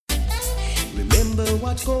Remember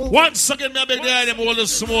what goes. Once again, me beg the item all the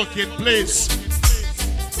smoking, please.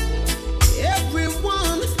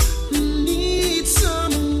 Everyone needs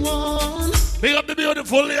someone. Big up the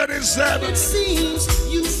beautiful ladies. It seems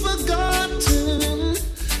you've forgotten.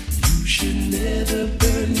 You should never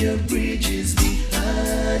burn your bridges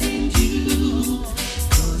behind you,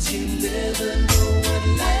 'cause you never know what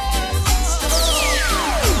life has in store.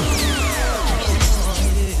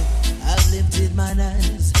 I've lifted my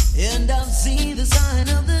eyes and I've seen the sign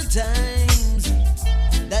of the times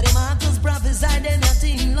that Marcus prophesied in a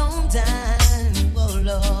long time. Oh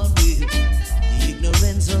Lord, the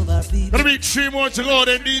ignorance of our people. Gonna be 3 more to go,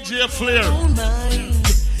 then DJ Flair. Don't mind.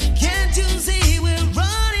 Can't you see we're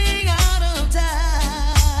running out of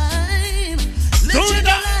time? Let's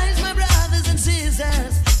utilize my brothers and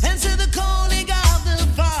sisters. Answer the calling of the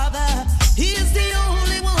Father. He is the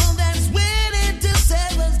only one that's waiting to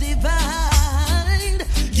save us divine.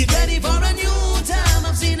 Get ready for a new time.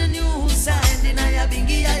 I've seen a new sign. In I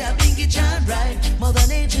bingy chant right. Mother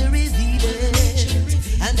Nature revealed it,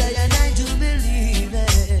 and I do believe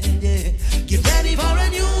it. Yeah. Get ready for a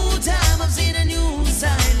new time. I've seen a new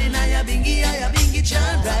sign. In I bingy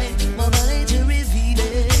chant right. Mother Nature revealed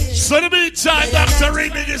it. So the meantime, Dr.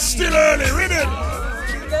 Ringing is still early, read it.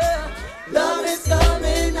 Love is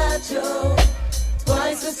coming at you.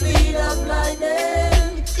 Twice the speed of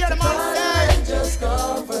lightning. The man just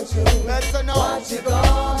comfort you. What you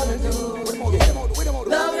gonna do?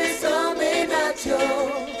 Love is coming at you.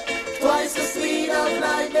 Twice the speed of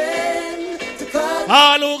lightning.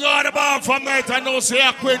 All who got the bar from night and know say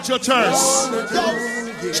I quit your church.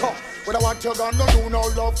 But I want you gonna do no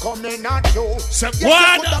love coming at you. Say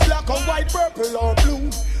what? Yes, the black or white, purple or blue.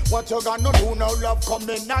 What you gonna do no love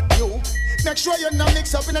coming at you. Make sure you're not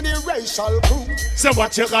mixed up in any racial crew. So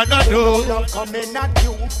what you gonna do? No love coming at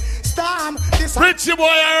you. Storm, this pretty boy,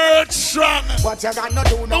 I heard strong. What you gonna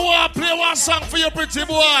do now? I want to play one song for you, pretty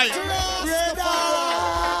boy.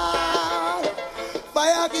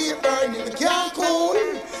 Fire keep burning, can't cool,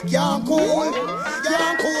 can't cool,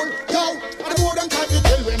 can't cool. Yo, and the more them try to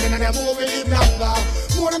kill women and the more we live longer.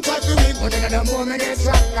 More them try to win, but then the more we get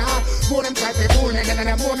stronger. More them try to fool, and then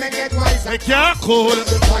the more we get wiser. They can't cool.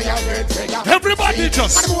 Everybody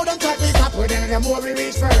just. And the more them try to stop with, and the more we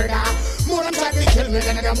reach further. More them try to kill me,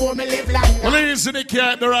 and the more we live longer. Listen, they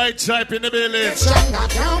can't the right type in the village. Stronger,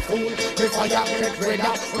 can't fool. The fire get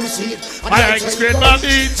redder. We see it. I explain my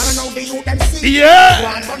needs. And I know the youth them see. Yeah.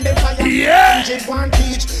 Yeah.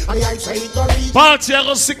 Party I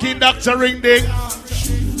go sick in Dr. Ring Ding.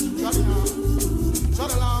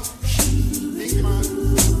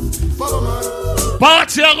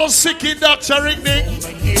 Party I go sick in Dr. Ring Ding.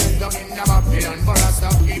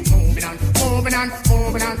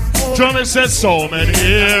 Johnny says so many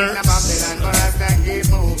years.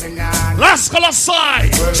 Last color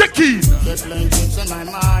side. Check it.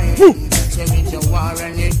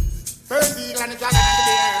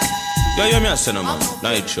 Yo, me a send man.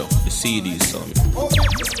 Night show. The CDs, so me.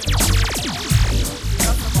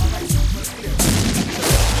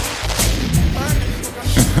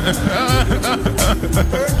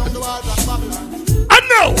 I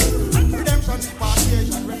know.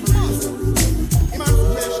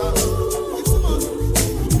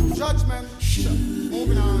 Judgment.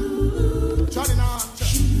 Moving on. Trotting on.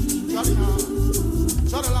 Trotting on.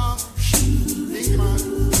 Trotting along. Big man.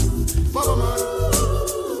 Bubble man.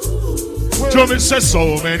 Johnny says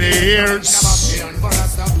so many years.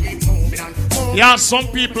 Yeah, some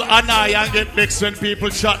people annoy and get vexed when people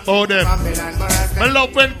chat about them. I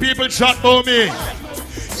love when people chat about me.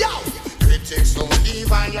 Yo, critics don't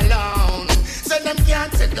leave I alone. So them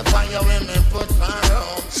can't take the fire when they put fire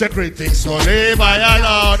on. Say critics don't leave I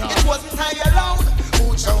alone. It wasn't I alone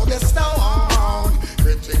who showed the stone.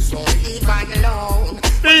 Critics don't leave I alone.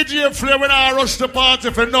 DJ Flair when I rush the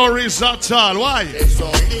party for no reason at all. Why? Critics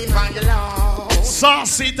don't leave I alone.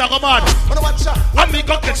 Saucey, Tagaman. And me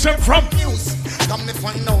got get them from news. Come me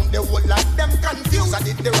find out the whole lot them confused. I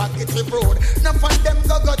did the rocket with road. None of them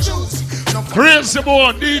go choose. Crazy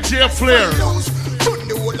boy, DJ Flair.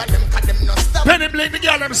 Penny Bling, the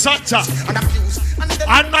girl them Santa.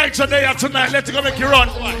 And night today and tonight, let's go make you run.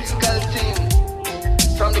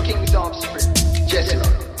 From the King's offspring, Jesse.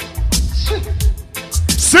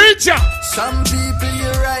 See ya. Some people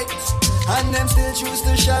you're right, and them still choose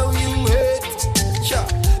to show you hate.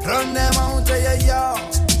 Run them out of your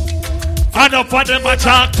yard. And up for them a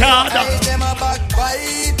talk card.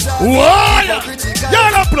 Why?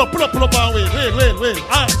 Yeah, pull up, and wait.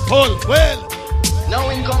 Pull, well. Now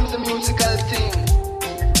in comes the musical thing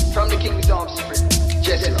from the King's offspring,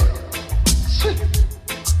 Jesse.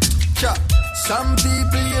 Some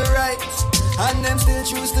people you're right, and them still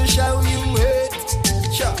choose to show you hate.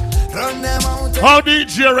 Sure. Run them out. How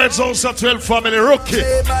DJ Red's also 12 family rookie.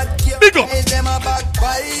 Big up. Them a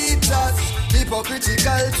backbiters,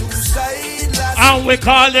 hypocritical, two-sideless. And we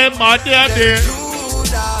call them my daddy.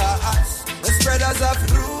 The spreaders of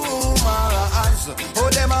rumors. Oh,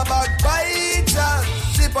 them a backbiters,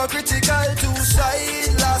 hypocritical,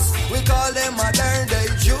 two-sideless. We call them modern day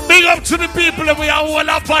Jews. Big up to the people that we are all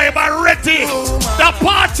a vibe and ready. The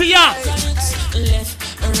party, yeah.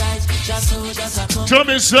 To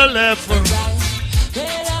me, so left.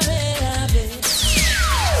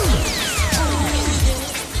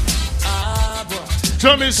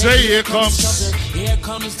 To me, say here comes. Here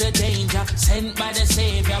comes the danger, sent by the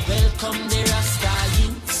Savior. Welcome the Rasta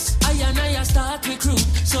youths. I start recruit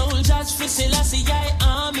soldiers for Selassie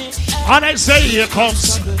army. And I say here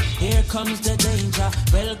comes. Here comes the danger.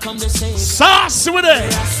 Welcome the Savior. Saucey with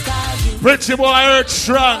it. Pretty boy, earth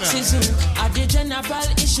strong. The general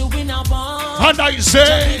issue in a bond. And I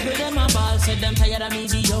say,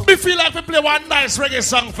 we feel like we play one nice reggae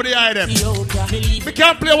song for the item. We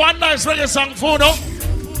can't play one nice reggae song for no.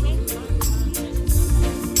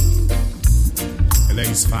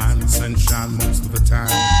 LA's fine sunshine most of the time,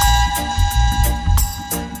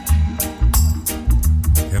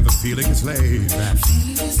 and the feeling is laid back.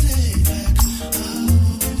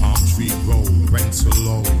 Palm tree road, rent so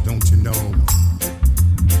low, don't you know?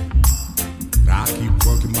 I keep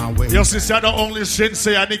working my way. Your sister the only shit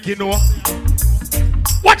say I think you know.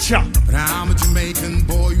 Watch out. But I'm a Jamaican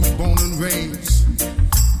boy who's born and raised.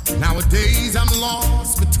 Nowadays I'm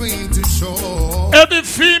lost between two shores. Every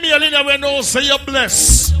female in there knows say you're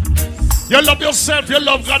blessed. You love yourself, you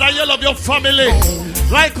love God, and you love your family.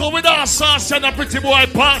 Like how with our Saucey and a pretty boy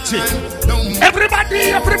party.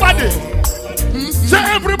 Everybody, everybody. Say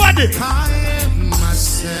everybody. I am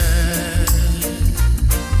myself.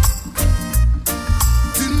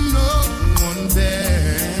 To no one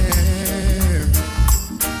there.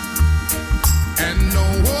 And no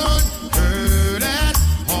one heard at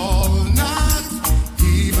all, not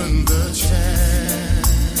even the chant.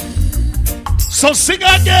 So sing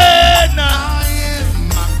again. I am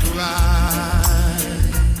my cry.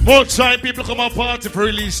 More time people come and party to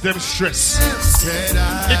release them stress. Said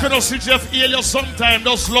I, If you don't see Jeff Elliott sometime,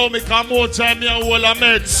 don't slow me, come more time me and all the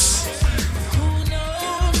meds.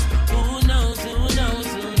 Who knows?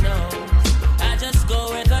 I just go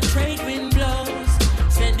where the trade wind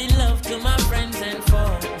blows. Sending love to my friends and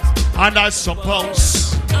foes. And I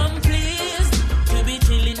suppose I'm pleased to be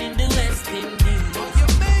chilling in the West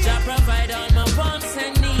Indies. Jah provide all my wants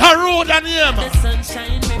and needs. the road and here, The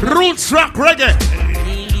sunshine makes Roots rock reggae.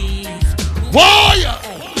 me leave. Boy!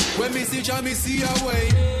 When me see Jah, me see a way.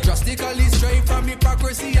 Drastically straight from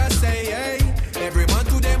hypocrisy, I say, hey. Every man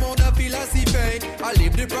to them on the philosophy. I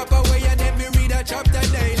live the proper way and then me read a chapter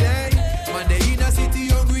daily. Man, they in a city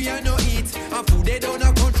hungry and no eat. And food they down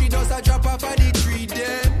a country does a drop off of the tree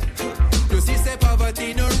then. You see say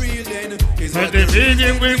poverty no real then. It's And what the the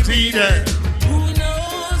meaning will be there. Who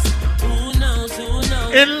knows?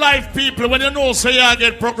 In life, people, when you know say you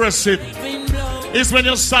get progressive, Wind blows. it's when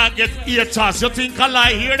you start get haters. You think I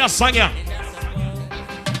lie, hear the song, yeah.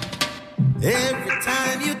 Every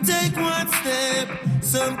time you take one step,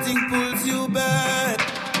 something pulls you back.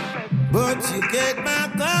 But you get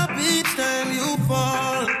back up each time you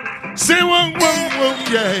fall. Say one,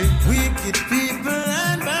 yeah. Wicked people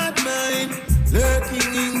and bad mind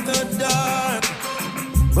lurking in the dark.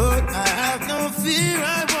 But I have no fear,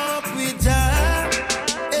 I walk with Jah.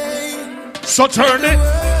 Hey, So turn it.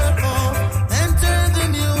 world off and turn the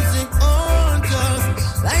music on.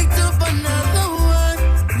 Just light up another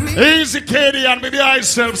one. Easy, Katie, and maybe I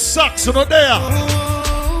self sucks, you know, there.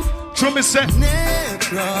 Oh, To me, say,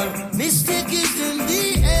 natural mystic is in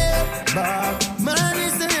the air. But man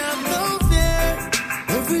is I have no fear.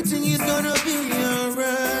 Everything is gonna be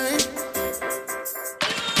alright.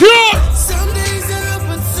 pure. Some days are up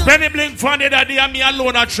and some Benny Bling found it that day, and me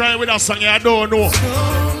alone I try with that song, I don't know.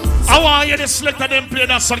 I want you to select them play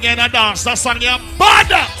that song and I dance. That song, yeah, bad.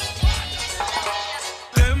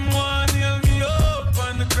 Them one hear me up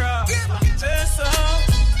on the crowd. Chase up.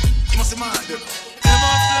 You must be mad. Them a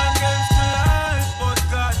plan against my life, but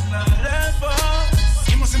God not left for.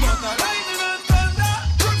 You must be mad. Lightning and thunder.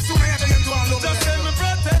 Just send me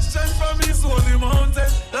protection from His holy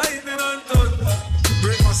mountain. Lightning and thunder.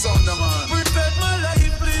 Break my thunder, man. Protect my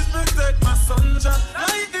life, please protect my sunshine.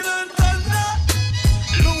 Lightning and thunder.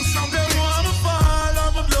 Loose from them want to fall,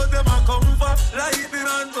 and my blood them a come for. Lightning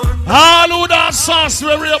and thunder. All who dance Saucey,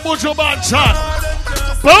 we real Buju band chat.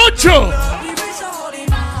 Buju!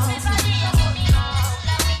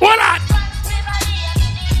 What that?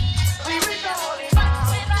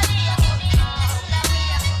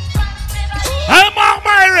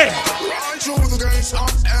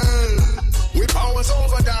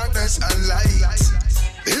 light.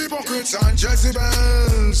 Hypocrites and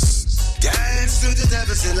Jezebels. Dance to the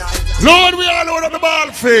devil's light. Lord, we all over the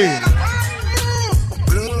ball field.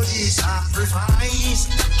 Bloody sacrifice.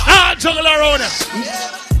 Ah, juggle around.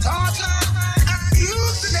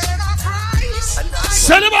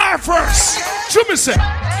 Sell him out first. Show me say.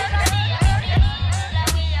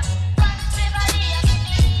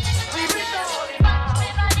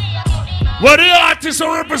 What the artists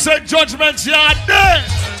who represent judgments you are there?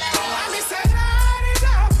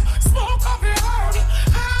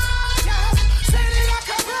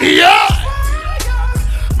 Yeah.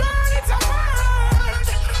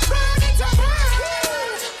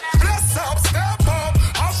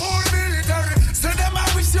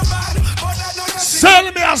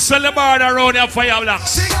 Sell me a sell the bar around your fire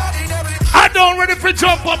blocks. I don't ready for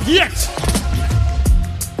jump up yet.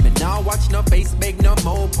 Me now watch no face, beg no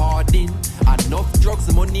more pardon. Enough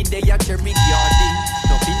drugs, money they are cherry garden.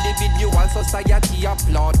 Enough individual society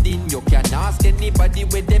applauding. You can ask anybody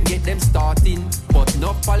where them get them starting. But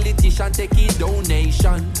no politician take a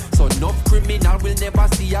donation. So no criminal will never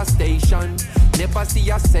see a station. Never see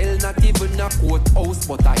a cell, not even a courthouse.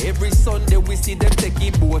 But every Sunday we see them take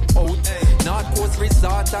a boat out. North Coast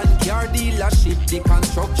Resort and car dealership. The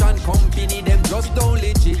construction company, them just don't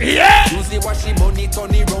legit. Yeah. Usually wash the money,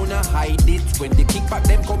 turn it round and hide it. When the kickback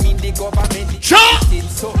them come in, the government sure.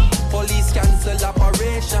 So police cancel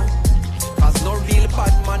operation. Cause no real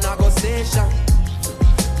bad man a go station.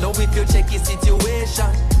 Now if you check his situation,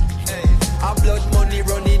 a blood money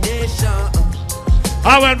running nation.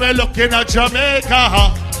 And when we're looking at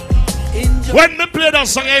Jamaica, when we play that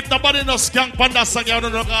song, if nobody no skank on that song, you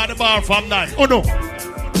don't know the bar from night. Oh no.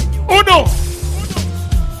 Oh no.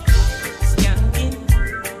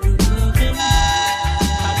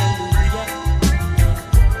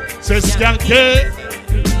 Say skanky.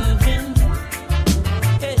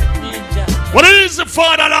 What is the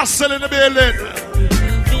father that's selling the building?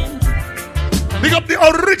 Pick up the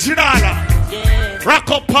original.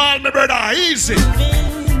 Rock up, Paul, my brother, easy.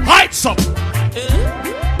 Heights up.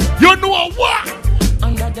 You know what?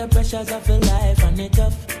 Under the pressures of your life and it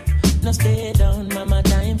tough. No stay down, mama,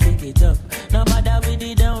 time pick it up. No bother with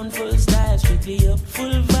the down, full style, strictly up,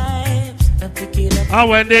 full vibes. Now pick it up. And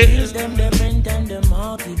when they use them, the rent and the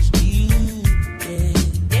mortgage due.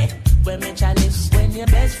 Yeah. When me chalice, when your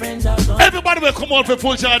best friends are gone. Everybody will come out for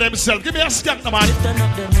full joy themselves. Give me a skank, man.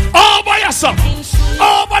 All by yourself.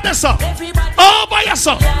 All by yourself. All by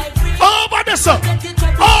yourself. All by yourself.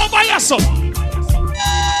 All by yourself.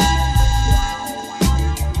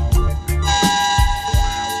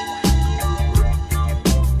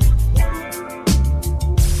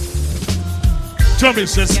 Tommy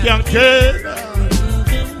says skanky.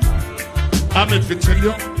 I'm if it tell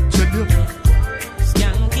you.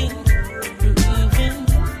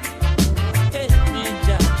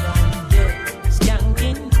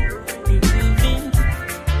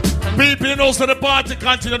 People knows that the party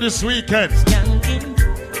continue this weekend.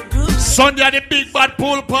 Sunday the big bad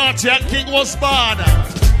pool party and King was born.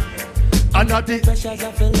 Another pressures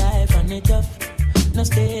of your life and it tough. No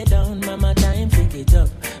stay down, mama, time pick it up.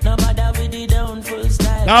 No bother with the down full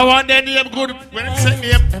style. Now one day name good when it say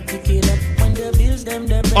name. Pick it up when the bills them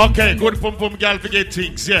the okay, good pum pum girl forget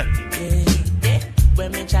things, yeah.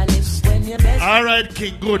 When me chalice, when your best. Alright,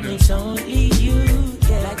 King, good. It's only you.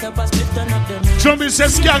 Yeah, like a bus turn up the moon. Tommy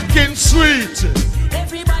says skanking sweet.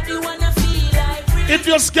 Everybody wanna feel like free. If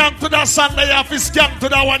you skank to that song, you have to skank to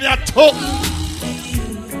that one you're talking.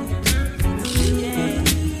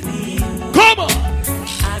 Come on.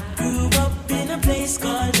 I grew up in a place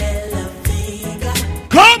called La Vega.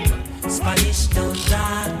 Come. Spanish don't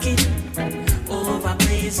talking. Over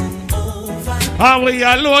praising over. And we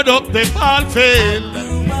are load up the ball field. I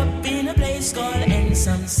grew up in a place called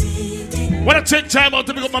Some City. Wanna take time out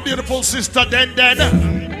to pick up my beautiful sister, then.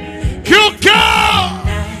 Cuckoo!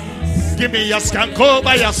 Give me your skank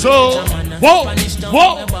over your soul. Whoa,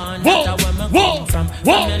 whoa, whoa, whoa,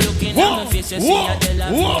 whoa, whoa,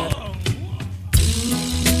 whoa.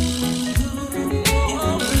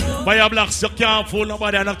 By your blacks, you can't fool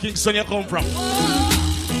nobody and no Kingston you come from.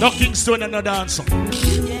 No Kingston and no dancer.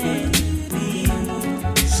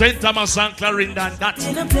 St. Thomas and Clarendon, that.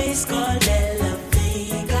 In a place called La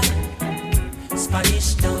Vega.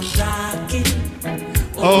 Spanish don't talking.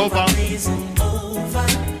 Over. Over.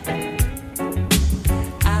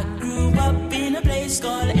 I grew up in a place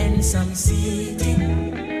called Some City.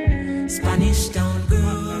 Spanish town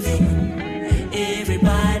grooving.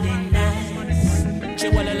 Everybody nice.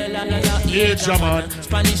 Yeah, man.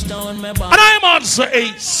 Spanish town, my boy. And I'm also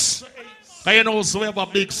Ace. I know also we have a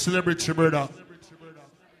big celebrity, brother.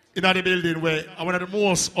 in the building where I'm one of the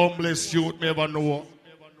most humblest youth me ever know.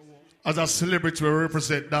 As a celebrity, we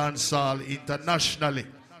represent dancehall internationally.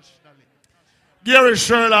 Gary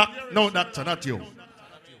Sherlock, no doctor, not you.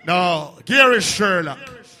 No, Gary Sherlock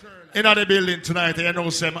in the building tonight. You know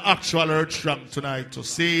some actual earth strong tonight to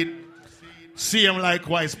see it. See him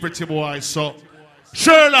likewise, pretty boy. So,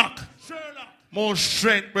 Sherlock, more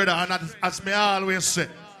strength, brother. And as me always say,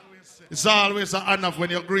 it's always an honor when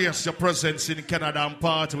you grace your presence in Canada and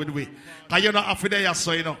party with we. Because you're not half there,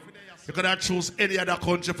 so you know. You could have choose any other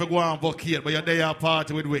country for go and vacate, but you're there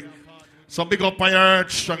party with we. So big up on your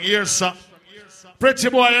earth strong. Here, sir. Pretty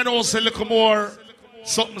boy, you know, say a little more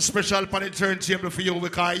something special for the turntable for you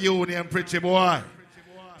because you and Pretty Boy.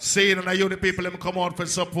 Seeing and you the people them come out for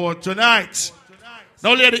support tonight.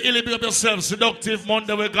 Now lady illy be up yourself. Seductive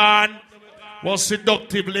Monday we gone. Was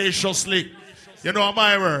seductive graciously. You know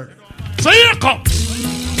my word. So here comes.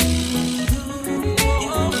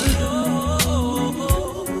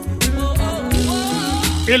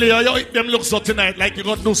 Illy, you hit them looks up tonight like you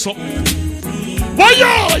gonna do something. Why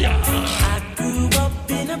I grew up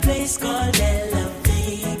in a place called La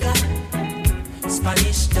Vega.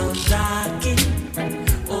 Spanish town rocking,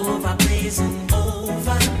 over blazing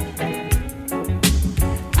over.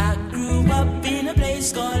 I grew up in a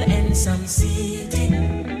place called Ensom City.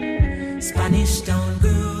 Spanish town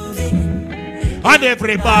grooving. And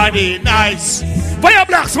everybody nice. Fire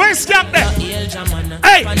blocks, where's Skank there?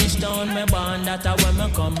 Hey! Spanish town, me born, that's where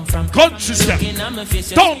me come from. Country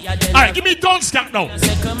Skank. Don't. Alright, give me don't Skank now.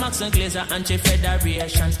 Second Max and Glazer,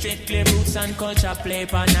 Anti-Federation. Strictly roots and culture play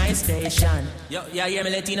for nice station. Yo, yeah,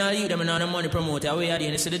 me letting all you, them and the money promoter. We are the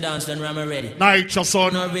end of the dance, done ram ready. Night, your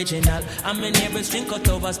son. Original. I'm my neighbors drink out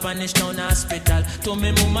over Spanish town hospital. To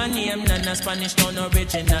me, mama name, Nana Spanish town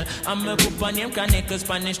original. I'm a papa name, Kaneka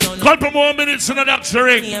Spanish town. Couple more minutes in the next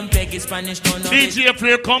ring. Peggy Spanish town. DJ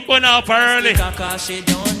play company up early. She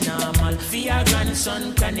don't normal. For your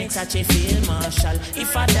grandson connects at a field marshal.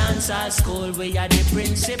 If I dance at school, we are the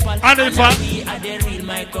principal. And if we are the real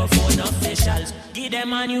microphone officials. Give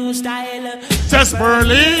them a new style. Just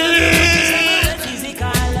Berlin.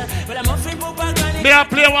 May I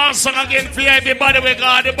play one song again for everybody? We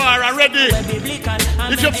got the bar already.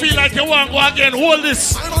 If you feel like you want to go again, hold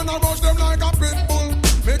this. I'm gonna rush them like a pit bull.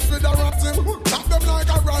 Mix with a rap team. Tap them like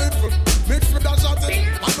a rifle. Mix with a shotty.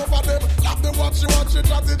 And over them. Lap them watch you, chatty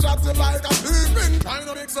like a sleeping. Trying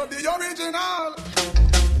to mix up the original.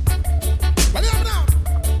 What do you have now?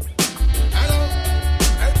 Hello.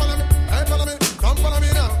 Hey, follow me. Come follow me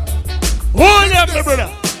now. Hold up, my brother.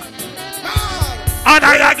 And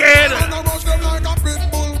I again. I'm gonna rush them like a pit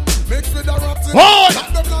bull. Mix with a rap team. Hold.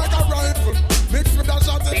 Tap them like a rifle. Mix with a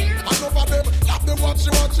shotty. And over them. Lap them watch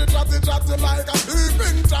you, chatty like a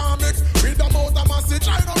sleeping. Mix with a motor massy.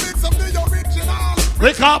 Trying to mix up the original.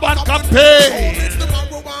 Recover and campaign. Mix the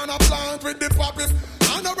marijuana plant with the poppy.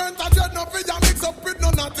 And the rent a jet, no fee, mix up with no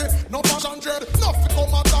natty. No fashion dread, nothing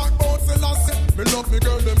come and talk about Selassie. Me love me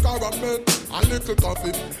girl, them caramel, a little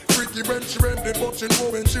coffee. Freaky when she ready, but she know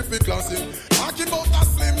when she fit classy. Talking about a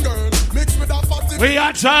slim girl, mixed with a fatty. We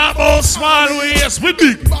are talking about small waist, we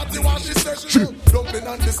big. Party what she says she do. Dumpling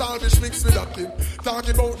and the salvage mixed with a kid.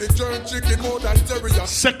 Talking about the jerk chicken more than teriyaki.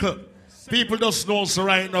 Second, people just know so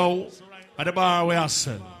right now. At the bar where I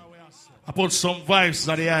sell, I put some vibes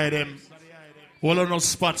that they hide them. All on those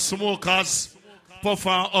spots, smokers, puff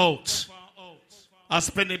out. I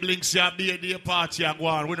spend the blinks here, be a day party I go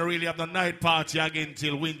on. We don't really have the night party again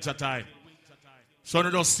till winter time. So they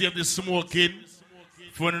just save the smoking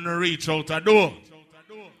for when they reach out the door.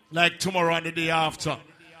 Like tomorrow and the day after.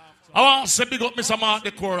 I want to say big up Mr. Mark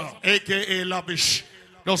Decora, a.k.a. Lavish.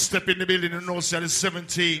 Just step in the building and know say the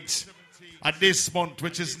 17th. At this month,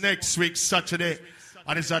 which is next week, Saturday.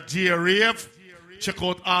 And it's a dear rave. Check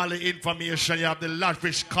out all the information. You have the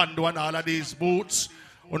lavish condo and all of these boots.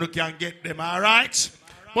 When you can get them, all right?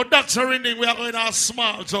 But Dr. Rinding, we are going to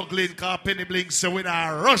small juggling because Penny Bling said we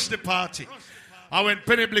now rush the party. And when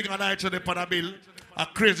Penny Bling and I turn upon a bill, a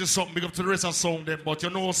crazy something big up to the rest of sound them. But you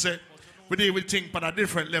know, say, we deal with things on a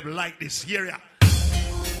different level like this. Here ya.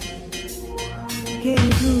 Get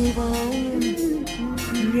it groove on.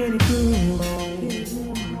 Get it groove on.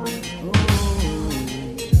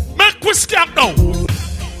 Make we scam now.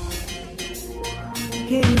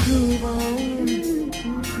 Get it groove on.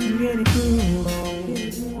 Get it groove on.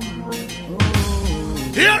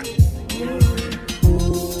 Here.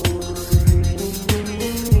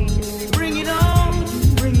 Bring it on.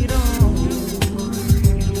 Bring it on.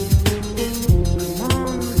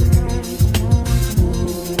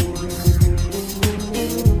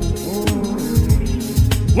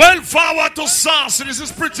 Well, forward to Saucey. This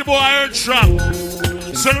is Pretty Boy Earth Trap.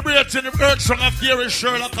 Celebrating the birth song of Gary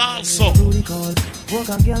Sherlock also. Walk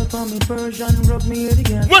a girl for me Persian, rub me head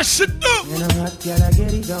again. What she do? When I'm hot, girl, I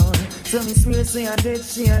get it on. So me swear, say I did,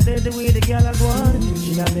 she I did the way the girl I go on.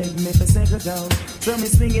 She a beg me for second down. So me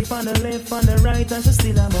swing it from the left, from the right, and she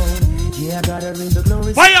still I'm on. Yeah, I got her in the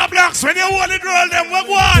glory. Fire blocks when you hold the girl, them what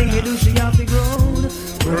one? You do, she have to grow.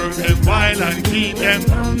 Work them wild and keep them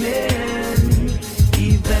coming.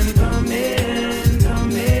 Keep them coming,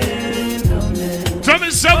 coming, coming. Tell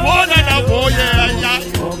me some one and a boy, yeah.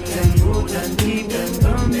 Walk them good and keep them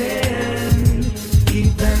coming.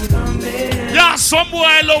 Keep them coming. Yeah, some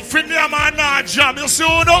boy love for them and not jam, you see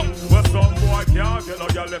who know? Well, some boy can't get no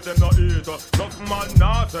girl left them no eat. Some man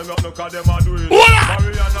not tell me look at them and do it.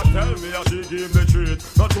 Mariana tell me that she give the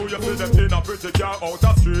treat. Not who you see them in a pretty car out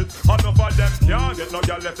the street. Enough of them can't get no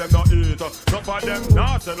girl left them no eat. Enough of them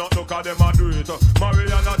not tell me look at them and do it.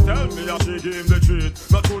 Mariana tell me that she give the treat.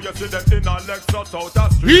 Not who you see them in a Lexus out the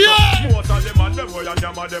street. Yeah! Most of them and them way and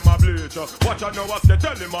them and them a bleach. Watch out now what they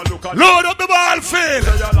tell him and look at Load up the ball field.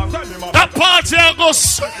 That party I go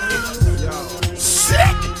sick.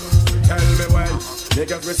 Tell me when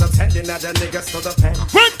niggas with some tending at the niggas to the pen.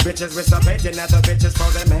 Bitches with some hating at the bitches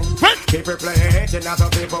for the men. People playing hating at the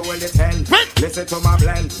people will attend. Listen to my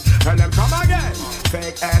blend, and them come again.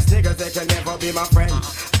 Fake ass niggas, they can never be my friend.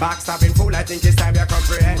 Backstabbing fool, I think it's time you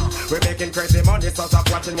comprehend. We're making crazy money, so stop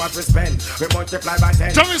watching what we spend. We multiply by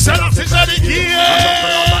 10. Tell me, sell up to the gear.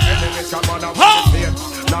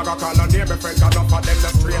 Now go call on near my friends, enough of them the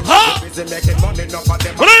street. Busy making money, enough of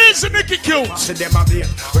them. What is it, Nicky Q? See them a beat,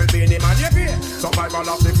 will be in him and you beat. Survival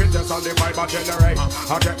of the fittest and the fiber generate.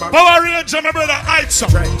 I get my Power Ranger, my brother, Heights.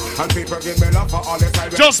 And people give me love for all the time.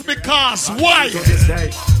 Just because, why? To this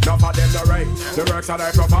day, enough of them the right. The works that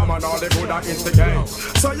I perform and all the good that instigate.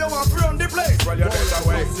 So you want to run the place, well you're dead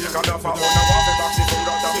away. Enough of all the waffle boxes who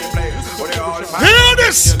don't have the place. But they all hear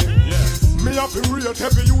this! Me have to real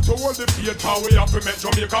heavy you to hold the beat. How we have to make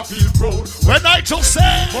Jamaica feel proud. When I just say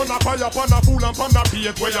on a fire, on a fool and on a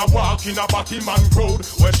beat. Where you walk in a batty man crowd.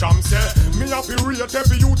 Where Sham say me have to real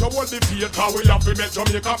heavy you to hold the beat. How we have to make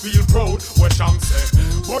Jamaica feel proud. Where Sham say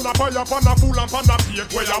on a fire, on a fool and on a beat.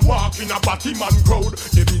 Where you walk in a batty man crowd.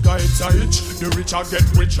 The bigger it's a itch, the richer get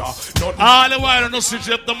richer. Not all the while I don't switch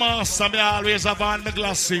up the master. Me always have on my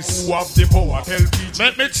glasses. Who have the power, tell people.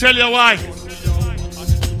 Let me tell you why.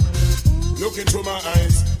 Look into my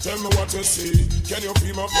eyes, tell me what you see. Can you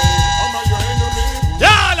feel my pain? Am I your enemy?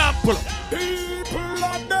 Yeah, I'm pull up. People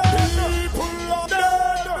are dead. People are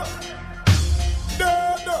dead.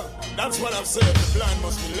 Dead. That's what I've said. The blind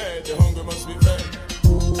must be led, the hungry must be fed.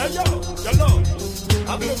 Hey yo,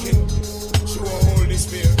 I'm looking. Show a Holy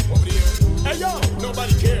Spirit over the air. Hey yo,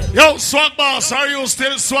 nobody cares. Yo, swag boss, are you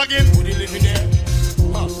still swagging? Would you live in there?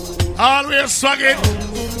 Always swagging.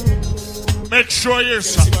 Make sure you're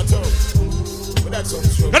swagging.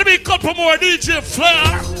 Gonna be a couple more DJ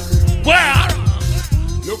Flair. Where?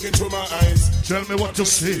 Look into my eyes. Tell me what you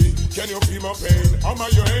see. Can you feel my pain? Am I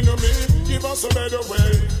your enemy? Give us a better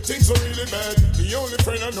way. Things are really bad. The only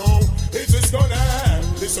friend I know is this gonna end.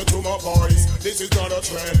 Listen to my voice. This is not a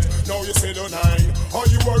trend. Now you say the 9. Are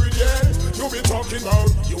you worried yet? You've been talking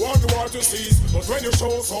about you want the war to cease, but when you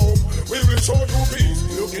show us hope, we will show you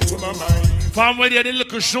peace. Look into my mind. From when you did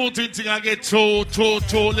little shooting thing, I get too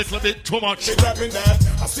little bit too much. Keep rapping that.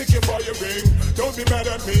 I stick you for your ring. Don't be mad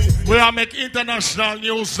at me. We are make international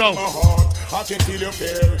news now. My heart, I can feel your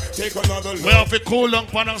fear. Take another look. We have to cool down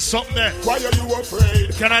on something there. Why are you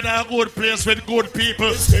afraid? Canada a good place with good people.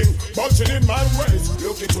 This thing bulging in my waist.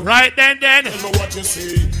 Look into right then. Tell me what you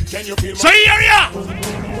see. Can you feel my... So here ya!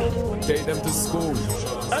 Take them to school.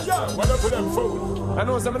 And yeah, what up with them food? I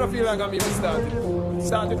know some of them feel like I'm even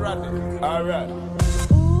started running. Alright.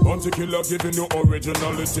 Bounty killer giving you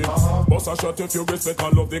originality. Boss a shot if you respect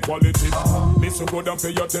and love the quality. Listen good and pay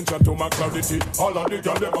attention to my clarity. All of the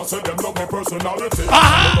girls never say them love my personality. Me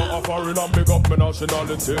not offering and big up my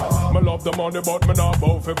nationality. Me love the money but me not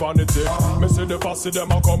bow for vanity. Me see the fussy them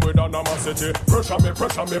a come with animosity. Pressure me,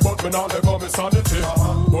 but me not let go me sanity.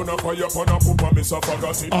 Gonna fire upon a poop and me so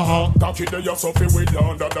forgotten. Cocky the you suffer with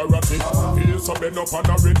under the ratty. He's a bend up and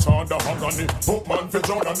a rich under agony. Book man for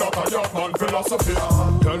John and not a young man philosophy.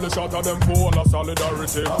 Tell the shot of them full of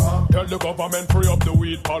solidarity. Tell the government free up the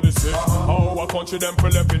weed policy. How a country them for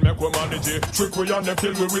left in make we manage it. Trick we and them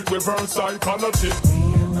kill we with reverse psychology.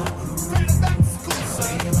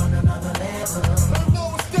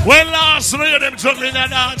 Well, last night them juggling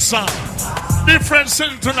and dancing. Different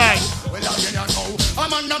thing tonight. Well, I know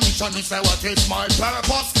I'm on a mission. If I what is my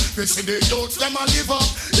purpose, this is the youths them a live up.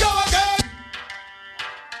 Yo again.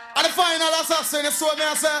 And the final assassin is what me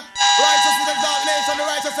I say. Righteousness exalt nation, the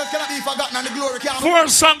righteousness cannot be forgotten, and the glory can't. 4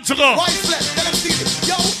 songs to go. White flesh, let them see it.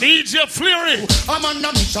 Yo, DJ Fleury. I'm on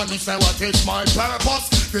a mission to say what is my purpose.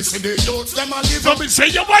 This is the youths, them a live. So me say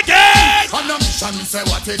you again. On a mission to say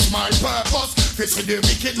what is my purpose. This is the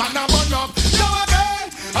wicked man a burn up. Yo again.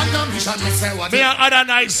 On a mission to say what. Me and other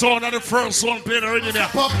nice song and the first one played already there.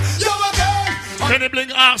 Yo again. Then they Bling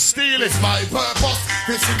steal it. It's my purpose.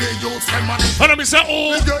 This is the youths, them a live. And me say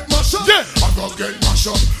oh. Get mash up. Yeah. I go get mash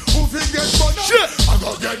up. Who fi get burn up? Yeah. I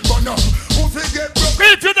go get burn up. Who fi get broke?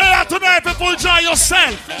 If you're there tonight, people enjoy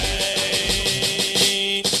yourself.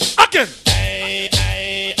 Again.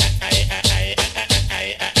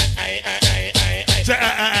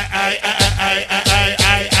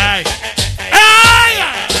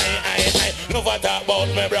 No talk about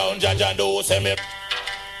me brown judge and do say me.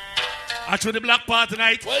 Actually, the black part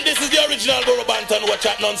tonight. Well, this is the original Borough Banton. Watch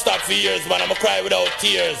out non-stop for years, man. I'ma cry without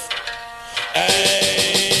tears.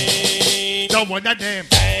 Hey. Don't want that name.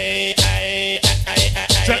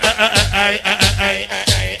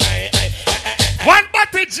 One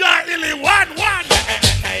body jar, illy, one.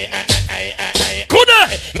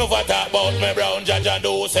 No talk about me brown judge and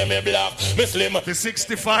do say me black. Me slim. The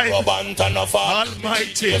 65. Borough Banton of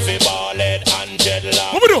Almighty. If he ballhead and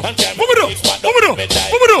dreadlock. What we do?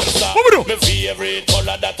 My favorite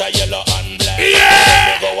color that a yellow and black.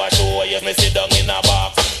 Yeah. Me go a show, yes, me sit down in a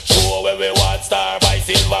box. Show where we want star by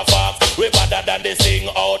silver fox. We better than this thing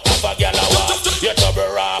out of a gal a walk. You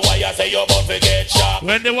trouble raw, why you say you about to get shot?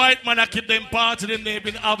 When the white man a keep them party, them they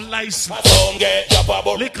been have license. Some get drop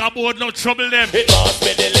about. Liquor board no trouble them. It must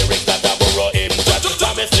be the lyrics that I borrow him.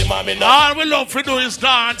 All we love to do is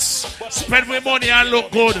dance, spend we money and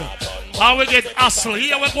look good. How we get hustle,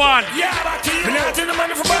 here we go on. Yeah, but we not in the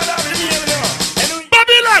money for bad of the year, you know.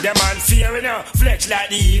 Babylon! The man fear, you know. Flex like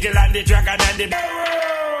the eagle and the dragon and the...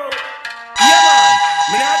 Yeah, man.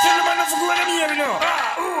 We not in the money for good of the year, you know.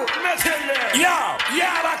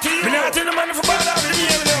 Yeah, but we not in the money for bad of the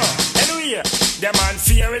year, you know. Anyway, the man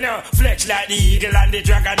fear, you know. Flex like the eagle and the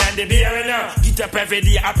dragon and the bear, you know. Get up every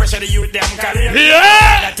day, I pressure the youth, them career.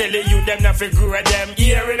 Yeah! I tell the youth, them not for grow them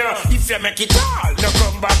ear, you know. If you make it all, no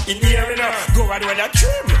come back in here, you know. Go on with a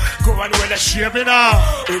trim, go on with a shape, you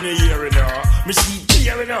know. In the year, you know. Me see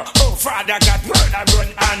clear, you know. Oh, father got murder, run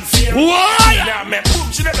and fear. Why? She not make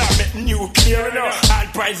boom, she not make nuclear, you know. All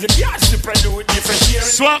price the gas, the produce different share.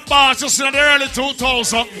 Swap bars just in the early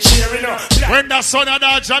 2000. Share, you know. When the son of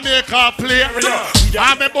that Jamaica play,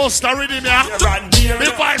 I'm a buster rhythm, yeah.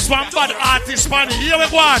 The voice one bad artist, man. Here we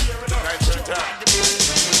go on.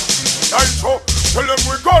 Tell them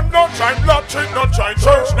we got no time, not cheat, no time,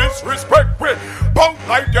 church, disrespect, we bunk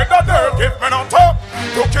like get a there, give me no talk,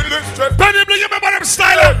 to kill this stress. Penny Bling, you remember them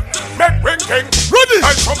style? Men bring king, Rudy,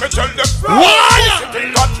 I come and tell them, why? You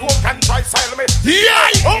think that you can try sell me?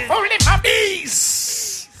 Yeah, oh, holy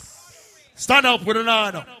peace. Stand up with an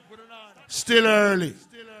honor. Still early.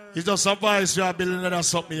 It's just a voice you are building another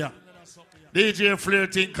something here. DJ Flair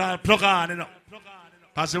thing called plug on, you know.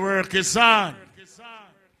 As the work is on.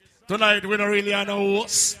 Tonight we don't really have no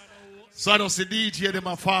hosts. So I don't see DJ them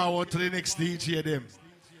and forward to the next DJ them.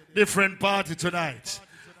 Different party tonight.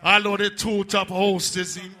 Although the 2 top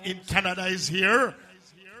hosts in Canada is here.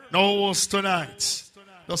 No host tonight.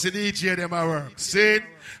 Just see DJ them at work. See?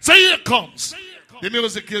 So here comes the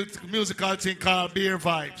musical thing called Beer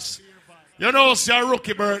Vibes. You know it's your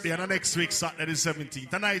rookie birthday on the next week, Saturday the 17th.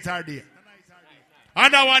 Tonight or day.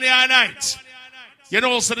 And that one here night. You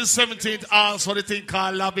know, so the 17th also the thing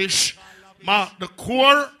called Lavish. Mark the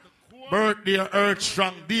core. Birthday Earth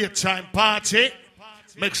Strong daytime party.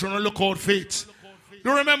 Make sure you look out for it.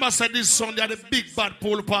 You remember I said this Sunday at the big bad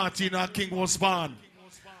pool party in our King was born.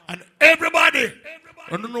 And everybody,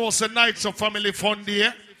 you know it's a Nights of Family Fun Day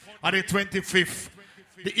at the 25th.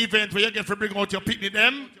 The event where you get to bring out your picnic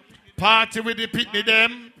them, party with the picnic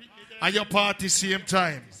them, and your party same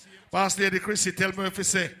time. Pastor Lady Chrissy, tell me if you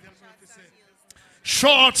say.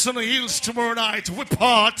 Shorts on the hills tomorrow night. We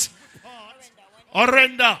part.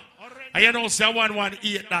 Orenda. And you know, say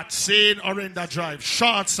 118 that same Orenda Drive.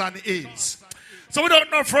 Shorts and hills. So we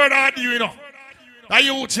don't know further ado, you know. That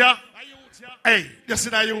youth here. Hey, you see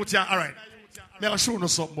that youth here? All right. May I show you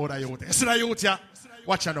something more that youth here. You see that youth here?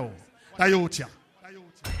 Watch you know. That youth here.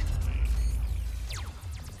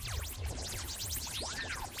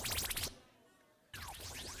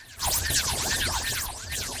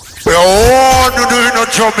 We all do in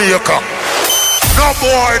Jamaica. No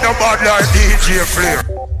boy, no bad like DJ Flair.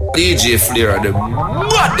 DJ Flair, the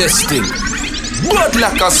baddest thing. Blood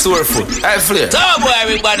like a sore foot. Hey, Flair. So, boy,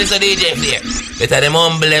 everybody's a DJ Flair. Better them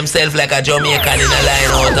humble themselves like a Jamaican in a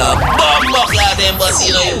line out of Bumbuck like them boss,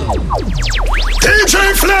 you know.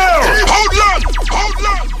 DJ Flair! Hold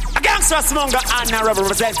on! A gangster smonger and now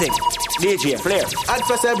representing DJ Flair. And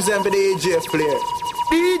first represent for DJ Flair.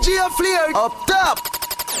 DJ Flair up top.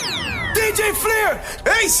 DJ Flair!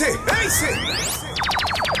 Ace!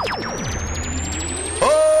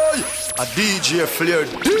 Oh, a DJ Flair.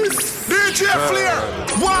 This DJ Flair!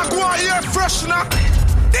 Wagwan here freshener!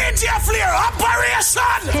 DJ Flair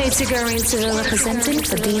operation! Hey, Tigger Civil representing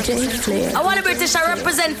for DJ Flair. I want the British to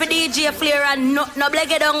represent for DJ Flair and no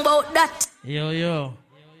blag it down about that. Yo.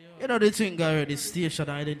 You know the thing already, station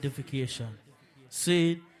identification.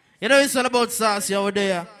 See? You know it's all about Saucey over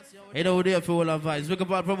there. You know we're there for all our vibes. Big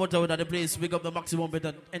up our promoter at the place. Big up the maximum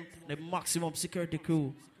better and the maximum security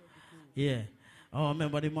crew. Yeah. Oh,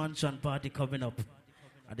 remember the mansion party coming up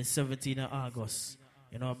at the 17th of August.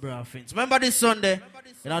 You know, bra fins. Remember this Sunday?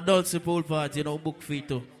 You know, Dulce pool party, you know, book fee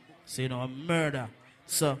too. So, you know, a murder.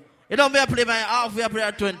 So, you know, me I play my half, we I play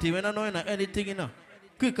at 20. We don't know anything, you know.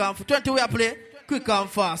 Quick and 20 we I play, quick and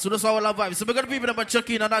fast. So that's how all our vibes. So we got the people that check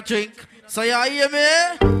in on that drink. So you hear me?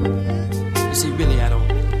 You see, really, I don't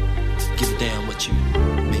give a damn what you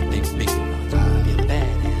make be a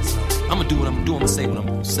badass. I'm gonna do what I'm gonna say what I'm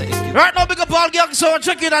gonna say. Right now, big up all gang, so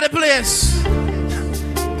check in at the place.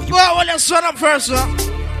 Well, let's run up first, sir.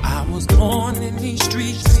 I was born in these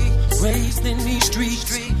streets, raised in these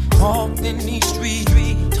streets, walked in these streets,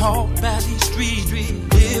 talked by these streets,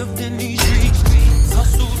 lived in these streets,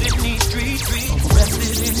 hustled in these streets,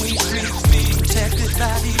 arrested in these streets, protected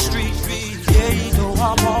by these streets. Yeah, you know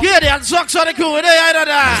I'm all. Yeah, the socks on the cool, they either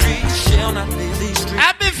die. Shall not live these streets.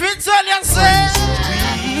 Happy Fitz, you say.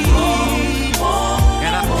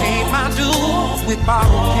 And I paid my dues with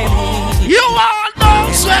borrowed pennies. You all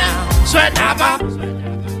know, sweat, never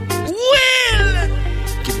will.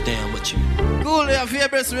 Give a damn what you. Cool, you have here,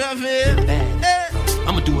 best, we have here.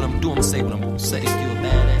 I'm gonna do what I'm doing, I'm gonna say what I'm gonna say. If you're a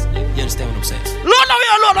badass nigga, you understand what I'm saying?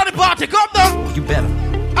 Lord of the party, come down. Oh, you better.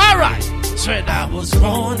 Alright. Sweat, I was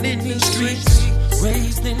born in these streets,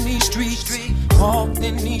 raised in these streets, walked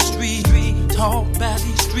in these streets, talked by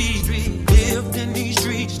these streets, lived in these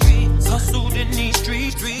streets, hustled in these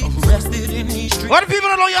streets, arrested in these streets. What the people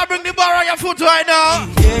don't know you bring the bar on your foot right now?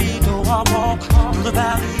 Yeah, you know I walk through the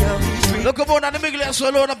valley of these streets. Look about at the middle and so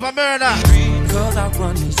load up a murder. Cause I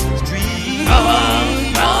run these streets. And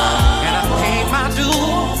I pay my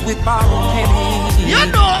dues with borrowed pennies. You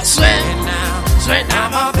know, sweat. Sweat,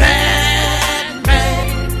 I'm a bad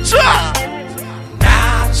man.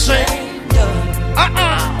 Not sweat.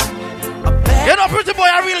 You know, pretty boy,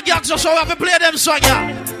 a real gangster, so I have to play them song, yeah.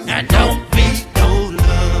 And don't be no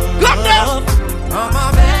love. Come down. I'm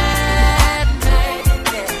a bad man.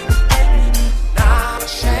 Not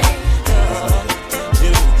ashamed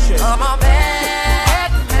of. I'm a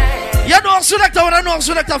bad man. You know, selector when I know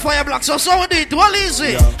selector fire black, so we do it well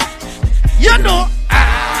easy. You know,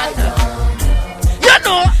 I know. You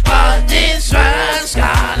know what this one's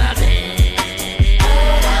gonna be.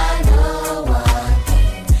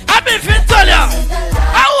 I've been fit tell ya.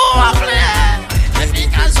 I wanna play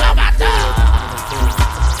because of my dog.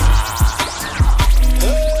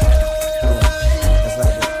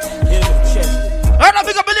 I don't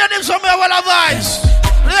pick up a million names somewhere while I voice.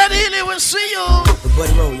 Then Healy will see you. The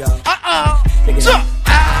buddy roll, y'all. So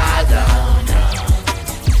I don't know.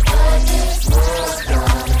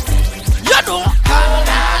 You know.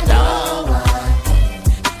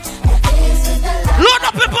 Load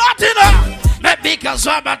up the party now. Because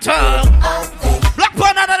I'm a tongue. Black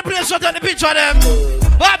Pond and the place shot on the picture of them.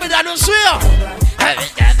 Bobby, that don't swear.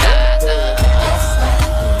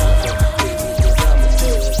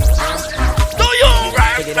 Do you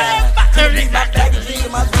remember?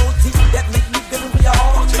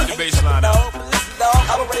 Turn the baseline out.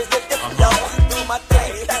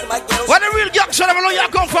 When the real gangster never know you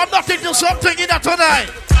come from nothing to something in that tonight.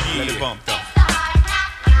 Let it bump though.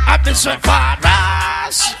 I've been so far,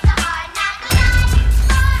 Ross.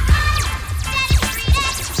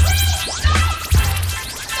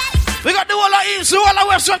 We got the whole of East, the whole of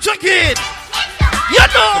West, so check it. You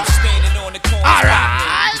know.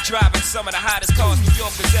 Alright. We're driving some of the hottest cars New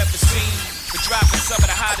York has ever seen. We're driving some of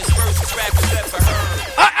the hottest verses rappers ever heard.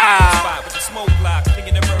 With the smoke block, you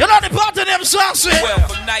know the part of them Saucey. Well,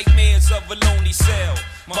 from nightmares of a lonely cell.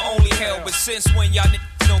 My only hell, but since when y'all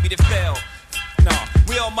niggas know me to fail? Nah,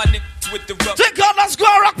 we all my niggas with the rubber. Take out, let's go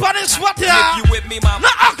rock on this spot here. If you with me, mama.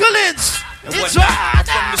 No accolades. It's right.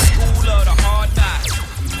 From the school of the hard knocks.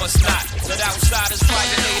 Must not let outsiders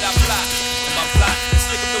violate our block. My block,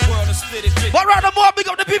 stick up the world and split it. But rather more big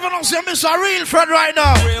up the people don't say miss a real friend right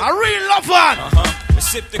now. A real love one.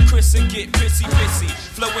 Sip the Chris and get pissy.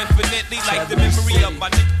 Flow infinitely like the memory of my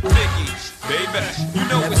nigga Biggie. Baby, you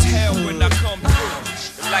know it's hell when I come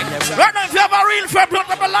through. Like right now, if you have a real friend, put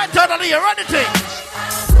up a light on the air, anything.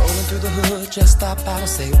 Rolling through the hood, just stop out and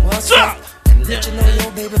say what's up. And let you know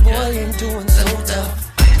your baby boy ain't doing so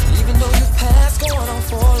tough. Even though you've passed going on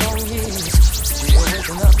for long years, still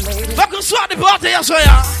waking up late. Fuck you, swat the party, yes, so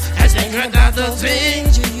yeah. As they get out the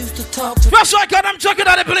things you used to talk to. First record, I'm checking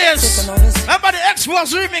out the place. Remember the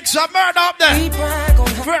X-Force remix of Murder up there.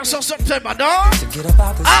 1st of September, dog.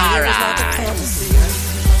 Alright.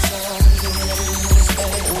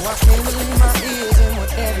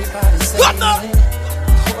 Good now.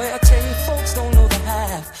 Boy, I tell you, folks don't know the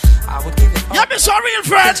half. I would give it. Yeah, Miss a real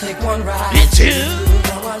friend. Take one ride. Me too.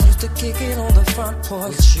 How I used to kick it on the front porch.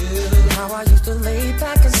 With you. How I used to lay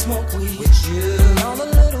back and smoke weed. With you. All the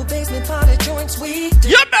little basement party joints we did.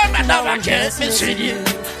 You remember now I can't miss you.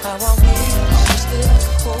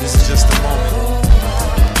 This is just a moment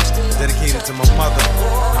dedicated to my mother,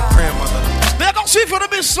 my grandmother. They're gonna see for to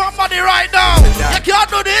be somebody right now. You can't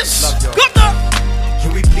do this. Good now.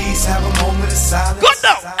 Can we please have a moment of silence? Good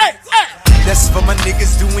now. Hey, hey. That's for my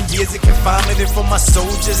niggas doing years of confinement, and for my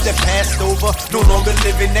soldiers that passed over, no longer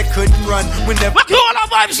living, that couldn't run. Whenever what all our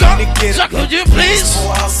vibes are? So could you please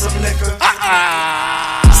pour out some liquor?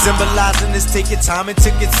 Symbolizing this, take your time and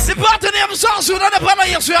took it. The party name is Saucey, and the banner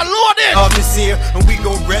here, so we are loaded. This here, and we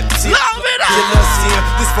go rep here. Kill us here.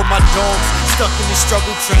 This for my dogs, stuck in the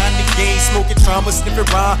struggle, trying to gain, smoking trauma, sniffing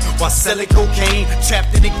rhyme while selling cocaine,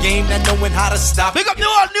 trapped in the game, not knowing how to stop. Pick up the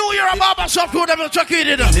old New Year, I'm about to crew, never check it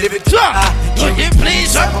in. Live it, could you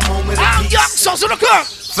please have a moment of peace? Young Saucey, look up.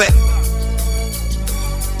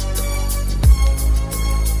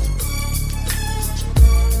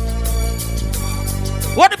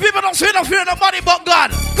 What the people don't see, no fear nobody but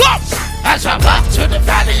God. Go! As I walk to the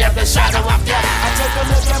valley of the shadow of death, I take a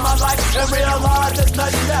look at my life and realize there's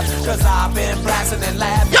nothing left. Cause I've been blasting and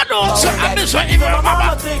laughing. You know, so I'm just saying, even my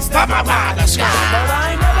mama thinks that my mother's sky. But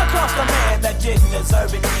I ain't never crossed a man that didn't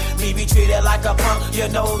deserve it. Me be treated like a punk,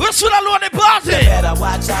 you know. We're still alone in the party. You better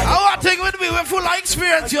watch out. I want to take with me, we're full of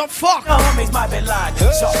experience, you're fucked. Your homies might be lying,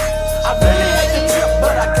 so I really hate the trip,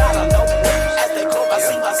 but I gotta know. As they go, I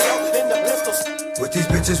see myself in the pistols. What these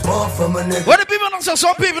bitches want from a nigga? What the people don't say,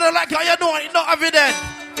 some people don't like how you know it, not evident.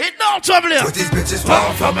 It don't trouble you. What these bitches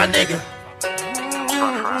want from a nigga?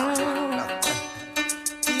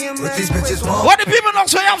 What these bitches want? What the people don't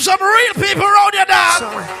say, have some real people around your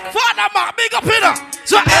dog. Father Mark, big up in her.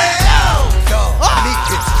 So, hey, yo, meat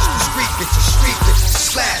bitches, street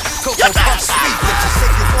bitches, slash, cocoa puff, sweet bitches, say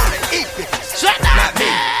you wanna eat bitches. Not me.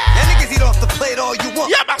 Y'all niggas eat off the plate all you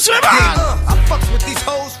want. Yeah, my I fucks with these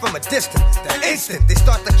hoes from a distance. The instant they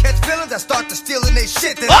start to catch feelings, I start to stealing their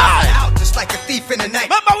shit. Then I'm out just like a thief in the night.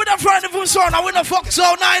 Remember, we don't find the food son, I we don't fuck so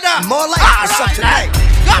neither. More like for such a night.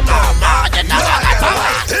 Come on, man, you know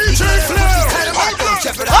what DJ Flare.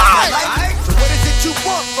 So what is it you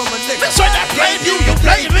want from a nigga? This one that blame you, you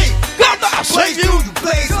blame me. Come on, I blame you, you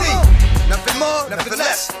blame me. Nothing more, nothing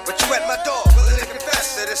less. But you at my door, willing to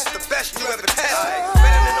confess that it's the best you ever tested.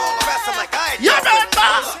 Better than all the rest, I'm like, I ain't you remember?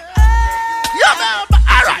 You remember?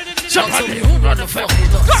 All right. Somebody who run the fuck.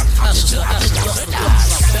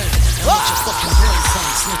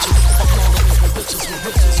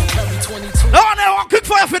 No, I'm quick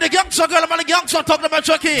fire for the gangster girl. I'm on the gangster talking about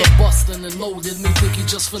your key. The bustin' and loaded me, think he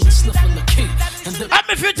just finished sniffing the key. And then I'm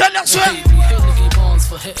if you tell you, sir. Baby, Henneke bonds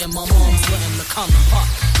for hitting my mom's letting the condom pop.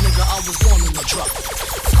 Nigga, I was born in the drop.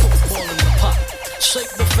 Coke ball in the pot. Shake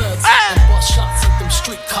the feds and bust shots at them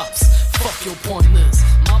street cops. Fuck your point is.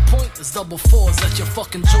 My point is double fours at your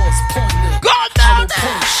fucking jaws pointed. God damn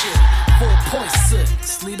point shit.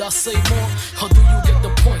 4.6. Need I say more? Or do you get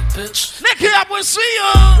the point, bitch? Nicky, I will see you.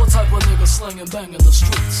 What type of nigga slanging bang in the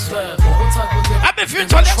streets? Bad boy. What type of nigga? I'm if you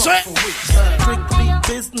tell you, sir. Strictly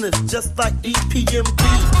business, just like EPMD.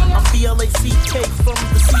 I'm BLACK from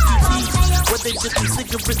the CGT, where they just do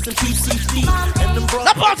cigarettes and PCP. And them bros.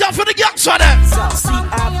 Now part out for the gangster then.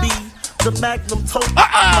 CIB. The Magnum toast. My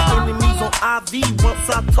enemies on IV once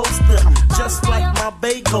I toast them. Just like my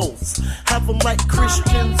bagels. Have them like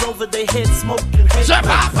Christians over their head smoking. Hey, so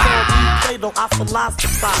we don't I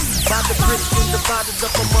philosophize. By the Christian divided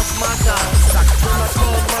up amongst my guys. When I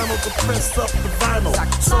call Rhino to press up the vinyl.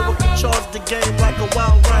 So I can charge the game like a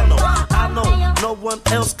wild rhino. I know no one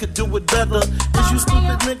else could do it better. Is you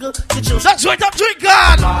stupid nigga? Get your that's what I'm drinking.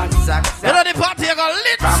 You know the party I got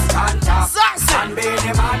lit. Saucey.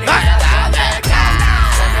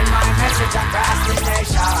 Sending my message on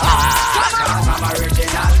procrastination. I'm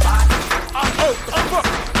original man.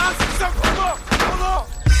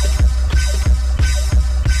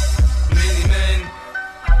 Many men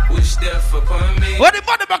wish death upon me. What the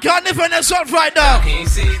money back on if defend yourself right now.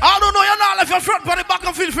 I don't know you're not left your front for the back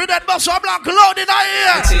and feel free that bus so black loaded in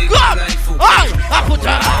here. Come! Aye! I put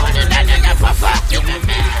your hand in the for fucking with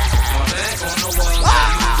me.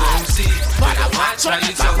 But I want to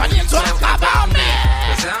talk when you talk about me.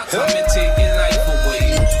 Cause I'll come and take your life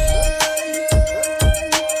away.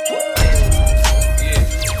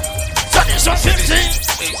 So this was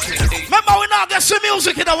 15. Remember we now get some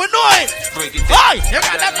music in there, we know it. Aye! You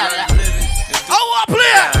got that. I want to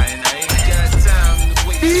play.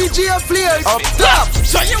 DJ Flair up top.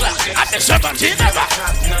 So you at the 17 never.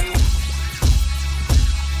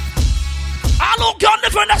 I don't get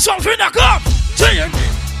different than something that come. See you.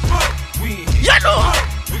 You know.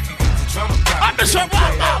 I'm the same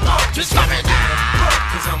one. Just coming down.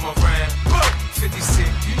 Cause I'm around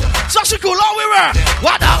 56. Such a cool all we were.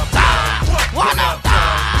 What up, dog? What up,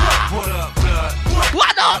 dog? What up, blood?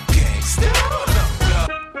 What up, gangsta?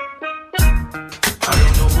 I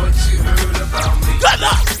don't know what you heard about me. Good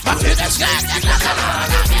luck. But in the sky,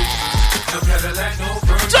 no Cadillac, no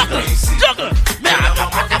Burger. Juggle. Man, I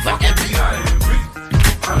don't want to forget me. I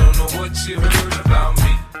don't know what you heard about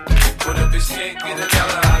me. But a bitch can't get a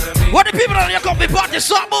dollar out of me. What the people on your company party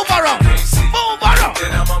start move around? Move around.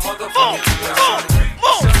 Then I'm a motherfucker. Move.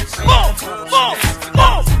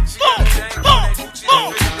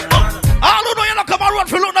 All who know you don't come and run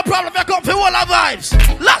for look no problem. You come for all our vibes.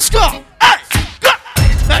 Let's go. Hey, go.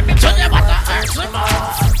 Let me tell you what I heard some more.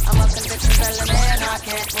 I'm a convicted felon and I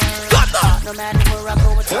can't work. No matter where I go,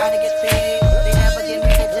 we're trying to get paid. They never give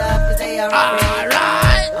me a job because they are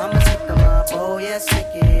alright. I'ma stick them up, oh yes, stick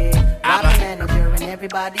it. I'm a manager and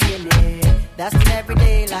everybody in it. That's an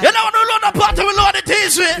everyday life. You know when we load the party, we load the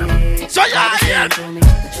teas with. So yeah. The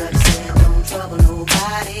judge said don't trouble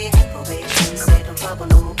nobody. Probation said don't trouble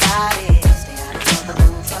nobody. Stay out of trouble,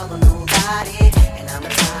 don't trouble nobody. And I'ma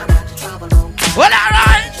try not to trouble nobody. Well,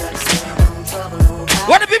 alright.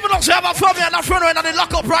 What the people don't say about family and a friend when they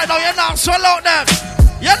lock up right now, you're not so loud them.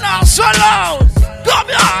 You're not so loud. Come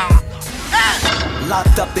here.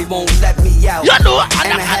 Locked up, they won't let me out. You know,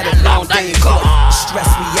 and I had a long day in court. Stress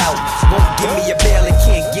me out. Won't give me a bail and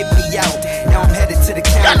can't get me out. Now I'm headed to the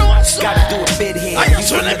county. Gotta do a bid here. I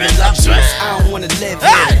don't wanna live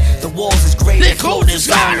here. The walls is gray. The code is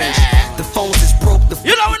orange. The phones is broke.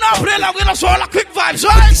 You know we not play like we don't show all the quick vibes,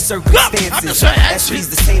 right? Circumstances. SV's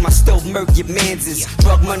the same. I still murk your manses.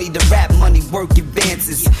 Drug money, the rap money, work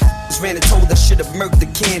advances. Ran and told I should've murked the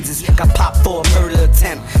Kansas. Got popped for a murder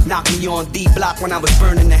attempt. Knocked me on D block when I was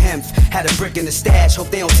burning the hemp. Had a brick in the stash. Hope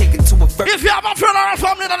they don't take it to a first. If you have a friend or a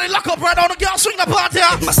family that they lock up right now, the girl swing the party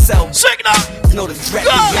out. Myself. Swing now. Know the threat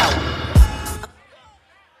me out.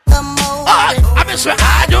 I miss what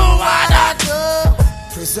I do, I do.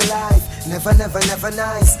 Prison life, never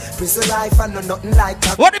nice. Prison life, I know nothing like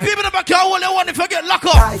that. What the people in the back here only want if you get locked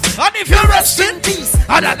up? And if you rest in peace,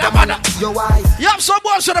 your wife. You have some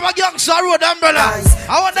boys that have a gangster road umbrella.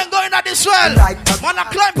 I want them going at this well. Man, I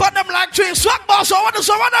climb on them like trees. Swag boss, I want to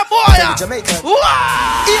surround them boy. Jamaica.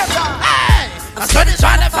 Wow! Hey! I said it's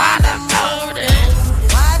on the father.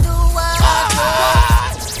 Why do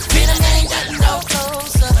I feel the name getting no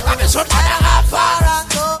closer? I'm just so tired of far I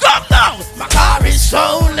go. Come down! My car is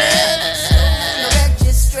stolen.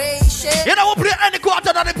 You know we play any quarter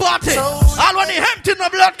of the party. All when he empty the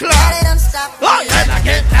blood clot. Oh, and I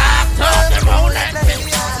get knocked up. They won't let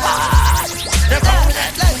me out. They won't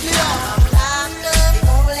let me out.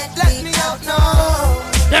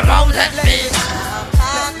 They won't let me out.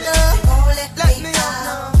 They won't let me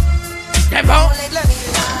out. They won't let me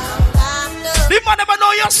out. The man never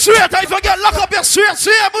know you're straight. If you get locked up, you're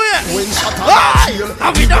straight, boy. When shot out of jail,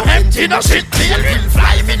 and we don't empty no shit. We'll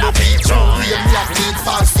fly me no people. We have need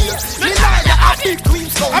fast steel. Me lie, you have big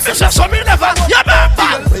queens. I'm just so me never. You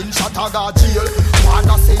remember? When shot out of jail,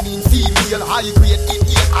 wanna send in female, high grade,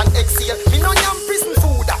 inhale and exhale. Me no yam prison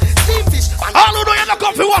food, steam fish. All who know you're not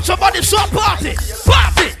come to watch somebody so party.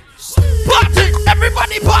 Party. Party.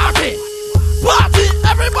 Everybody party. Party.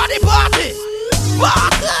 Everybody party.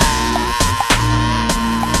 Party.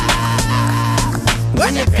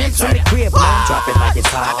 When the pigs try to crib, drop it like it's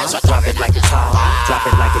hot. Drop it like it's hot. Drop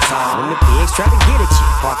it like it's hot. When the pigs try to get at you,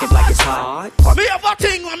 park it like it's hot. Me have a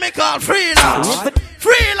thing when me call freelance.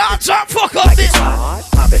 Freelance and fuck up this.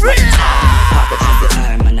 Freelance. Pop it like the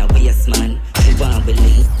arm and a waist, man. Move on with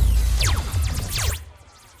me.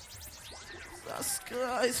 That's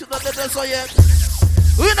Christ. We not done this yet.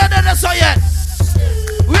 We not done this yet.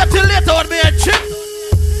 Wait till later when me and chip.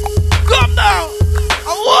 Come down.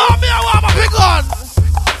 I want my big gun.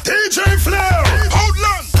 DJ Flair,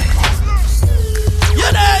 Outland.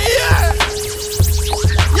 You're there, here.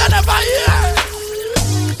 You're never here.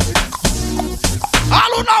 I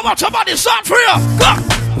don't know much about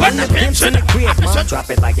in the crib. Drop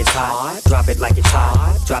it like it's hot. Drop it like it's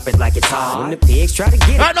hot. Drop it like it's hot. When the pigs try to get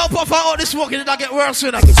it. I know pop out all this smoking, it'll get worse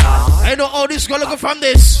with it. I know all this go looking from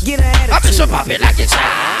this. Get ahead of it. Pop it like it's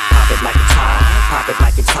hot. Pop it like it's hot. Pop it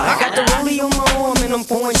like it's hot. I got the rollie on my arm and I'm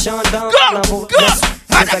pouring Sean down. Go!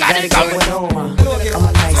 I got it going on. I'm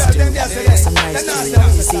a nice dude. I'm nice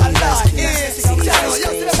dude.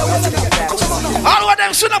 All of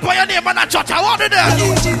them sit up on your name and I judge. I want it there.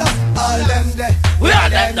 All them there. We all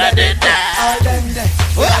them that did that. All them there.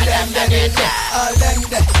 We all them that did that. All them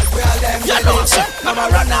there. We all them there. You know sir, I'ma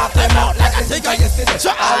run off them out like I think I yesterday.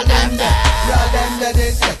 So all them there. We all them that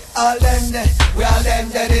did that. All them there. We all them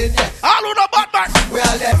that did that. All who know Batman. We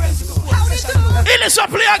all them. Listen,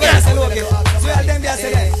 play again. We all them there.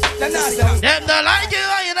 Them don't like you,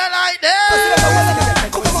 you don't like them.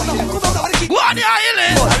 Go on, you're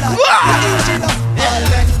healing. Go on. All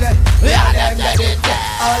them there. We all them that did that.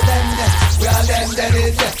 All them there. We all them that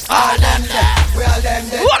did that. All them there. We all them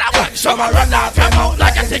there. What I want, so I run off them out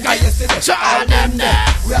like I think I yesterday. So all them there.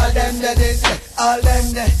 We all them that did that. All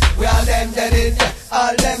them there. We all them that did that.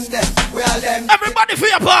 All them there. We all them. Everybody for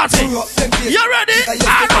your party. You ready?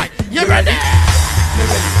 All right. You ready? You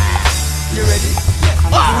ready? You ready?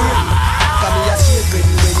 Come here, shit,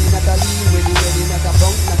 ready, ready, not a lean, ready, not a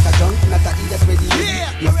bunk, not a junk, not a idiot, ready.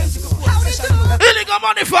 Illegal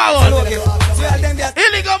money forward.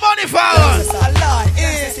 Illegal money forward.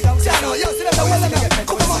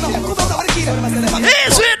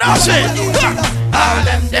 Easy, no shit. All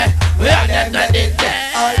them there. We all them that did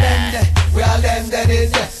that. All them there. We all them that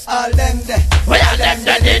did that. All them there. We all them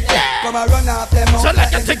that did that. Come and run off them out. So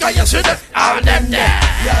like a ticker, you should have. All them there.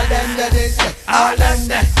 We all them that did that. All them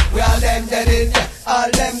there. We all them that did that. All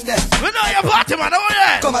them there. We know your party, man. Oh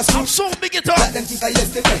yeah. Come and I'm so big it up. Let them think I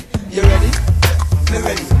yesterday. You ready? Me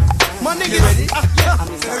ready. My niggas. You ready? I'm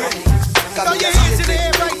ready. Throw your hands in the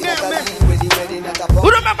air right now, man. Who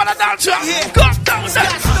remember the dancer? Go down there.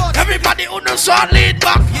 Everybody who knows all lean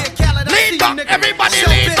back. Lean back. Everybody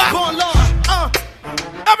lean back.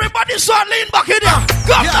 Everybody start lean back in here.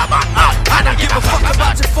 Go down, man. I don't give a fuck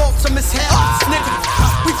about your faults or mishaps, nigga.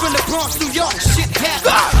 We from the Bronx, New York. Shit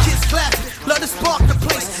happens. Kids clapping. Love to spark the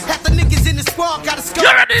place. Half the niggas in the squad got a skull. You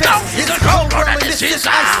already know. It's a cold world and this is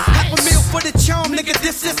ice. Half a meal for the charm, nigga.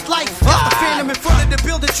 This is life. Got the phantom in front of the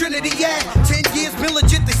building, Trinity. Yeah, 10 years been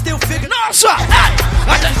legit. They still figure. No, sir. Hey,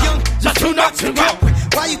 I got young, just too not to go.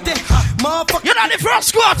 Why you think, motherfucker? You're not the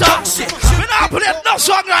first quarter. We're not playing no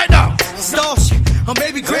song right now. Stall shit. Or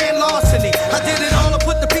maybe grand larceny. I did it all. I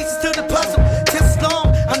put the pieces to the puzzle. Test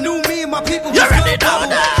long. I knew me and my people. You already know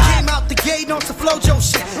that. Came out the gate on some flojo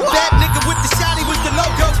shit. That nigga with the shotty was the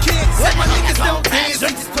logo kid. Said my niggas don't dance.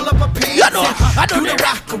 They just pull up a pants. You know, I know the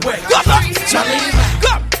rock away. Come on. So lean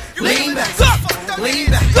back. Lean back.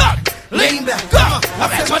 Lean back. Lean back. Come on. I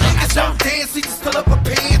bet my niggas don't dance. They just pull up a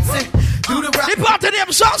pants and do the rock. The party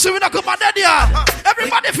name Saucey. We not come on that yard.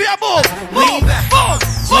 Everybody feel move. Lean back.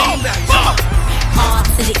 Lean back. On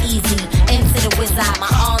to the easy, into the wizard.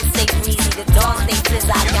 My arms stay breezy, the dogs stay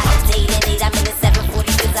blizzard. I got a date at 8, I'm in the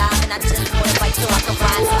 740 wizard. And I just want to fight so I can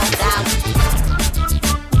ride till I die.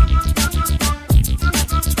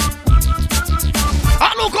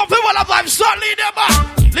 I look up for one of them, start lean them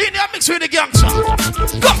back. Lean them mix with the gangster.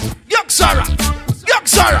 Go, young Sarah, young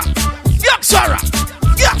Sarah, young Sarah,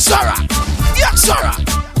 young Sarah, young Sarah,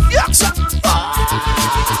 young Sarah.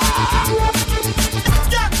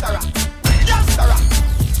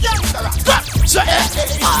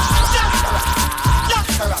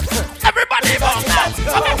 Everybody move now.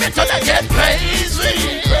 I'm a bit to get crazy.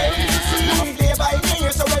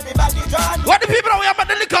 What the people that we have at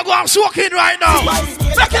the liquor go and soak in right now?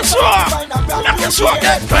 Make it soak. Make it soak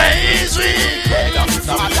get crazy.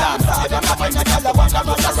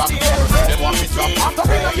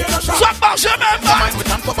 Some boss remember.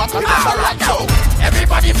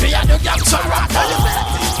 Everybody feel the gangster rock.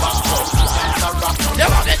 They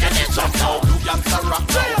want to get in some now.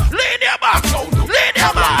 Lean your back. Lean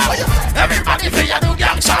your back. Everybody feel the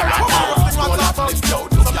gangster rock.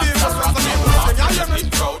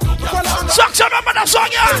 Sucks, remember that song,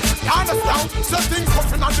 yeah? You understand? Something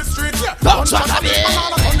coughing on the street, yeah. Don't talk to me.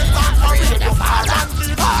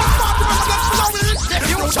 The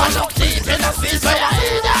future look deep in the field where I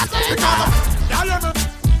hear that.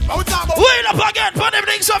 Wheel up again, put them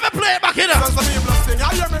things on the play back in there.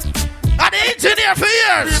 And they ain't in here for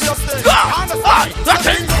years. Go! Aye, the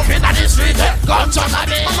thing coughing on the street, guns on the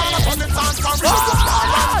me.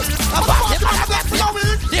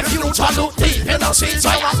 The future look deep in the field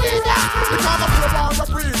where I hear that.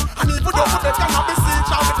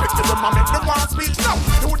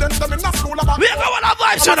 We go on a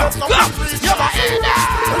voice, you know. Go! You're my in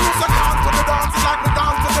there.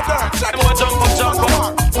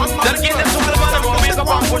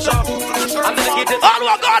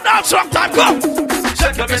 we're going down sometime. Go.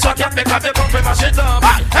 Check me so can't because you come from my shit up.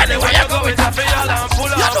 Anyway you go with a feel and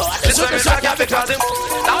pull up. This way me so can't because him.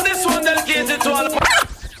 Now this one dedicated to all the.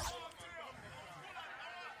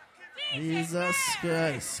 Jesus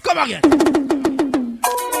Christ. Come again.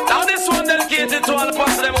 Now this one dedicated to all the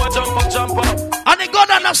parts of them who jump up. And they go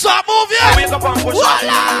down and start moving. Wake up and push up.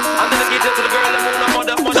 And dedicated to the girl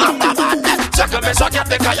that move the mother. Check me so can't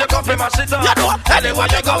because you come from my shit up. Anyway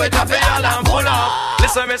you go with a feel and pull up.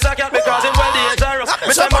 Listen me so can't because him well dangerous.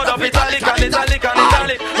 Me say mud up italic and italic and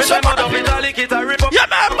italic. Me say mud up italic it a rip up. Yeah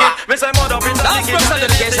man. Me say mud up italic it a rip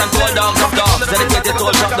up. Dedication to all dogs of dogs. Dedicated to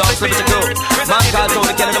all top dogs. Listen to crew. Man called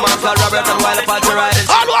Tony Kennedy, man called Robert and Wilder Party riding.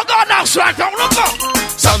 All we're going down straight down. Look up.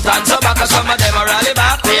 Sometimes some back and some of them are rally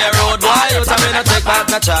back. We a road boy, you tell me no take back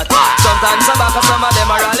no chat. Sometimes some back and some of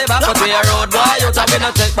them are rally back. But we a road boy, you tell me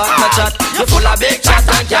no take back no chat. You full of big chat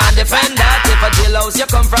and can't defend that. If a jailhouse you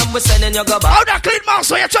come from, we sending you go back. How that clean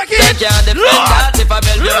mouse so you check it? They can't defend that. If a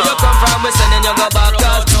Bellevue you come from, we sending you go back.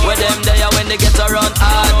 Cause with them there when they get around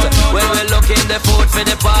hard. When we looking the food for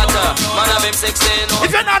the potter. Man of him 16.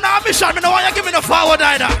 If you're not on a mission, me know why you give me the forward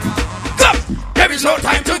either. Come, there is no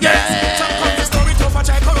time to get.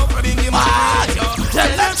 Tell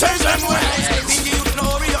them change them ways.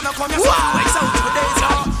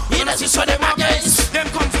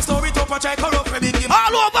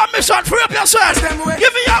 All over mission, free up yourself.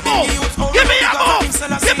 Give me your move. Give me your move.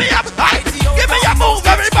 Give me your give me your move.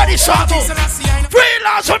 Everybody shout move.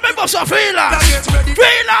 Freelance, remember some freelance.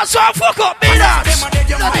 Freelance, so fuck up me dance.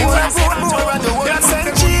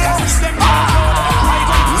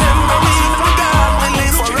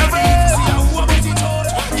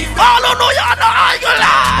 All who know you're not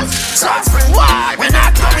eyeglass. Why we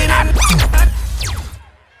not coming on?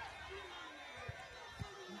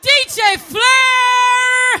 DJ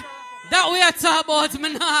Flair! That we are talking about, me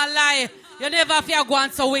not lie. You never have to go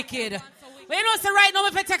on so wicked. But you know, so right now,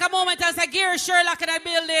 if I take a moment and say, Gary Sherlock in the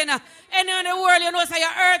building, anywhere in the world, you know, so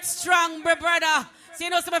you're earth strong, brother. So you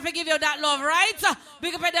know, so if I give you that love, right?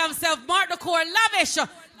 Big up at themselves, Mark the Core, Lavish.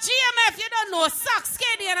 GMF, you don't know, Sock,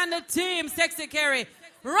 Skinny, and the team, Sexy Carry.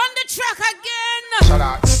 Run the track again.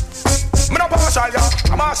 Me no partial, yo.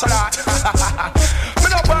 I'm martial art.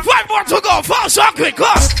 Five more to go. Fast and quick.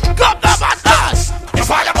 Come the man dance. You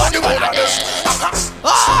fire on the road of them.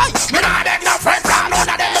 Me nah beg no friend from none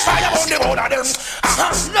of them. Me fire on the road of them.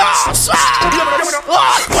 No, sir.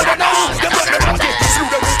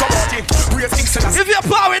 If you're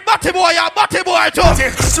power with Batty Boy, you're Batty Boy too.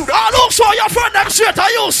 All who saw your friend them straight,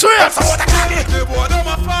 are you straight?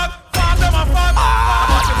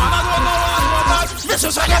 This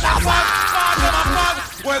is a get out.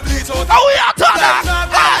 How we are turning?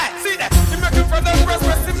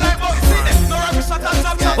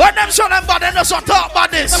 When them show them bad, they just talk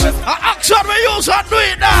about this. Action we use and do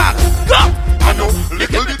it now. Go. I know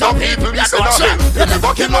little bit of people you know say they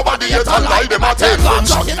never kill nobody yet and lie them a tell.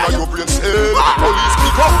 Gunshot in your brain say police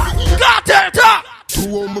pick up the ear. Got it up. To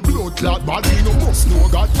all my blood clot body no must know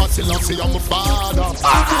God Pascal and say I'm a father.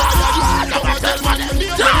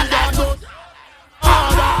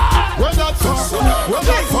 When that fast,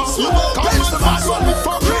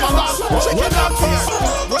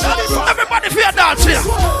 everybody feel dance here.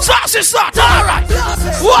 Saucey start, all right.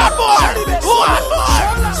 One more.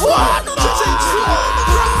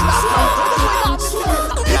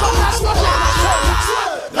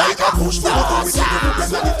 Like a push to the with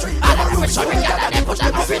the tree.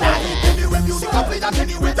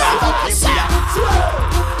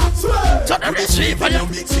 So them is cheap and you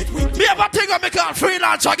me have a thing I make on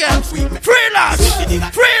freelance again. Freelance.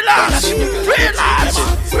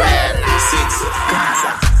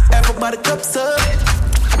 Everybody cups up.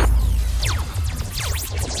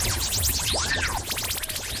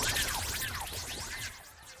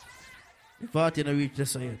 The party no reach the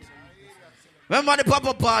side. Remember the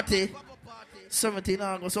pop-up party? 17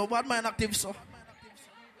 August. So bad mind active so.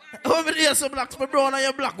 Over there some blacks, my brown and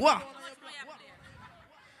your black. What?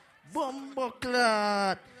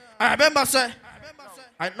 Bumbleclad. I remember say.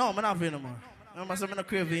 I'm not free no more. Remember say I'm not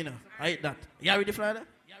crave vino. I eat that. You ready for that?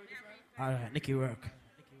 Alright, Nicky work.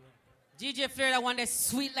 DJ Flair, that one that's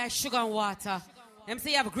sweet like sugar and water. Them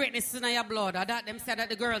say you have greatness in your blood. Or that them say that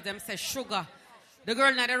the girls them say sugar. The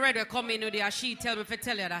girl now the red will come in with you. She tell me if I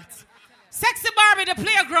tell you that. Sexy Barbie, the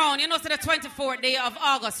playground. You know, so the 24th day of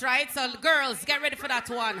August, right? So girls, get ready for that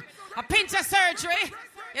one. A pinch of surgery.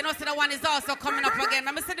 You know, so the one is also coming up again.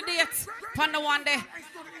 Let me see the date on the one day.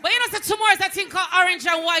 But you know, so tomorrow is that thing called Orange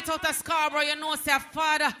and White out of Scarborough. You know, say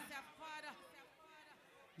Father.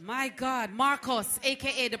 My God, Marcos,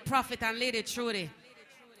 a.k.a. the Prophet and Lady Trudy.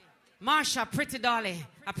 Marsha, Pretty Dolly,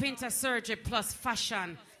 a painter surgery plus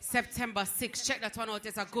fashion, September 6th. Check that one out.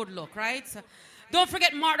 It's a good look, right? Don't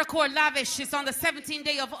forget Mark the Core Lavish. It's on the 17th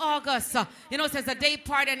day of August. You know, it says a day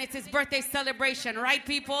party and it's his birthday celebration, right,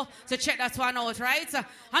 people? So check that one out, right?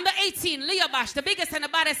 On the 18th, Leo Bash, the biggest and the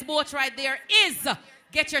baddest boat right there is...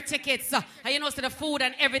 Get your tickets. And you know, so the food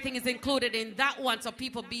and everything is included in that one, so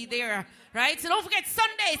people be there, right? So don't forget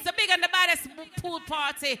Sunday, it's the big and the baddest pool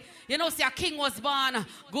party. You know, see, a king was born.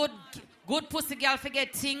 Good pussy girl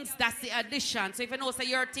forget things. That's the addition. So if you know, say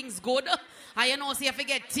your things good, and you know, say you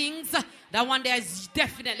forget things, that one day is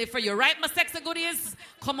definitely for you, right? My sexy goodies,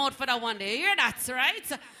 come out for that one day. You hear that,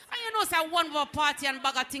 right? And you know, say one more party and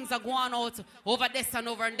bag of things are going out over this and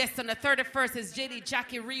over and this. And the 31st is JD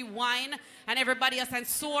Jackie Rewind and everybody else and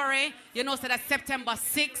Sorry. You know, so that's September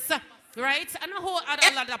 6th, right? And a whole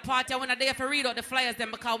other party. We're not there for read out the flyers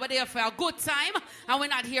then because we're there for a good time and we're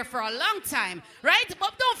not here for a long time, right?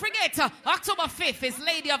 But don't forget, October 5th is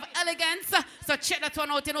Lady of Elegance. So check that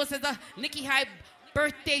one out. You know, so the Nikki High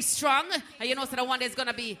birthday strong. And you know, so the one that's going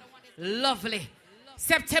to be lovely.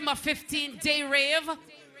 September 15th, Day Rave.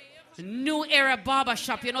 New Era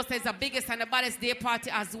Barbershop, you know, so it's the biggest and the baddest day party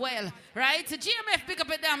as well, right? GMF pick up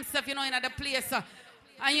a damn stuff, you know, in the place.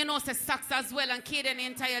 And you know, say Sax as well, and Kate and the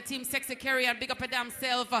entire team, Sexy Carry and big up a damn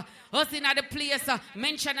self. Us in the place,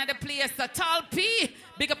 Mention at the place, Tall P,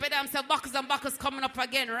 big up a damn self, Buckles and Buckles coming up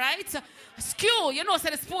again, right? Skew, you know, so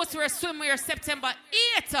the sportswear swimwear September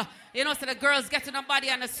 8th. You know, so the girls getting the body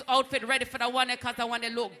and the outfit ready for the one because the one they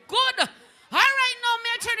look good. All right, now, may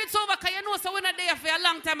I turn it over, because you know, so we're not there for a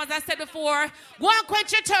long time, as I said before. Go and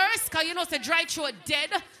quench your thirst, because you know, so dry throat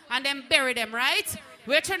dead, and then bury them, right?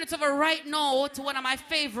 We're turning it over right now to one of my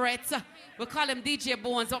favorites. We call him DJ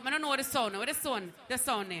Bones. But I don't know the sound. What the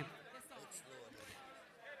sound name?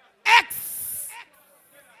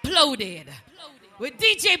 Xloaded. With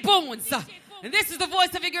DJ Bones. And this is the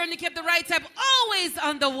voice of a girl, and you kept the right type, always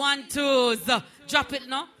on the 1-2s. Drop it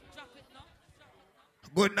now.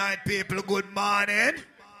 Good night, people. Good morning.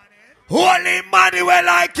 Holy Emmanuel,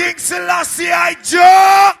 I King Selassie, I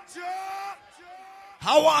Joe.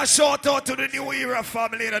 I want to shout out to the New Era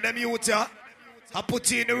family and them youth. I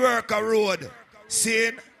put you in the worker road.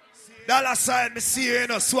 Seeing Dollar Sign, me see you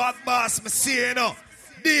know. Swag Boss, me see you know.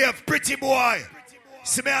 Dave, Pretty Boy.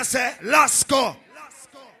 See me I say, Lasco.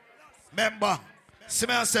 Remember. See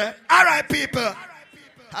me I say, all right, people.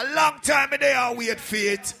 A long time they are wait for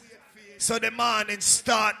it. So the morning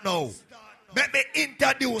start now. Let me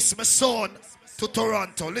introduce my son to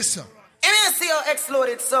Toronto. Listen. Let me see your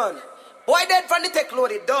Xloaded son. Boy dead from the tech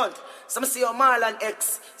loaded, don't. Some say your Marlon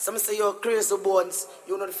X. Some say your Crazy Bones.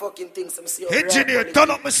 You know the fucking thing. Some say your engineer,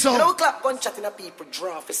 turn up my son. You know clap gun chatting at people.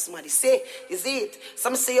 Draw for somebody. Say, is it?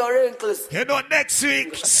 Some say your wrinkles. You know next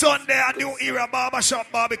week, Sunday, a New Era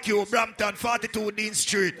Barbershop Barbecue, Brampton, 42 Dean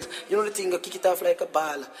Street. You know the thing, you kick it off like a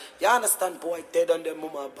ball. You understand, boy, dead on them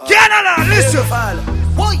mama ball. Canada, listen.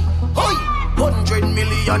 Boy, $100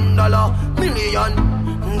 million, $1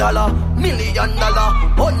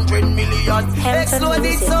 million.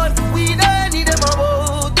 Xloaded son, we don't need them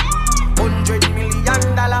about $100 million.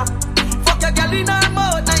 Fuck your girl in her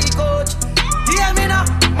mouth, now you coach. Hear me now,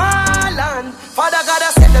 Marlon. Father God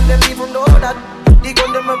has said them even know that. The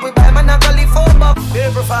gun them up with by man and call it for back.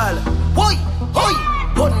 Every fall. Boy,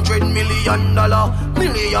 $100 million,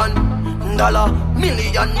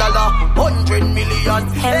 $100 million.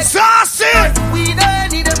 Saucey! We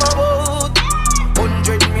don't need them about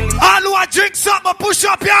 $100 million. All who drink something, push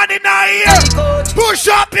up your hand in the ear. Push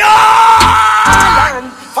up your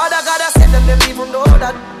hand. Father God has said them even know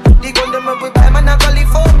that. The gun them up with by man and call it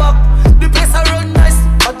for back. The place I run nice,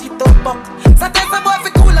 but it up back. Sometimes a boy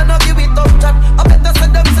fi cool and not give it up chat. I better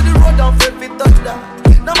send them to the road and fail fi touch that.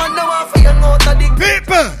 No man no one fi young out of the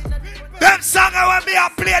people. Them songs when me a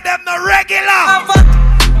play them no regular.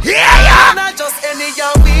 Yeah. Not just any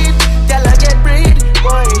young weed, girl I get breed,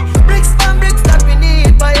 boy. Bricks and bricks that we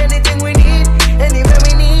need, buy anything we need, anywhere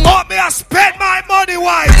we need. Oh, me I spend my money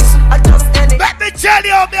wise. Let me tell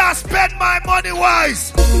you, me I spend my money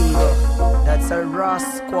wise. That's a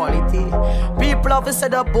Ross quality. People have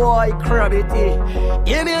said a boy crabity.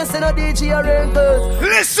 You may say no DJ rentals.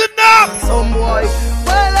 Listen up. Some boy,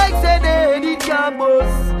 well like say they need campus.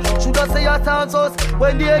 Should I say your town's house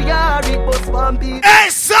when they are it bus one beat. Hey,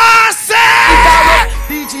 Saucey!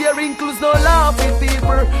 DJ wrinkles no laugh with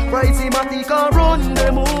people. Pricey Matty can run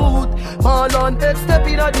the mood. Marlon X step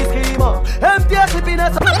in a disclaimer. Empty a clip in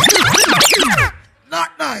a...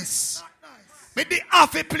 Not nice. Me the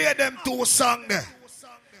half play them two songs there.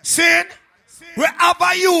 See? We have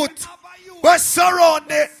a youth. We surround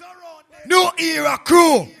the New Era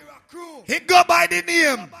crew. He go by the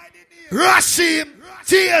name Rashim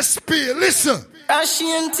TSP, listen.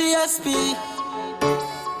 Rashim TSP.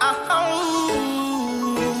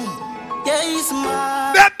 Yeah, he's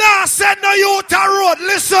mine. Them now send no you to road,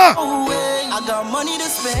 listen. I got money to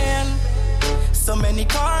spend, so many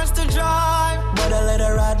cars to drive, but I let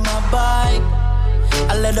her ride my bike.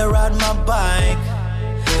 I let her ride my bike.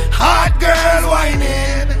 Hot girl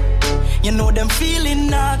whining. You know them feeling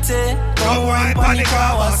naughty. Go wine panic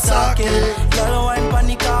Kawasaki. Girl wine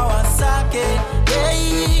panic Kawasaki.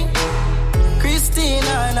 Yeah.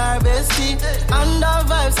 Christina and her bestie under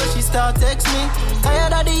vibes, so she start text me.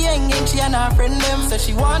 Tired of the young gang, she and her friend them, so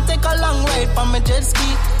she want take a long ride from my jet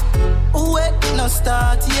ski. Wait, no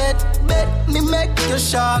start yet. Bet me make you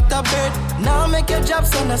shocked a bit. Now make your job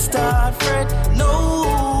so no start fret. No,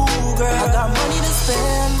 girl, I got money to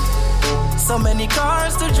spend, so many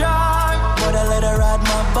cars to drive, but I let her ride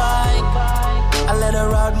my bike. I let her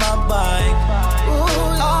ride my bike.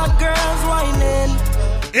 Ooh, hot girls whining.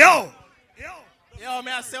 Yo,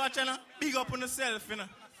 may I say what you know? Big up on yourself, you know.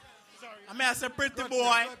 I may I say pretty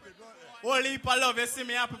boy. Whole heap of love, you see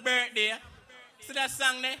me, happy birthday. See that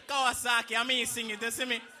song there? Kawasaki, I mean sing it, you see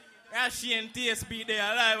me? Rashi and TSP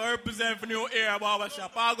there, live, I represent for New Era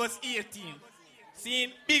Barbershop, August 18.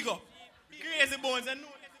 See, big up. Crazy bones and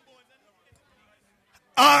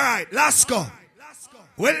alright, let's go.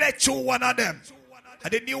 We'll let you one of them.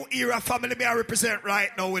 And the New Era family may I represent right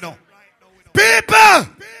now, we know. People!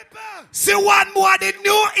 See one more the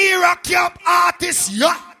New Era camp artist,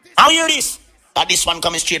 yeah. How you hear this? That this one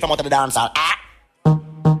coming straight from out of the dance hall.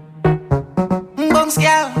 Bounce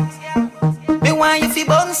girl, me want you fi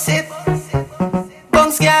bounce it.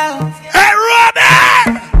 Bounce girl. Hey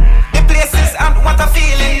Robin! The place is hot, what a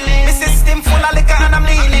feeling. My system full of liquor and I'm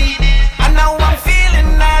leaning. And now I'm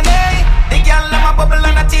feeling nanny. The girl let my bubble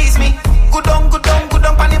and a tease me. Good on,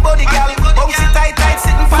 pan the body, girl. Bounce it tight,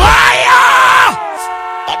 sitting for fire.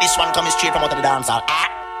 This one coming straight from out of the dance hall.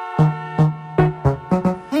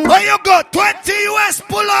 Where you go? 20 US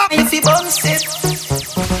pull up. If you bounce it,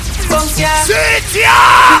 bounce yeah. Sit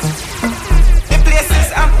ya. The place is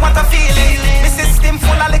hot, what a feeling. My system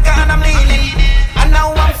full of liquor and I'm leaning. And now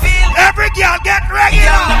I'm feeling. Every girl get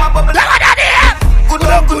regular. Look at that here. Good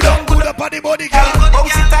on on the body, girl.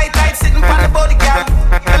 Bounce it tight, sitting on the body, girl.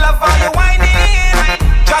 I love how you whining.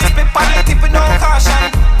 Just be on the tip with no caution.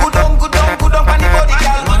 Good on the body,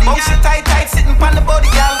 girl. Bounce it tight, sitting on the body,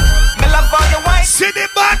 girl. Me love how you whine. See the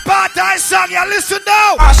bad part I song, you listen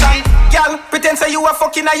now. Caution, girl, pretend say you are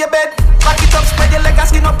fucking on your bed. Back it up, spread your leg and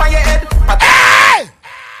skin up on your head. Hey!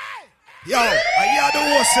 Yo, I hear the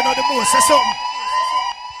worst, you know the most. Say something.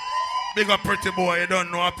 Big up pretty boy, you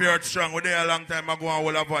don't know appeared strong. We're there a long time ago and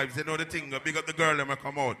all the vibes. You know the thing, big up the girl that may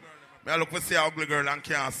come out. I look for see an ugly girl and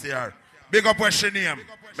can't see her. Big up what's your name.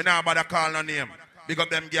 Me now bother call her name. Big up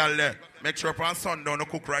them girl there. Make sure on sundown you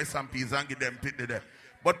cook rice and peas and give them pity there.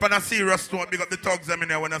 But on a serious note, big up the thugs them in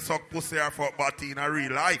there when I suck pussy or fuck body in a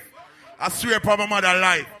real life. I swear upon my mother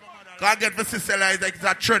life. Cause I get the sister like it's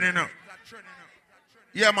a trend, you know.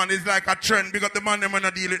 Yeah, man, it's like a trend. Big up the man them when I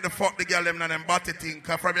deal with the fuck the girl them and them body thing.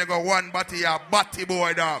 Cause from you go one body, you're a body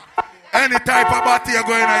boy, dog. Any type of body you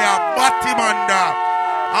go in, you're a body man, dog.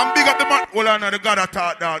 And big up the man. Hold on, the God I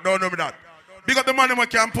thought, dog. Don't know me that. Big up the man who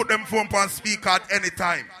can put them phone on speaker at any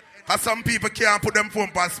time. Cause some people can't put them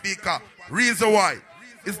phone on speaker. Reason why?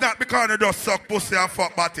 It's not because they just suck pussy and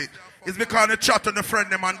fuck body. It's because they chat on the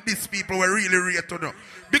friend them and these people were really rate to know.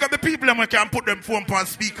 Because the people who can put them phone on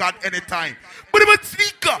speaker at any time. But about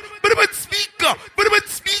speaker, but about speaker, but about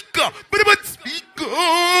speaker, but about speaker.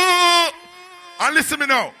 And listen me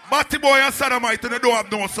now. Batty boy and sodomite and they don't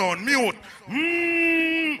have no sound. Mute.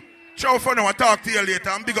 Ciao for now. I'll talk to you later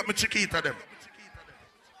and big up my Chiquita them.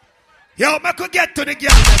 Yo, I could get to the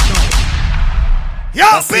girl now. Yo,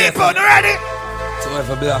 that's people, you ready? To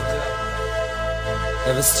every block,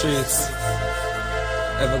 every streets,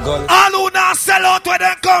 every gun. All who now sell out where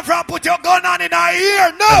they come from, put your gun on in our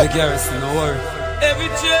ear, no. Every garrison, no worry. Every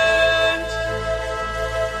change.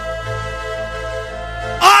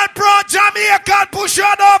 All pro Jamaican, push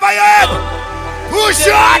on over your head. Push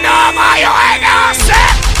on over your head, now,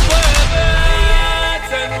 set.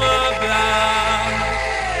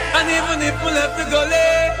 And even if we left the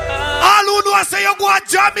gully. All who know say you go to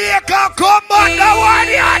Jamaica, come on, the one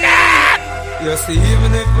you're there. You see,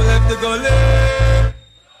 even if we left the gully.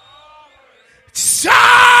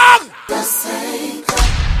 Song!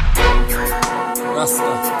 Rasta.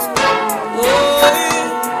 Oh,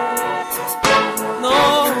 no.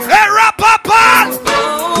 Hey, Rapapal!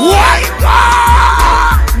 Why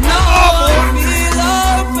God? No, feel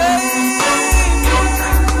our pain.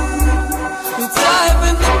 It's time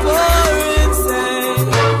in the pouring.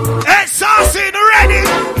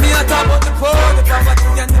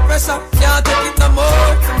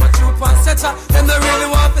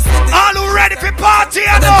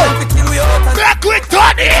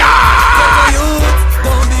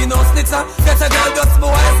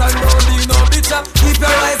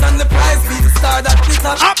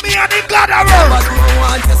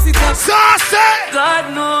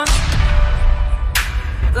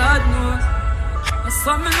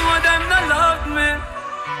 Some know them not love me.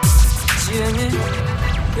 Jamie,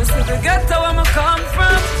 you see the ghetto where I come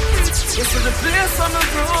from. You see the place where I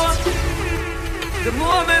grow up. The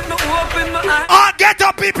moment me open my eyes. All ghetto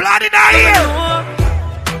people are in here.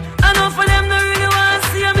 I know for them they really want to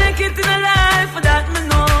see I make it in a life. For that me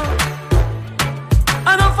know.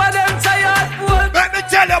 I know for them tired boy. Let me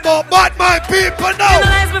tell you about bad my people now.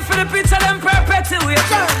 Analyze me for the picture them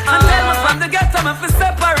perpetuating. And tell me from the ghetto me for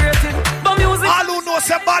separating. But music. All who know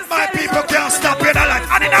say bad my people can't stop in a life.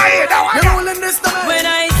 And in here now. When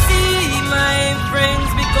I see my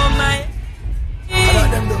friends become my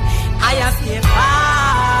I have to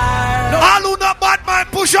far. All who know bad man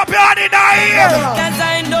push up your hand in here. Cause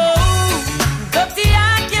I know the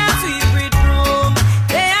I can't sweep with room.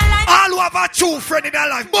 They are like all who have a true friend in their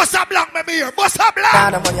life. Bust a black me here. Bust a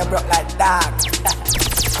black. Down when you broke like that.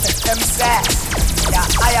 Them say, yeah,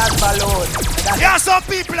 I am balloon. Yeah, some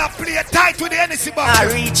people that play tight with the NC back. I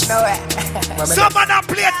reach nowhere. Some man that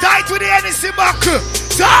play tight with the NC back.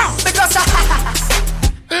 So because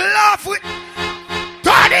laugh with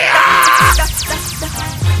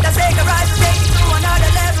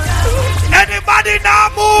anybody now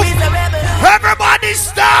move? Everybody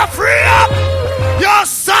start free up. You're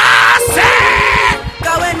saucy.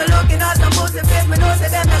 Cause when me looking at some pussy face, me know say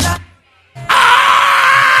them not.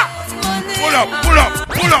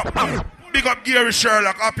 Pull up. Big up Gary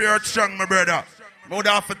Sherlock, up here strong, my brother. Would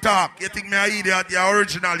have to talk. You think me a idiot? The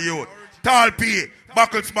original youth. Tall P,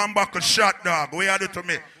 buckles man, buckle shot dog. What you do to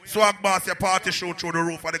me? Swag boss, your party show through the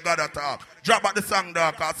roof of the God talk. Drop out the song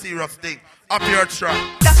dog, a serious thing. Up here strong.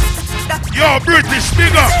 Yo, British,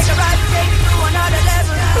 big up.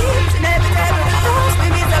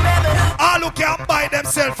 All who can buy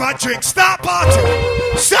themselves a drink, stop party.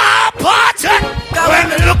 Stop party. When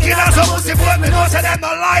me looking at some pussy boy, me know say them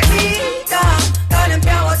not like me.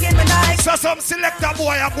 So some selector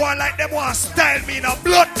boy are going like them want style me in a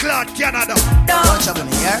blood clot Canada. Don't trouble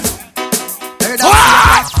me here.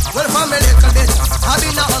 Well, from a little bit, I've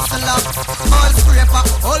been a hustler. All scraper,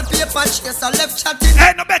 all paper chaser, left chatting.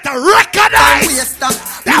 Ain't no better recognize.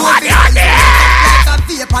 That one you did. Like a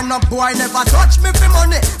paper, no boy never touch me for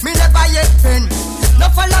money. Me never yet pin. No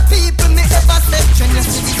follow people, me ever step. When you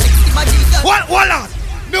see the sexy body girl. Hold on.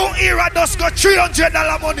 New era does got $300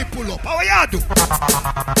 money pull up. How you do?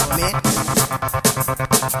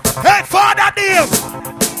 Hey, Father Dave.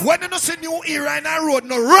 When you see new era in our road,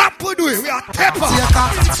 no rap we do it. We are pepper. Well,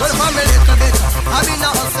 from a little bit, I've been a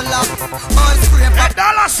hustler. All scraper. Hey,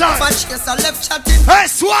 dollar sign. Patch chaser, left chatting. Hey,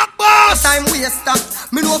 swag boss. Time waster.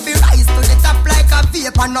 Me know fi rise to the top like a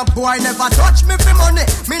vapor. No boy never touch me for money.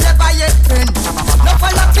 Me never yet pin. No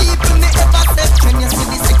follow people, me ever step. When you see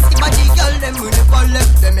the sexy body girl, them we never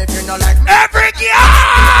left them if you not like me. Every girl.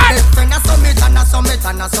 Best friend a summit and a summit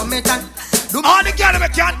and a summit and. All the girls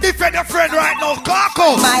that can't defend your friend right now, walk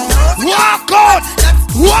out. Walk out.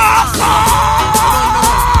 Walk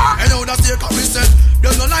out. And now that's your commission.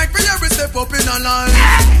 Them no like me every step up in a line.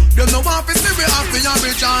 Them no want to see me happy and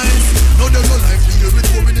rejoice. No, them no like me every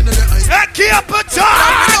woman in the eyes. Hey, keep a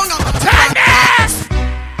time. Tennis.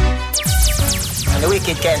 And the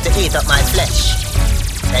wicked came to eat up my flesh.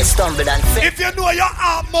 I stumbled and fell. If you know your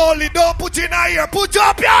arm molly, don't put in a ear. Put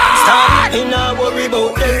up your Stop in a worry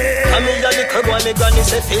about them. Come in the little boy, me granny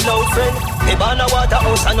say feel out friend. Me born a water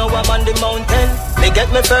house and now I'm on the mountain. Me get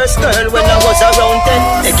my first girl when I was around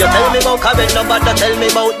 10. If you tell me about Karen, nobody tell me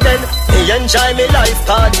about them. Me enjoy me life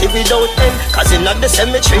party without them. Cause in the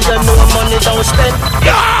cemetery you know money don't spend.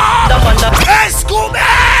 Yeah! Hey, Scooby!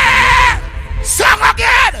 Song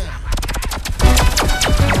again!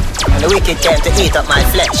 And the wicked came to eat up my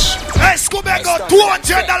flesh. Hey, Scooby got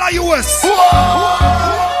 $200 US.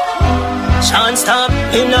 Can't stop,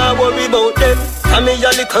 he not worry about them. Come here,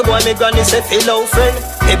 little boy, me granny say feel out friend.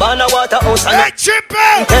 Me born a water house and hey,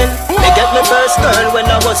 Chippy! 10. Me get my first girl when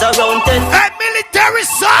I was around 10. Hey, military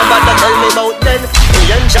son! Nobody tell me about them.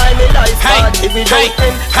 Me enjoy me life party without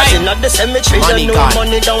them. Cause in the cemetery you know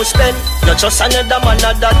money don't spend. Not just another man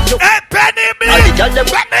that you. Hey, Penny Bling! All the girls them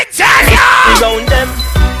let me tell you! Around them.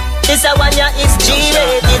 This a one ya is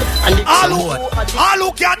G-rated. All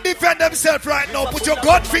who can defend themselves right now, put your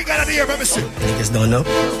gun finger in the air, let me see. Niggas don't know.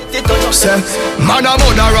 Say, man a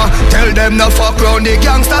murderer, tell them no fuck round the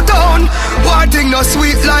gangster town. One thing no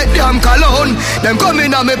sweet like damn cologne. Them come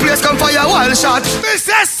in on me place, come fire wall shot.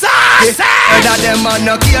 Mr. Saucey! That them man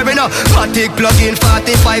no care no. Fatigue plug in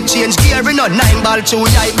 45 change gear no. 9 ball through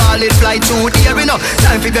eye ball it fly through the air no.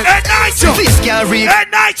 Time for the face can read. Hey,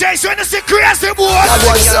 Nito, so when you see crazy boy.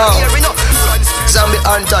 Zombie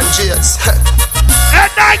Anton James.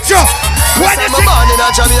 Hey, Nito! When you see born in a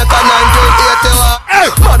Jamaica 1981.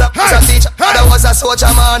 Mother was a teacher, father was a soldier.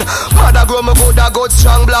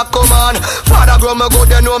 black come on. Father grow me good,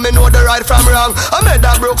 you know me know the right from wrong. I made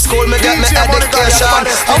that broke school, me get me education.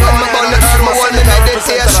 I want me on the earth, me want me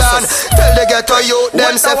meditation. Tell the ghetto youth,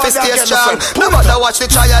 them self-station. Nobody watch the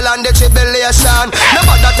trial and the tribulation.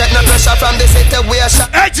 Nobody take no pressure from the situation.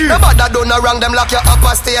 Nobody do no wrong, them lock you up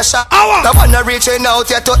a station. Nobody reaching out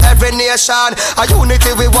yet to every nation. A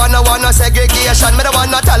unity we want no segregation. Me the one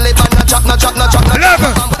not Taliban, no chop, no chop, no chop, no chop.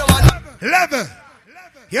 Level.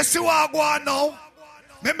 You see what I go on now?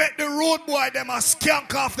 Me make the road boy them a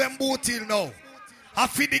skank off them boot till now. I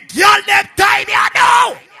feel the girl them tiny I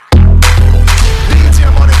know.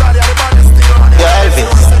 Yeah,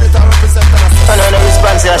 Elvis. I know the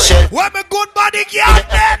response to shit. What me good body girl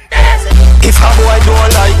them? If a boy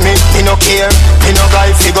don't like me no care. Me no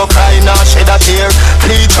guy fi go cry now shed a tear.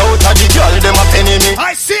 Bleach out of the girl them a penny me.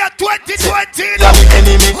 I see a 2020. Yeah, me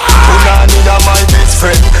enemy. Who nah need a my best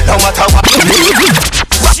friend. No matter what.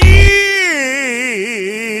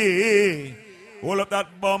 Hold up that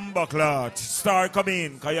bomber clot. Star come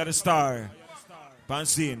in, cause you're the star.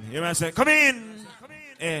 Pansine. You may say, come in.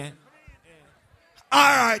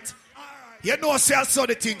 Alright. You know see I saw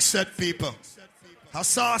the thing said people. I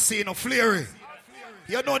Saucey no Fleury.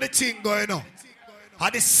 You know the thing going on.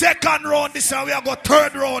 At the second round this time we are go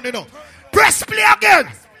third round, you know. Press play again.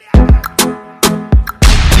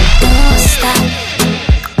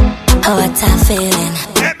 Oh, what I'm feeling.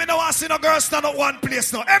 Let me know I see no girl stand up one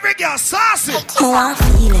place now. Every girl Saucey. Oh, I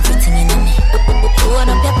feel everything in me. Hold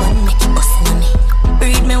up your bun, make it bust in me.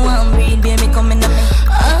 Breed me one, breed baby come in me.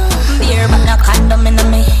 Beer but no condom in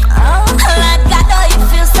me. Lord God, oh, you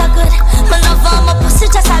feel so good. My love on my pussy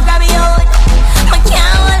just I grab it out. I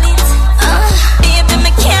can't hold it. Baby,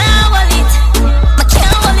 I can't hold it. I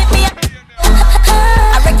can't hold it, me.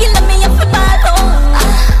 I regular me up for ball,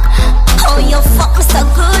 oh, you fuck me so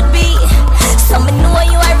good, B. So me know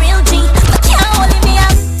you a real G. I can't hold it, me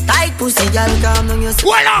up. Tight pussy, girl, calm down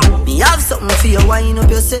yourself. Me have something for you, wind up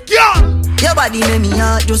yourself. Your body make me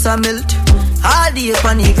heart just a melt. All the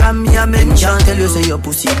panigram me a mention. Tell you say your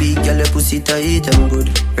pussy big, girl, your pussy tight and good.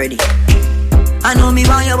 Ready? I know me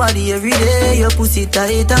want your body every day. Your pussy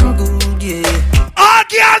tight and good, yeah. Oh,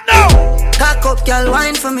 girl, no. Cock up, girl,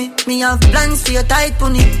 wine for me. Me have plans for your tight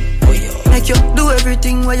pony. Make you do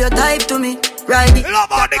everything where you type to me. Ride it.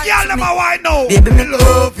 Love all the girl, them a wine now. Baby, me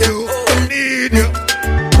love you, need you.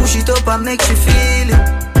 Push it up and make you feel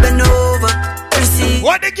it. Bend over.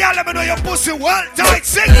 What the girl let me know your pussy well tight,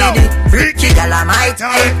 sing now. Freaky girl I'm my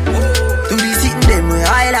type. To be sitting them where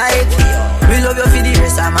I like. We love you for the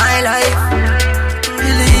rest of my life.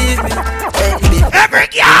 Believe me. Every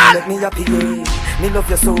girl. Let me happy, yeah. Me love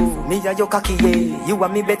your soul. Me and your cocky, yeah. You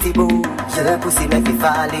and me Betty Boo. Your pussy make me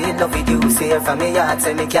fall in love with you. Swear from me heart,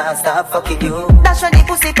 say me can't stop fucking you. That's when the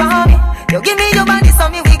pussy for me. You give me your body, so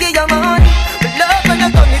me we give you money. We love when you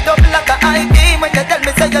turn it up like a high beam. When you tell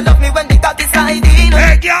me say you love me when the cocky sliding.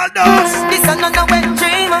 Hey girl, dance. This is not a wet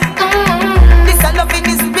dream. This is loving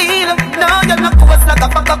is real. No, you're not cool like a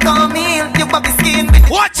fuck up on me. You want me skin with it.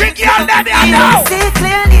 Watch it, girl, daddy, I know. See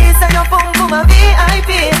clearly, so your phone for my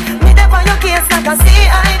VIP. Me never your case like a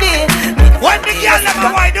CID. When the girl never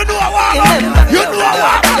wine, you know I want. You know I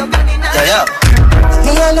want. Yeah.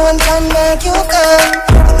 Me alone can make you come.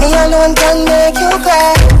 Me alone can make you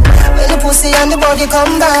cry. When the pussy and the body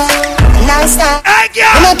come by. Nice time. Hey,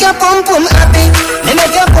 girl. Me make your pum pum happy. Me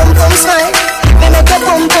make your pum pum smile. Me make your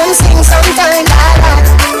pum pum sing sometime.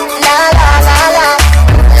 La la la la la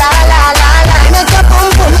la la la la. Me make your pum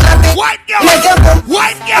pum happy. White girl. Make your pum.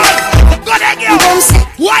 White girl. Go there, girl.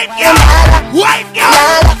 White girl. White girl.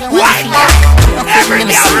 White girl. Every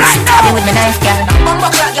girl right now. With me nice girl.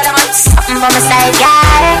 Something for my side,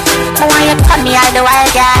 girl. I want you to call me all the while,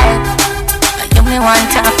 girl. You me want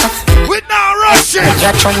to talk. With no rushing.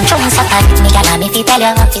 Your chum so tight, me girl, and if you tell you,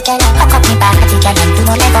 hook up me back, girl, and do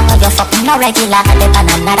no level. You fucking no regular, dip on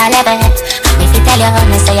another level. And if you tell you,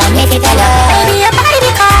 me say, and if you tell you, baby, your body be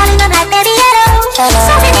calling on like baby yellow.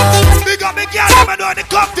 So many things. Big up me girl, I'm know the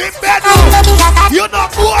cup in bedroom. You're not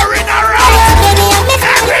boring around.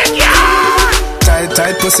 Every girl.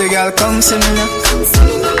 Tight pussy girl, come see me now.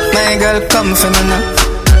 My girl, come for me now.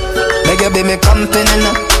 Make you be me company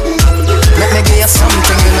now. Let me give you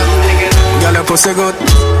something, you know. Girl, your pussy good.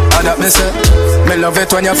 And that me say. Me love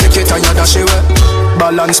it when you flick it and you dash it away.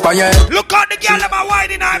 Balance by your head. Look on the girl, I'm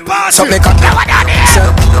wine in her party. So me can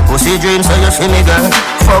Your pussy dreams, so you see me, girl.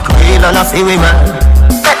 Fuck real and I feel we man.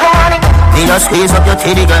 Me just squeeze up your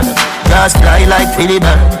titty, girl. Just fly like Philly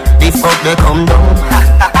bird. The fuck they come down.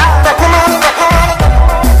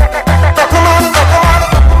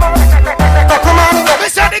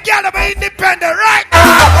 Listen, the girl, I'm independent, right?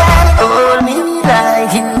 Hold me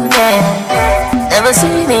like you, yeah. Never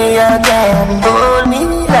see me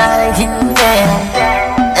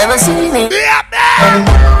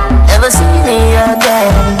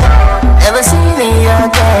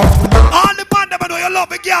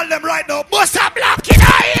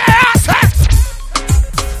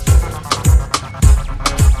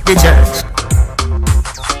the church.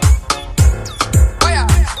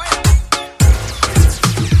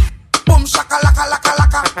 Boom shaka laka laka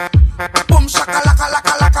laka. Boom shaka laka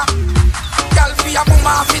laka laka. Girl fi a boom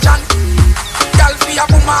a fijan. Girl fi a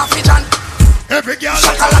boom a fijan. Every girl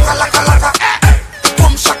shaka laka laka laka.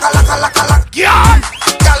 Boom shaka laka laka laka.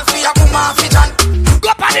 Girl fi a boom a fijan.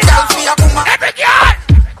 Go on it. Girl fi a boom a. Every girl.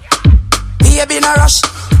 Baby no rush.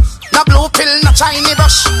 No blue pill, no shiny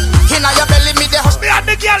brush. Inna your belly me the hush. Me and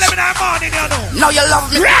the girl in the morning, you know. Now you love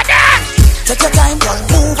me. Ready? Take your time,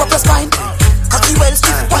 move up your spine. Cocky well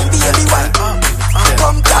stiff, wine baby wine.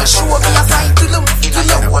 Come girl, show me a sign. Kill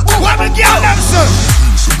you. What the girl them say?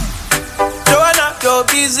 Joanna, your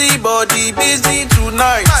busy body busy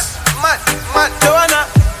tonight. Mad. Joanna,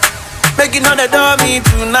 making on the dummy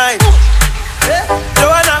tonight.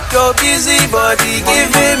 Joanna, your busy body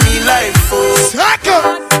giving me life, oh.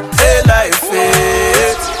 Hey, life,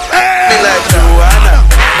 hey. Me like Joanna,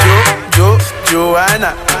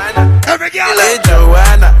 Joanna. Every girl, hey,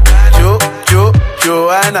 Joanna,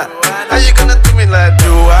 Joanna. How you gonna do me like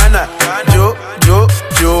Joanna,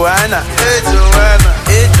 Joanna? Hey,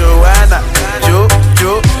 Joanna, Jo.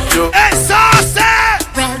 Hey, Saucey.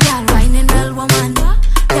 Real girl whining, real woman.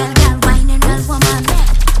 Real girl whining, real woman.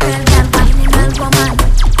 Real girl whining, real woman.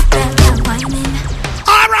 Real girl whining.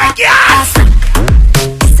 All right, yes.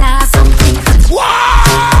 It's something. Wow.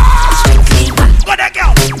 Strictly back. Go there,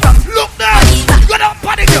 girl. Look there. Go down,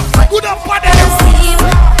 party girl. Go down, party girl.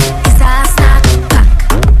 It's a snack pack.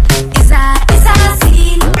 It's a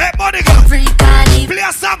scene. Hey, money girl. Play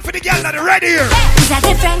a song for the girl that are ready here. It's a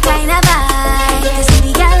different kind of vibe. You see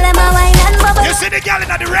the girl in my wine and bubble. You see the girl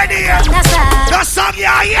that are ready here. That's right. The song,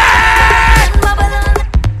 yeah.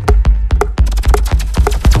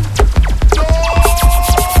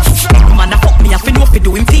 Man, I fuck me, I fin know fi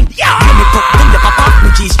do him thing. Yeah. Let me pop, pull up, pop me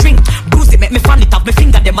G-string. Bruise it, make me fan it off, me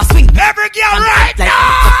finger them a swing. Every girl right like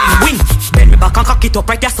now. Wing. Bend me back and cock it up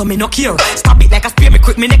right there, so me no care. Stab it like a spear, me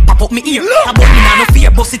quick, me neck pop up me ear. About me now no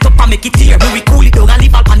fear, bust it up and make it tear. Me we cool it down and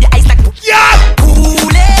leave all on the ice like. Yeah. Cool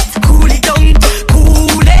it down.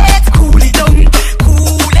 Cool it down. Cool it down. Me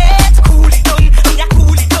a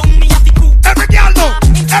cool it down, me a fi cool. Every girl know.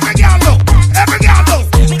 Every girl know. Every girl know.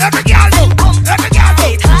 Every girl know. Every girl know.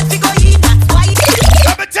 It's hard to go in, that's why.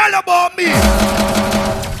 Let me tell you about me.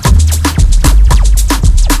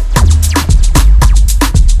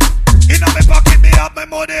 In my pocket, me have my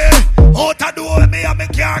money. Out the door, me have my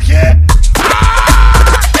car key.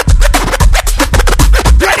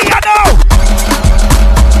 Ready or no?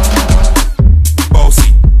 Bossy,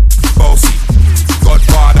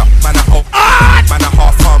 Godfather, man a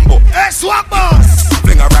half humble. Hey, swag boss.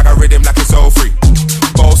 Fling a rag a rhythm like it's all free.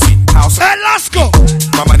 Bossy, house. Hey, let's go.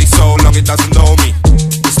 My money so long it doesn't know me.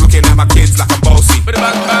 It's looking at my kids like I'm bossy.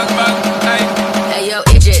 Hey, yo,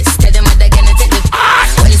 Idris, tell them what they're gonna take with.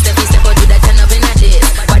 When you step out, do that turn up in a dish.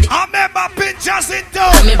 I remember pictures in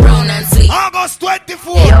Tell me brown and sweet. August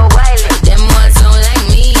 24. Yo, Wiley, them all sound like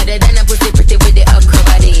me. They done a pretty with the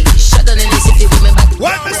acrobatic. Shut down in the city with me back.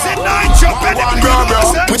 When me say night jump, bro.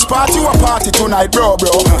 Which party you a party tonight, bro?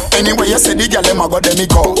 Anyway, you say the girl them a go, them me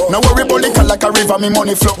go. No worry about liquor like a river, me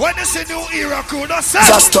money flow. When you say new era crew, no say.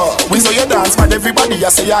 Disaster. We say you dance, man, everybody you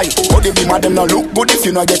say aye. But the beam of them no look good if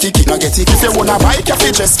you no get it, no get it. If you wanna buy it, you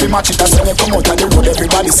fit just fi match it. As when you come out of the road,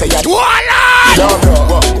 everybody say aye. Voila! Yo,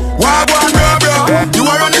 bro. Why, bro? You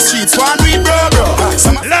are on the streets, one read, bro.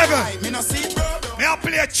 Level. Me I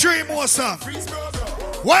play 3 more songs.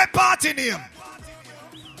 What party name?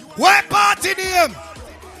 What party name?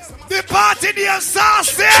 The party name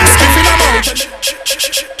Saucey.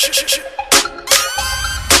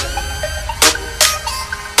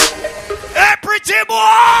 Hey, pretty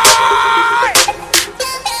boy.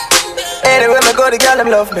 Anyway, me go, the girl them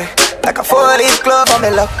love me. Like a 4-leaf glove on me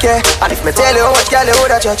luck, yeah. And if me tell you how much girl you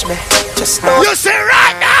woulda judge me, just know. You say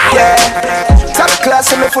right now. Yeah. Top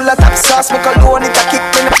class and me full of top sauce. Me cologne it a kick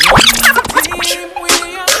me.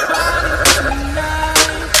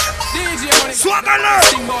 Swag alert.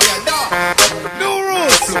 New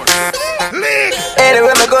rules. League.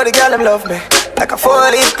 Anyway, me go, the girl them love me. Like a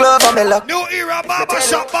 4-leaf glove on me luck. New era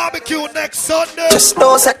barbershop barbecue next Sunday. Just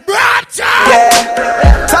know that. Brother.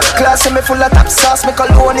 Yeah. Top class and me full of top sauce. Me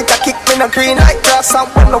cologne it a kick me no green like grass. And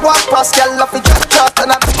when me walk past, girl love it drop drop.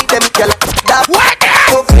 And I feed them girl that.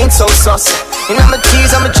 So clean, so saucy. You know my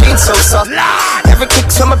tees and my jeans so saucy. Every kick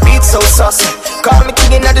so my beat so saucy. Call me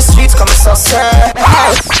king in the streets, come saucy.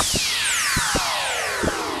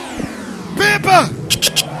 People,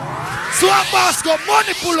 Swag Boss got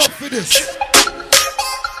money pull up for this.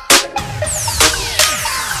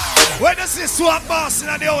 When you see swap boss in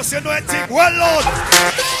the house, you know it thing well loud.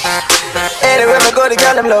 Anyway, me go, the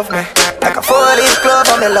girl them love me. Like a 4-leaf glove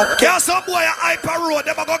on me luck. Yeah, some boy a hype a road,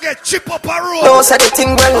 them a go get chip up a road. No, say the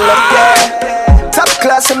thing well luck, yeah. Top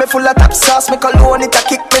class, me full of top sauce. Me cologne it a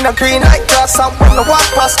kick me no green like grass. And when I walk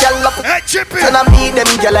past, girl up. Hey, chippy. And I meet them,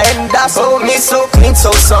 girl I end up. Oh, me so clean,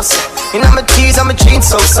 so saucy. You know my tees and my jeans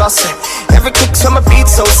so saucy. Every kick from my beat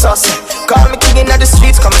so saucy. Call me king in the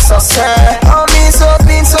streets, come saucy. Oh, me so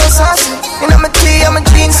clean, so saucy. You know my tee and my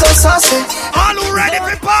jeans so saucy. All who ready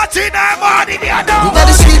for party now, morning, you know. In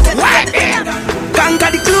the street, right there.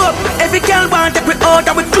 Conquer the club. Every girl want to take me out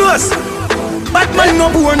and we close. But man no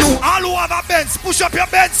born no. All who have a Benz, push up your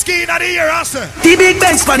Benz ski in the ear, answer. The big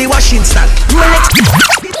Benz for the Washington.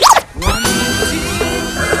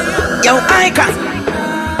 Yo, icon.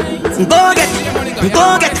 Go get.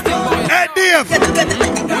 Hey, Dave.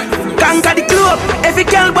 Conquer the club. Every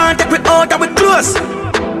girl want to take me out and we close.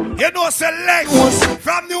 You know, select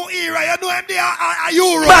from New Era, you know him there a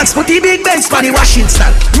Euro. Banks put the big Benz for the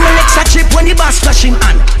Washington. Rolex a chip when the boss flashing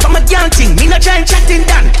on. From a girl thing, me no giant chatting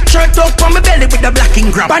done. Shirt up from my belly with the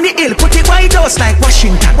blacking gram. On the hill, put it White House like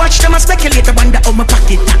Washington. Watch them a speculate, I wonder how my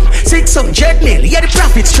pocket tap. 600 mil, yeah the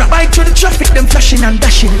profit strap. Bike through the traffic, them flashing and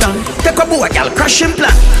dashing down. Take a boat, y'all crashing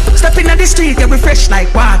plan. Step in at the street, yeah we fresh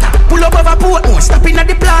like water. Pull up over Portmore, stop in at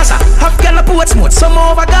the plaza. Half girl a Portsmouth, some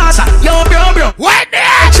over Gaza. Yo bro, what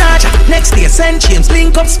there? Next day, St. James,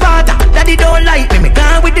 link up Sparta. Daddy don't like me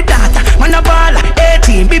gone with the data. Man a baller,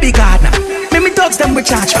 18, baby Gardner. Me dogs them with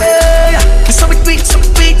charge. Hey, so it tweet.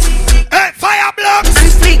 Hey, fire blocks.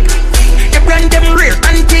 And flick. You brand them rear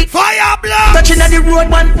and kick. Fire blocks. Touching on the road,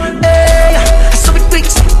 man. Hey, so it tweet.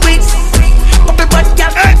 Up a bad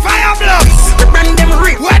gal. Hey, fire blocks. You brand them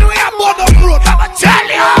rear. When we are born up road, I'ma tell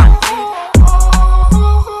you.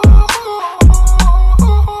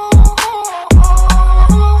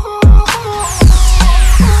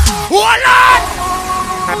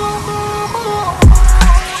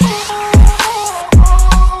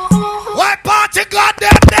 Why party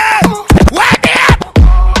goddamn day? Where them?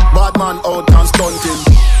 Bad man out and stunting.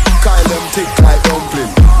 Kyle them thick like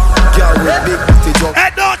dumpling. Girl with big booty jump.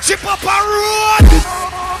 Hey, don't chip up a road.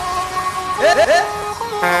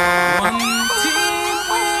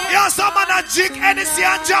 Yo, some man a jig NC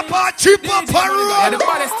and jump and chip up a road. Yeah, the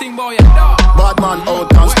baddest thing, boy, yeah. Bad man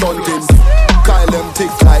out and stunting. Kyle them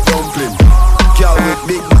thick like dumpling. Girl with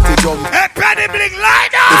big booty jump. Hey, Penny Bling,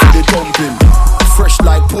 line up. If they dumpling. Fresh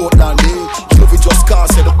like Portland, eh? If we just can't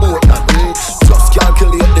say the Portland, eh? Just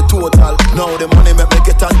calculate the total. Now the money make me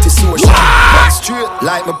get antisocial. Back straight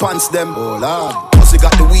like my pants them. Oh Lord, cause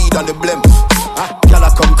got the weed and the blem. Y'all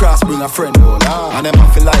come cross, bring a friend. Oh Lord, and them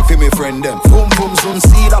have feel like for me friend them. Boom boom soon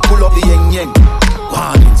see that pull up the yeng.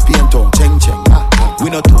 Warnings, paint cheng. We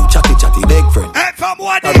not too chatty big friend. Hey, from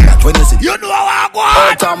what you know how I go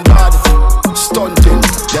out and bad, stunting.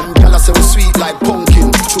 Them gyal say we sweet like pumpkin.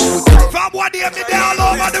 From what they me all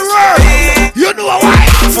over the world. You know why?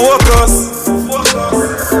 Focus.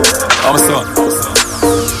 I'm son.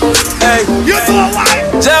 Hey. You know why?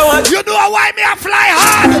 You know why me I fly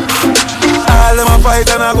hard? All them a fight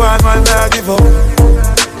and I go and man I give up.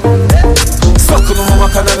 Suck on my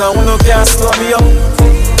Canada, we no can't slow me up.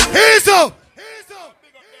 Easy.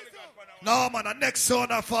 No man, the next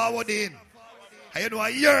zone I forward in. And you know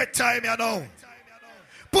your time you know.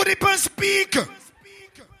 Put it on speaker.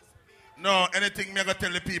 No, anything me I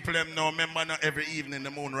tell the people them now, remember not every evening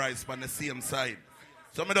the moon rise on the same side.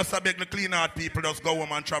 So me just beg the clean out people just go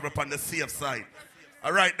home and travel on the safe side.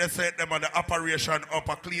 Alright, they say them on the operation up,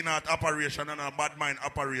 a clean out operation and a bad mind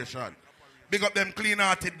operation. Big up them clean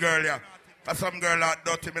hearted girl, yeah. Cause some girl out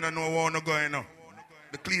dirty, me don't know where wanna go, you know.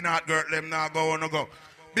 The clean heart girl, them now go wanna go.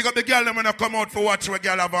 Big up the girl them when they come out for watch where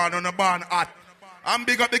girl have on the barn hot. And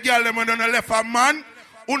big up the girl them when they left a man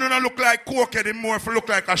who don't look like cokehead anymore, if look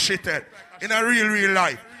like a shithead. In a real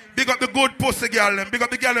life. Big up the good pussy girl them. Big up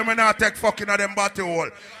the girl them when I take fucking at them body hole.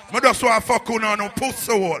 I just want to fuck on no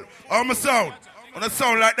pussy hole. How me sound? And I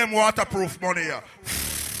sound like them waterproof money here.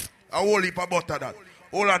 A whole heap of butter that.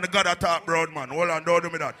 Hold on, the God attack broad man. Hold on, don't do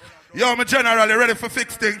me that. Yo, me generally ready for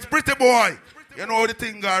fix things. Pretty boy. You know the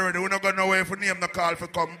thing already. We're not going nowhere for name the call for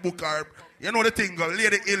come book her. You know the thing.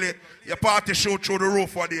 Lady Illy, your party show through the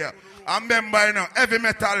roof for there. And remember, you know, heavy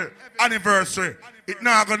metal anniversary. It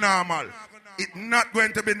not go normal. It not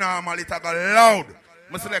going to be normal. It go loud.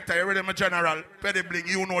 My selector, you ready, my general? Petty Bling,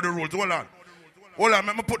 you know the rules. Hold on. Hold on,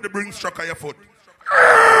 let me put the bring struck on your foot.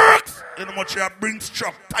 You know much you have bring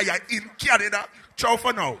struck, tire in, carry that. Ciao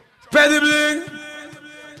for now. Petty Bling,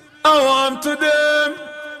 I want to them.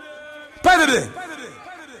 Petty Bling.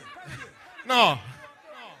 No.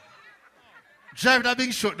 Drive that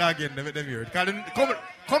big shot again, let them hear it.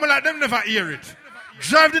 Come like them never hear it.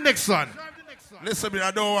 Drive the next one. Listen,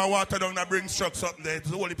 I don't want water down that brings trucks up there.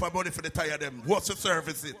 It's only for body for the tire them. What's the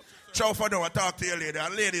service it? Chow for now, I talk to you later.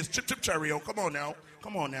 And ladies, chip cherry. Come on now.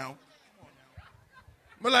 Come on now.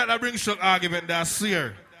 I like that bring shot argument there,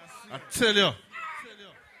 swear. I tell you.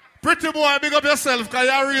 Pretty boy, big up yourself, because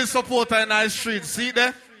you're a real supporter in the street. See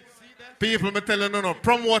there? People, me tell you, no.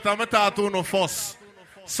 Promoter, me talk to no fuss.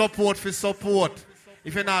 Support for support.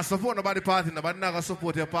 If you're not support nobody party, nobody not going to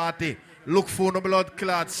support your party. Look for no blood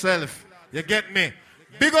clot self. You get me?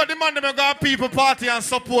 Big up the man that got people party and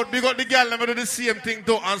support. Big up the girl that do the same thing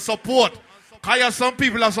too and support. Because some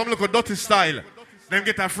people have some little dirty style. Them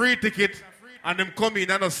get a free ticket and them come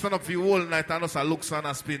in and just stand up for you all night and just a looks and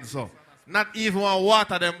a spin so. Not even one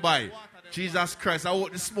water them buy. Jesus Christ, I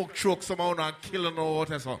want the smoke choke somehow and kill no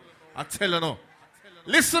water so. I tell you now.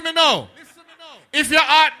 Listen me now. If your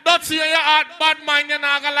heart dirty and your heart bad mind, you're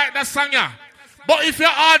not gonna like that song yeah. But if your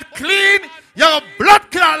heart clean, you're a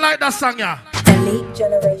blood clot like that song yeah. Elite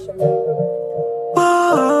generation.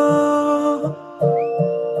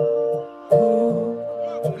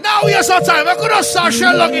 Now here's our time. I could have start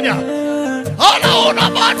Sherlock in here. Oh no,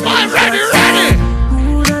 bad mind, ready.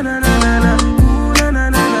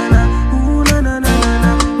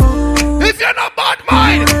 If you're not bad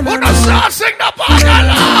mind, who don't start sing the bad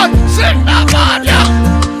alone? Sing the bad, yeah.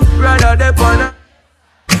 Rather the corner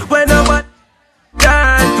when nobody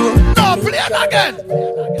can do. No, play it again.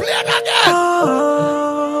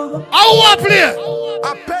 I want to play. I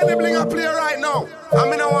pay the Bling a play right now. I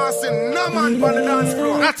mean, I want to see no man on the dance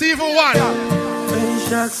floor. Not even one.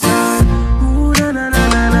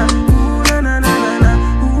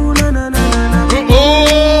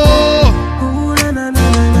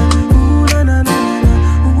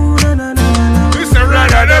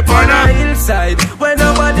 On a hillside where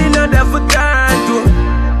nobody know that for can do.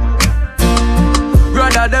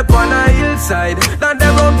 Rather they on a hillside than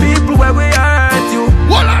them on people where we hurt you.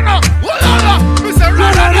 Walla, rather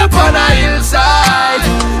they on a hillside.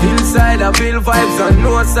 Hillside I feel vibes and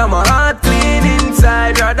know some heart clean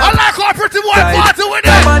inside. Rather I like our pretty boy party with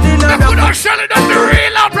it. They could have shell it up the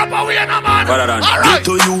real and proper way no man. Alright.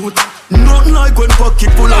 To youth, nothing like when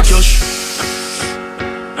pocket full of cash.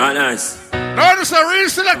 Ah, nice. No, this is a real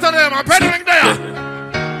selector them. I'm peddling there.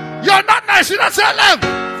 You're not nice. You're not tell them.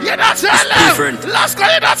 You're not tell them. Different. Last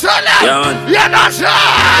guy, you're not tell them. Yeah, man. You're not tell.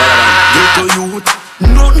 Get to youth,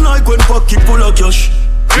 nothing like when pocket full of cash.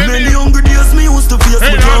 Many younger days me used to face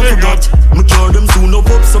me can't forget. Me carry them soon up,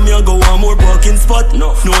 so me a go one more parking spot.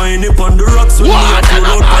 No I ain't up on the rocks when me a pull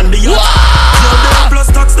out on the yacht. Yeah, them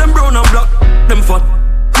plus tax, them brown and black, them fat.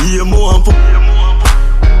 Yeah, more and put.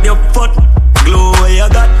 You're fat, glow where you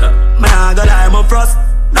got. Man, I got like my frost.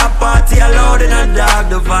 That party allowed in a dark,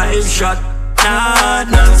 the vibe shot. Nah,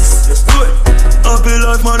 just do it. Happy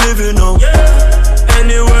life, man, living now.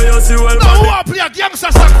 Anywhere you see, well, no, who want to play a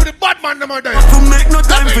gangster song for the bad man, them are there. To make no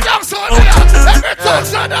time every for gangster there. Every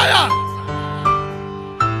gangster there.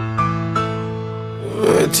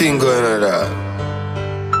 What thing going on there?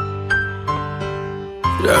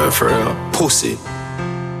 Yeah, for real. Pussy.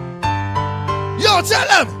 Yo, tell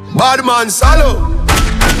them. Bad man, salute.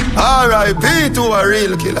 R.I.P. to a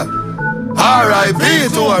real killer. R.I.P.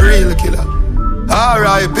 to a real killer.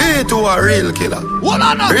 R.I.P. to a real killer.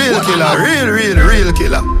 Real killer, real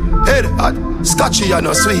killer. Head hot, scotchy and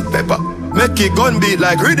no sweet pepper. Make it gun beat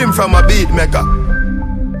like rhythm from a beat maker.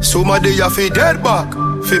 Somebody you feel dead back,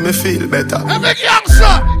 feel me feel better. Every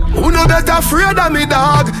youngster. Who no better afraid of me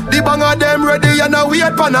dog? The bang of them ready and a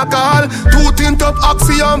wait pan a call. Two tint up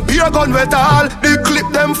oxy and beer gun wet all. The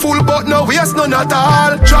clip them full but no waste none at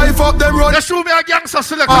all. Drive up them road. Just show me a gangster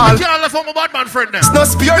select. I can't left for my bad man friend them. No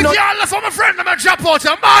spear no. I can't left for my friend them and jump out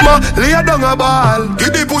your man. Lay down a ball.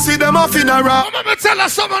 Give the pussy them a funeral. Let me tell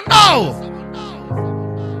us something now.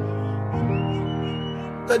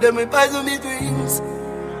 Let them poison me dreams.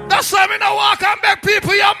 That's why me no walk and beg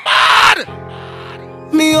people you're mad.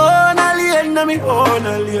 Me own alien, na me own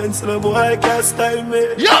alien, so the boy can't style me.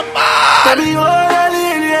 You're mad! Me own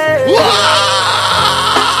alien, yeah.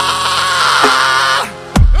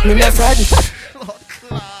 Me left ready.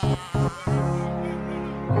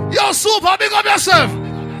 Yo, super, big up yourself.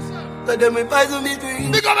 Let them poison me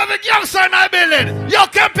dreams. Big up every gangster in our building. Yo,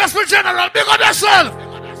 campus for general, big up yourself.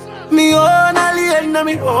 Me own alien, na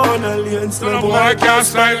me own alien, so the boy can't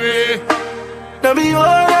style me. Yo,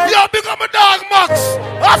 big up my dog Max.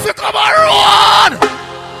 I think I'm a run.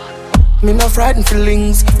 Me no frightened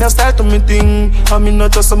feelings, me start to me thing. And me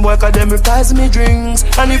not just some boy cause them replies me drinks.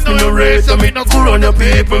 And if me no rate, so me no cool on your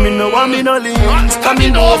people. Me no want me no links, cause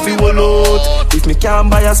me know if you will out. If me can't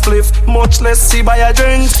buy a spliff, much less see buy a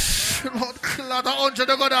drinks. Lord, clad 100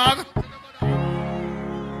 to go dog.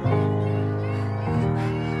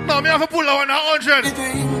 No, me have to pull out 100.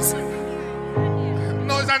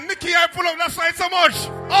 No, it's a Nicky I pull up that side so much.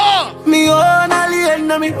 Oh! Me own alien,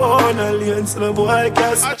 no me own alien. So the boy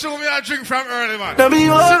can't I chew me a drink from early, man. No me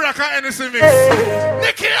own. Siraka anything mix.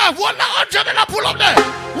 Nicky I pull 100 and I pull up there.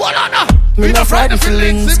 What on that? Me no frightened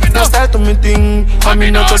feelings, no start to me thing. And me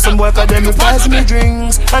no cause some boy cause them replies me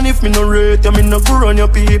drinks. And if me no rate, me no go run your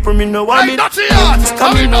people. Me no want me no things,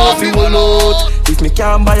 cause me know if you will out. If me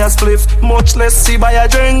can't buy a spliff, much less see buy a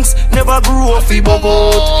drinks. Never grew up fi bug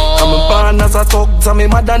out. I'm a born as a thug, and me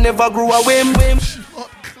mother never grew a whim.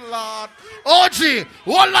 OG,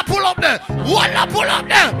 walla pull up there. Walla pull up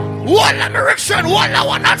there. Walla me rickshaw, walla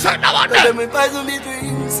one and turn that one there. Let me buy some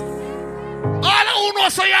dreams. All who know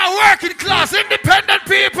so you're working class, independent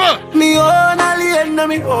people. Me own alien, no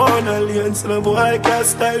me own alien. So the boy can't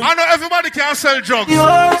style. I know everybody can sell drugs.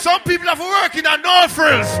 Some people have working and no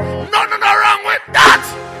frills. Nothing wrong with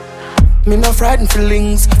that. Me no frightened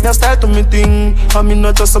feelings, no start to me thing. And me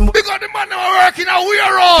not just some because the man never working at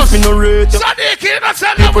warehouse. Me no rate so they can't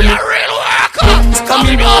tell them we are real workers.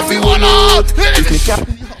 Coming off you one out. If me can't.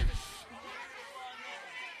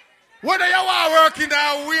 Whether you are working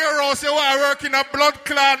at a warehouse, you are working at blood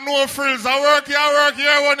clot, no frills, I work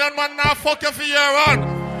here one, and man now fuck you for year one.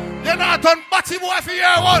 You're not on Batty Boy for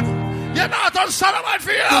year one. You're not on Solomon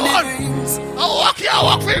for year one. I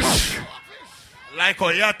walk fish. Like how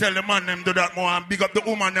you tell the man them do that more and big up the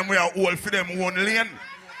woman them we are old for them one lane.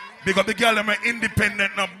 Big up the girl them are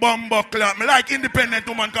independent, no bumbo clot. Me like independent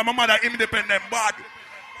woman because my mother independent bad.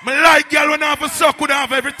 Me like girl when I have a suck with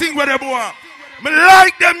have everything where they want. Me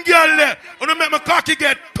like them girl there. When they make my cocky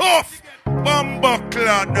get tough. Bumbo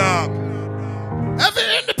clot dog. Every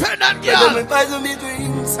independent girl. Every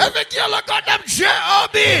girl I got them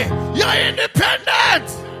J.O.B. You're independent.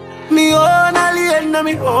 Me own alien, no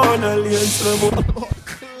me own alien. Oh,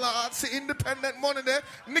 class, see independent money there.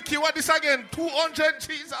 Nicky, what this again? 200,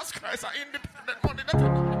 Jesus Christ, independent money there.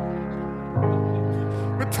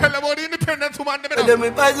 Me tell about the independent woman there.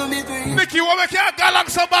 Nicky, what make you galang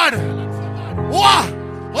so bad? What?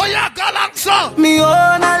 Oh, you galang so? Me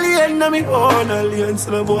own alien, no me own alien.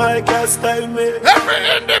 So the boy can't style me. Every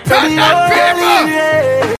independent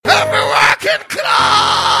people. Every working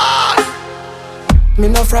class. Me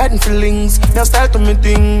no frightened feelings, no start to me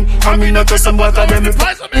thing. And me no just some boy cause them me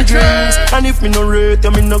drinks. And if me no rate,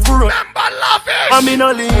 me no grow. And me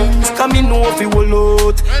no links, cause me know if you will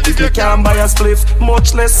out. If me can't buy a spliff,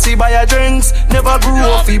 much less see buy a drinks. Never grew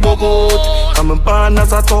up fi bug out. I'm a born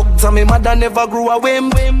as a thug, and me mother never grew a whim.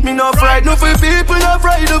 Me no frightened for people, no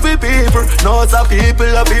frightened for people. No some people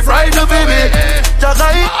a be frightened for me.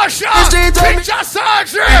 Jagai, the street and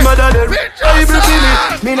me mother them,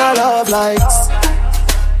 me no love likes.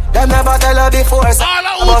 Them never tell her before. All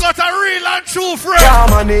who got a real and true friend. Yeah,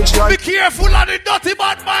 manage your. Be careful of the dirty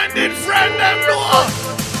bad-minded friend them know.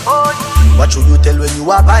 What should you tell when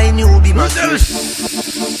you are buying new be my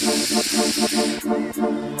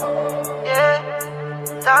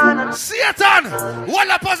Satan! What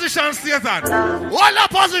a position, Satan! What a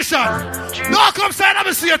position! No come sign of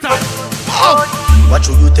a Satan! Oh. What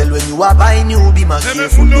should you tell when you are buying new be my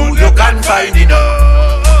careful who you can find it.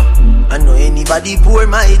 I know anybody pour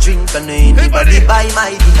my drink, I know anybody buy my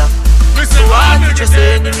dinner. So hard to just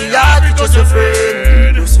enemy, hard to just a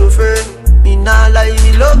friend. You so friend. Me nah lie,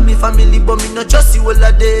 me love me family, but me not just see all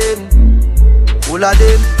of them. All of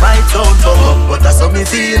them might sound tough, but that's how me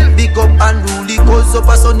feel. Big up and rule, cause up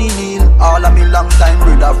a sunny kneel. All of me long time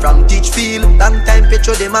brother from Teachfield. Long time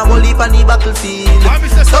petro them a whole heap on the battlefield.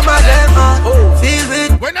 Some of them feel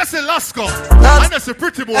with. When I say Lasco, I say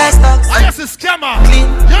Pretty Boy, I say Scammer.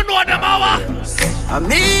 You know them our. I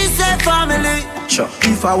me say family. Sure.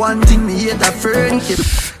 If I want thing, me hate a friend.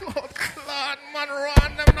 Oh, Claude, man,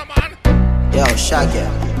 run them, no man. Yo, Shaggy.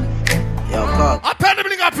 Yo, God. I pen the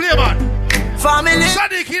Bling a play, man. Family.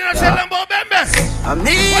 Sadiq, you don't tell them about Bembe. I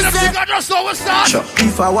me what say. I just know what's that. Sure.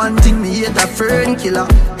 If I want thing, me hate a friend killer.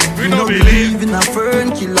 We don't believe in a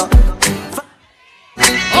friend killer.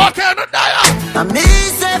 Okay, no die. I me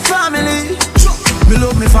say family. Me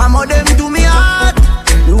love me family, them do me heart.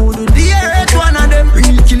 You do the earth, one of them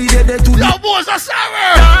real kill it, they do. Your boys are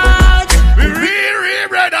sour. We real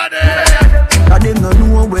bread of them. And them no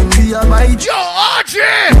know when we are by. Yo, Archie.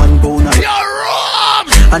 One bone of your room.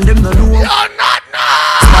 And them no know. You're not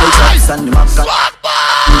nice. And them have got. Swag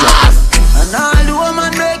boss. And all the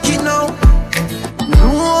woman make it now.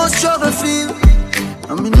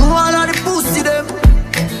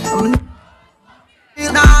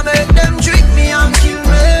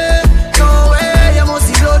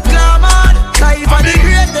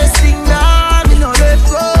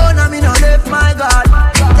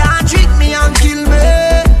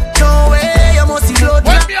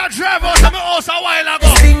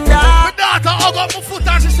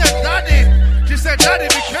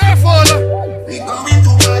 Careful. We going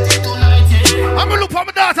to party tonight, yeah. I'm gonna look for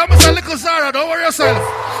my daughter. I'm gonna say, little Zara, don't worry yourself.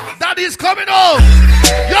 Daddy's coming home.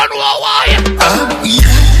 You know why? Yeah.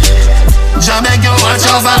 Jamaica, you watch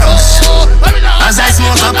over us. As I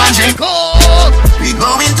smoke up and drink. We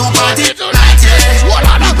going to party tonight, yeah.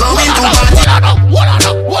 We going to party.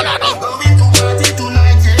 Going to party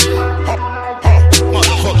tonight, yeah.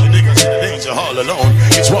 Motherfucking niggas in the danger hall alone.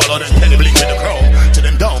 It's raw than Penny Bling with the crow to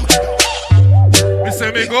them dumb. We say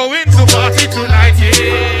we going to party tonight,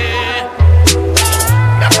 yeah.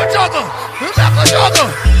 Back a juggle.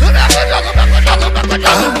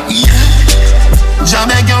 Yeah.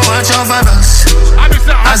 Jamaica, watch over us.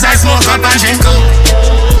 As I smoke up and drink up.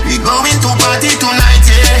 We going to party tonight,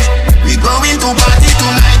 yeah. We going to party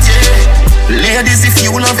tonight, yeah. Ladies, if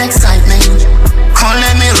you love excitement, come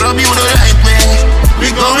let me rub you the right way.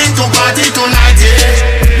 We going to party tonight,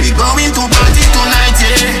 yeah. We going to party tonight,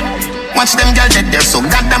 yeah. Watch them girls that they're so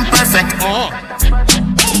goddamn perfect.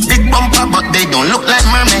 Big bumper, but they don't look like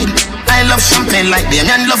mermaid. I love champagne like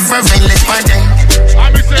them and love vervain. Let's party.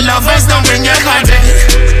 Lovers don't bring your party.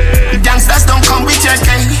 Gangsters don't come with your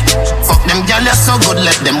cane. Fuck them girls, you're so good.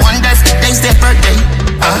 Let them wonder if today's their birthday.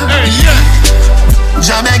 Yeah.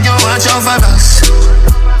 Jamaica, watch over us.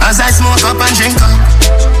 As I smoke up and drink up.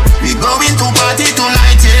 We going to party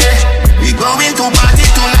tonight, yeah. We going to party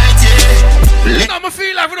tonight, yeah. I'ma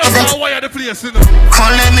feel like we don't sound wire the place, you know.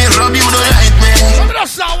 Come let me rub you the right way. We don't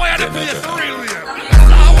sound wire the place, the real way.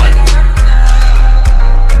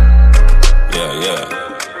 Yeah.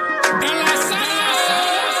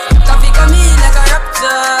 Coffee come in like a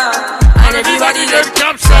raptor, and everybody get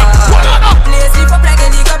captured. Play sleep up like a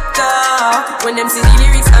helicopter when them see the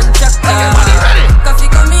lyrics and chapter. Coffee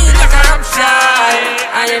come in like a raptor,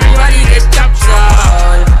 and everybody get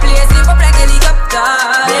captured. Play sleep up like a helicopter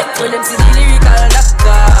when them see the lyrical doctor.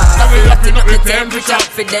 Locking up the temperature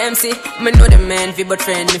for them, see. Me know the man fi, but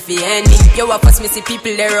friend me fi any. Yo, I first me see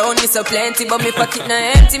people there around me so plenty, but me pocket na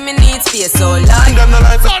empty, me need space so long.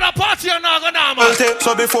 So the party are not gonna man.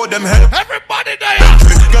 So before them help, everybody there.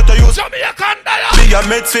 Got to use Jamaican there. Be a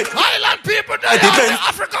med fit. Island people there. The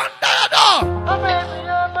African there though.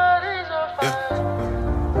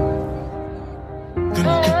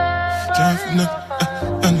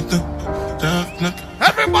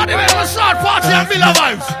 Everybody we have a short party and Miller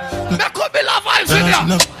vibes. There could be love vibes in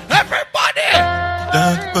here. Everybody.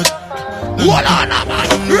 Hold on now, man.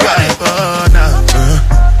 Right on now.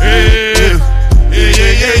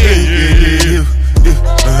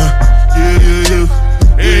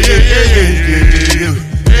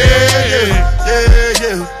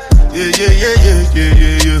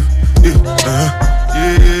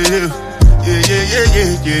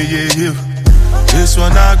 This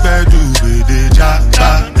one I better do with the jack.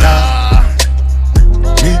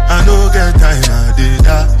 Me, I no get time, I did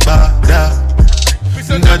that.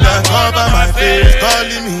 That cover my face,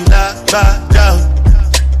 calling me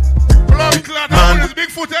Man, big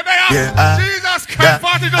foot in there. Yeah, Jesus Christ,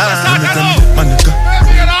 party doesn't start at all.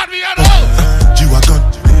 G-Wagon,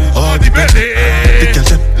 all the belly.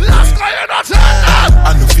 Last guy you're not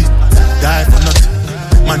I no fit, die for nothing.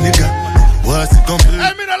 My nigga, what's it gonna be?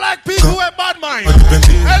 I mean, I like people with bad mind.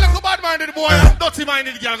 Hey, look at bad-minded boy,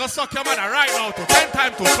 dirty-minded girl. Go suck your mother right now to 10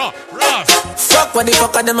 times to cut. Ross. Fuck what the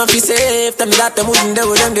fuck are them a fi safe. Tell me that them wouldn't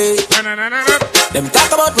do them day. Them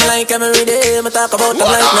talk about me like every day. Me talk about them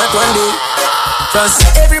like not one day. Cause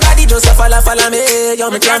everybody just a follow me. Yo,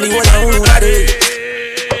 me can't be one on one day.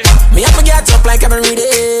 Me have to get up like every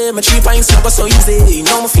day. My 3 pints never so easy.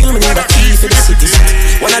 Now me feel me need a key for the city.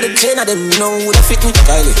 One of the gen of them know who that fit me.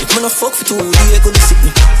 Kylie, if me no fuck for 2 days, could be sick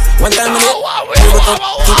me. One time me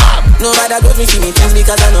nobody got me feeling things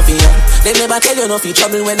because I know fear. They never tell you no feel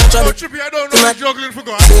trouble when I trouble. I don't know juggling for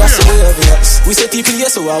God. Say I see we say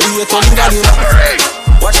TPS so we turn value.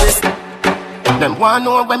 Watch this. Them want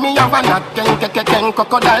know when me have a knock. Ken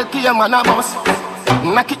crocodile came on a bus.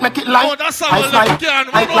 Make it like I fly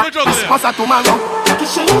like this cosa tomorrow.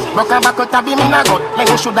 Kishin, rock a back out a beam in a gut.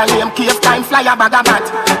 Then should I name cave time fly a bag of bat.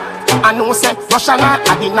 I know say Russia na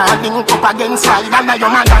I did not link up against side and your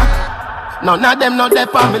mother. None of them know the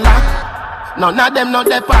Pamela. None of them know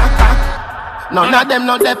the Paka. None of them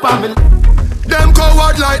know the Pamela. Them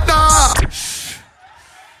coward like that.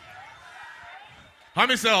 I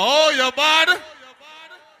me say, oh you bad.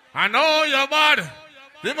 I know you bad.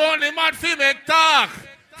 The only mad fi make talk,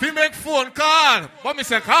 fi make phone call. But me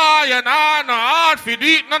say, you nah, no hard fi do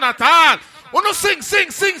it, none at all. Oh no, sing.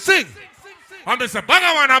 And me say,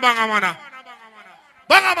 bangamana.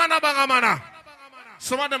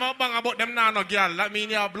 Some of them are bang about them nah no girl. That mean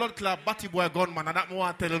you a blood clot, batty boy gunman, and that me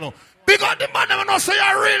want tell you no. Big on the man, never know say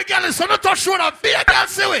you're a real girl, so don't touch shoulder, be a girl,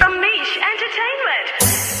 see it. Amish Entertainment.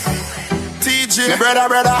 TJ,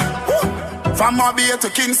 brother. From Mobile to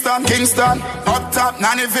Kingston, up top,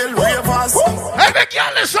 Nannyville, Ravers. Every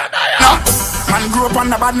girl listen now. Man grew up on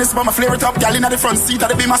the badness, but my flare it up. Girl in the front seat of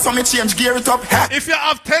the beam, so me change gear it up. If you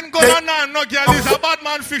have 10 guns and no girl is a bad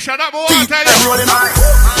man fisher, that boy will tell you.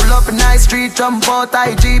 Pull up a nice street, jump out,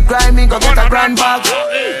 I Jeep, grind me, go get a grand bag.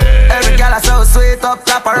 Every girl I so sweet up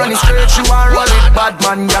top, I run it straight, she want roll it. Bad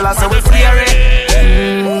man, girl I so we flare it.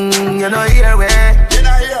 You know here we.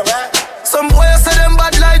 Some boys say them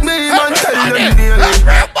bad like me, man, tell them daily.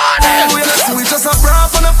 Oh, yes, we just a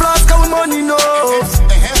braff and a flask of money, no.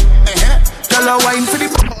 Tell her wine for the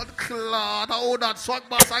Clad, how that swag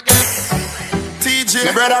boss again?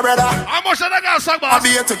 TJ, brother. How much did I got swag boss? I'll be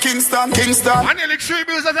here to Kingston. I nearly 3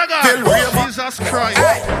 bills that I got. Jesus Christ.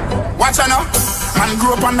 Hey, watch out now. Man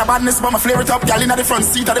grew up on the badness, but my flare it up. Girl in the front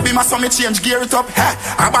seat of the beam, so me change gear it up. Hey,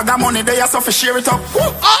 I bag of money there, so for share it up.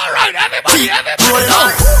 Alright, everybody.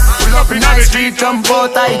 Pull up in the street, jump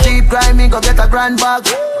out, I Jeep, grind me, go get a grand bag.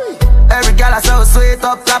 Every girl I so sweet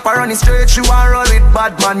up top, I run it straight, she want roll with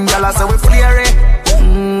bad man, girl I so we flare it.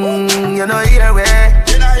 You know here we.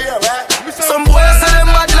 Some boys say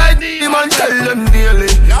them bad like me, man, tell them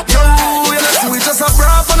daily. Yo, we just a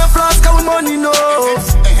braff and a flask of money, no.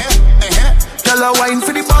 Tell her wine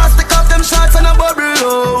for the boss, take off them shots and a bubble.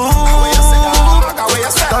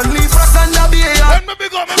 Don't leave rock and the beer. When me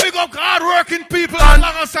big up hard-working people, and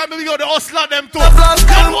long as time me go the hustler them too. Don't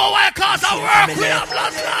know why cause I work, we have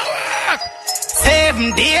lots of work.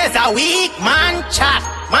 7 days a week, man chop.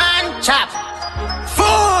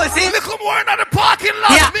 Fools in. Look more in the parking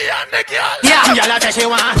lot, yeah. Me and the girl. Yeah, girl I tell she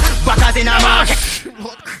want backers in a market.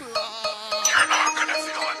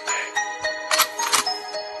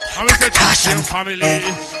 I'm gonna say Chain family.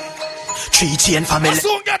 3 chain family. I'll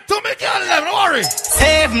soon get to me, girl, don't worry.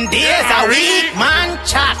 7 days a week, man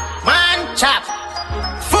chop.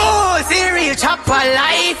 Fools in real chopper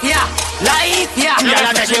life, yeah. Girl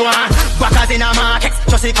I tell she want backers in a market.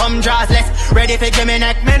 Just she come draws less. Ready for give me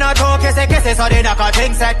neck. Me not talk kissy, so they knock a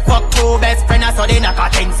thing set. Fuck 2 best friends, so they knock a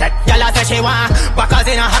thing set. Girl I tell she want backers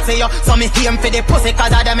in a hot yo. So me aim for the pussy,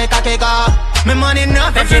 cause I dem make a kick off. Me money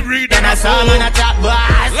enough, then I saw me a trap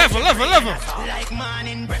boss. Level.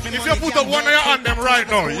 If you put up one of your hand them right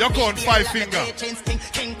now, you're going 5 finger.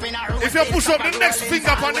 If you push up the next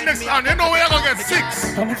finger on the next hand, you know where you're gonna get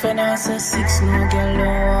 6. If you're not say 6, no girl,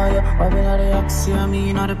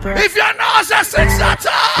 if you're not say 6 at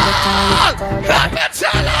all, let me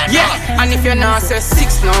tell you. Yeah, and if you're not say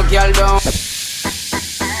 6, no girl, don't.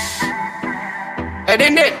 Hey,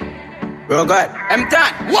 then. Bro, God, I'm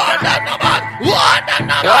done. One that no man.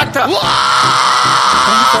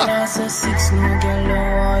 If you're not say 6, no girl,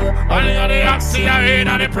 only on the Oxy, I ain't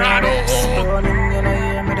on the Prado.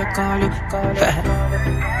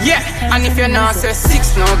 Yeah, and if you're not say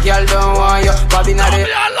 6, no girl don't want you. Bobby not the,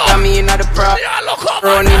 I mean not the prop.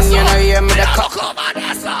 Running, you know, hear me the cock.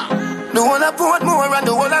 The one I put more and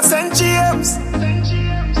the one I send James.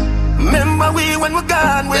 Remember we when we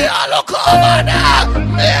gone, we all look over there.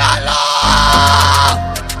 Me alone.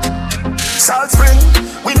 Salt Spring,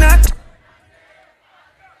 we not.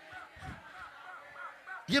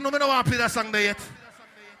 You know me no want to play that song there yet.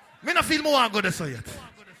 Me no feel me want to go there so yet.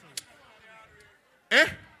 Eh?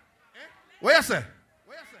 What you say?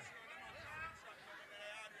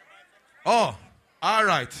 Oh, all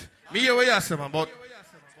right. Me hear what you say, man, but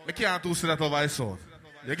me can't do that over his soul.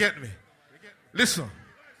 You get me? Listen,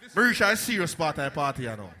 me reach a serious part of the party,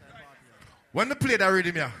 you know. When they play that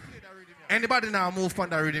rhythm here, anybody now move from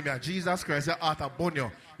that rhythm here, Jesus Christ, your heart a bun you.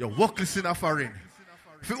 Your workless in a foreign.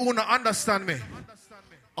 If you wanna understand me,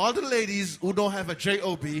 all the ladies who don't have a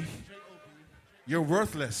job, you're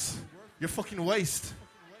worthless. You're fucking waste.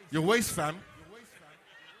 You're waste, fam.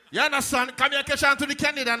 You understand? Come here, catch on to the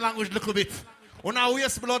Canadian language a little bit. When I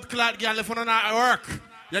waste blood clot girl if I not work.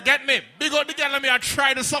 You get me? Big up the girl and me, I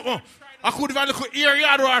try to something. I could even look at ear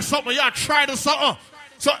yard or something. Yeah, try to something.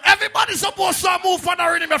 So everybody's supposed to move for the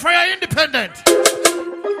rhythm before you're independent.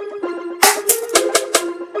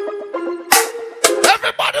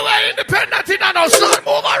 Everybody we're independent in and now, son.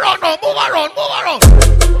 Move around now. Move around.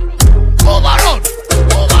 Move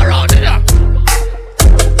around here.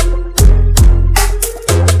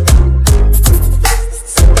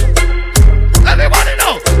 Everybody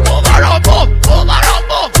know. Move around.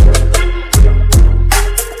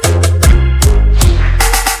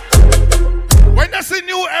 When there's a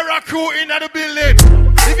new era crew in the building,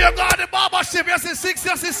 if you got the barbership, you see 6,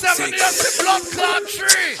 you see 7, you see blood clot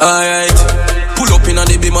 3. Alright, pull up in on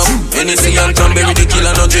the beam up. Anything and cranberry, the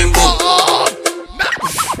killer no drink up.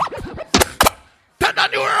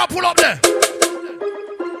 pull up there.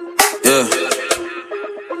 Yeah.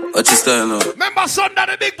 What you style now? Remember Sunday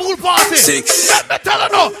the big pool party? 6. Let me tell her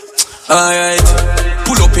no. Alright.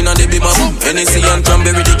 Pull up in on the bima boom. NSC and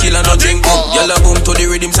cranberry the killer no drink boom. Yalla boom to the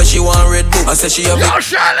rhythm say she want red boom. I say she a big.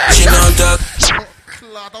 She not talk.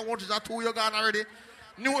 Lord, I want you that 2 you gone already.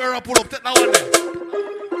 New era pull up, take that one there.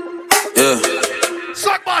 Yeah.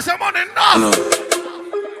 Suck boss, your money now.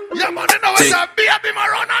 Your money now is a baby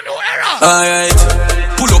run a new era. Alright.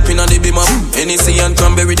 Pull up in on the bima boom. NSC and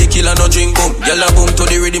cranberry the killer no drink boom. Yalla boom to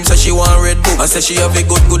the rhythm say she want red boom. I say she have a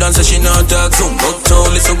good and say she not talk soon.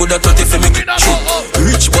 Uptown listen good at 30 for me shoot.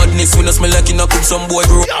 Rich badness we no smell like in a cook some boy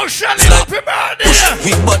grow. Yo Shelly, happy birthday.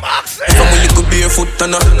 Push big butt. From we little barefoot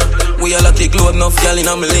and we all a take load enough y'all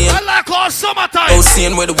in a million. I like all summertime. I'll see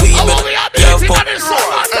where the weed but yeah pop.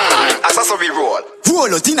 As I saw we roll.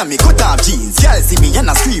 Roll out in a me cut off jeans. Y'all see me and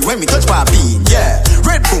I scream when me touch my bean. Yeah.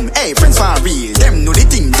 Red boom, hey, friends for real. Them know the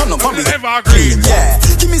thing, don't know for me. Clean, yeah.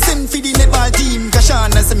 Give me send for the netball team.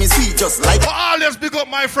 Kashana say me sweet just like. But always big up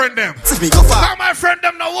my friend them. Since me go far. Now my friend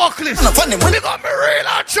them no walk list. No funny when big up me real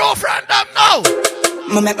and true friend them now.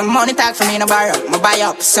 Me make my money talk for me in a borrow. Me buy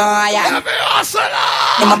up, so I am. Heavy hustler.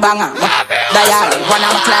 In my banger. Dial, one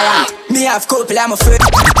of my client. Me have couple, I'm a friend.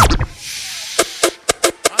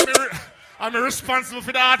 I'm responsible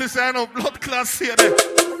for the artist and no blood class here there.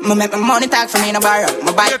 Me make my money talk for me in a borrow.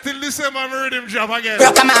 Me buy. Till December I'm rhythm job again.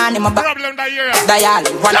 Bro, come on, in my problem that year. Dial,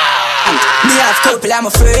 one. Me have couple, I'm a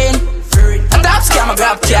friend. A top scam, a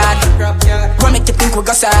grab card. What make you think we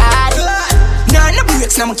go sad? None of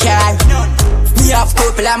breaks, no more car. Me have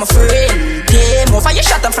couple, I'm a friend. Yeah, move for your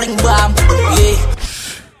shot and fling bomb. Yeah.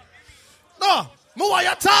 No, move on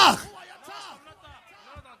your talk.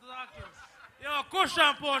 Yo,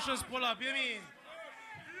 cushion portions pull up, you mean?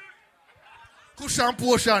 Cushion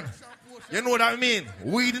portion. You know what I mean?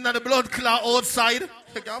 Weed in the blood clot outside.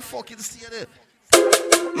 You can't fucking see it.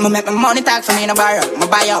 Me make my money talk for me in a borrow. Me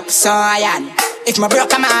buy up, so I am. If my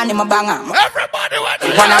broke, I'm on in my banger. Everybody want to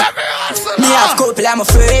me have couple, I'm a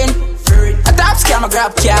friend. A top scam, a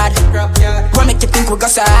grab card. What make you think we go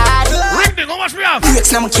sad? Ring how much we have?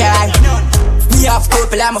 Breaks, no more car. Me have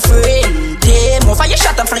couple, I'm a friend. Yeah, move for your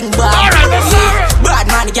shot and fling bomb. Alright, bad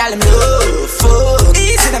man, the gal, I'm love. Fuck.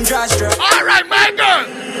 Easy, them draws drop. Alright, my girl.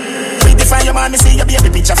 Pretty from your man, me see your baby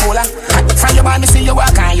picture fuller. From your man, me see you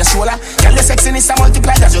walk on your shoulder. Girl, your sexiness a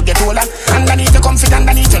multiply as you get older. Underneath you comfy,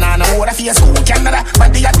 underneath you nah no water. For your school, Canada, but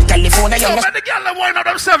the California. Yo, man, the girl that wind up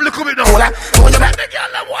themselves, look at me now. Man, the girl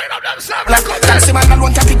that wind up themselves, look at me. Taxi man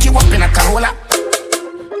alone can pick you up in a Corolla.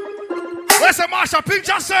 Where's the master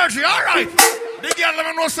picture surgery? Alright. The girl let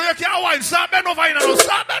me know so you can't wine. Start bend over, you know.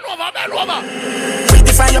 Start bend over, bend over. Pretty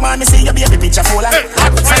from your man, me see your baby picture fuller.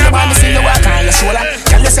 From your man, me see you walk on your shoulder.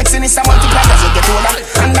 Girl, your sexiness a multiply as you get older.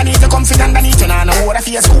 Underneath you comfy, underneath you nah no water. For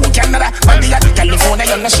your school, Canada, but the California,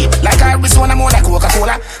 you're no shit. Like Arizona, more like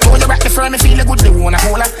Coca-Cola. Though you rock the firm, me feel a good, they wanna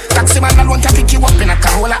hold her. Taxi man alone can pick you up in a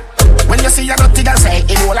Corolla. When you see your dirty girl say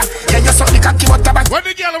Ebola. Yeah, you suck the cocky but tabac. When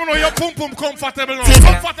the girl know your pum pum comfortable now.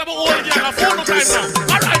 Comfortable old girl, a phone time now.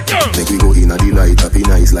 Alright, girl. Make we go in a delight, happy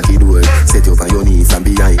nice like it would. Set you up on your knees and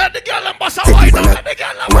behind. Let the girl and bust a wine up. Let the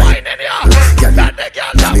girl and wine in here. Let the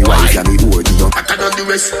girl and wine. Let me hold you up. Better than the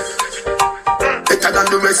rest. Better than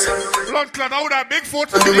the rest. Blood clot out that big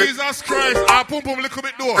foot. Jesus Christ. Our pum pum little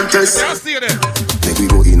bit door. You can't see it there. Make we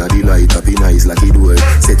go in a delight, happy nice like it would.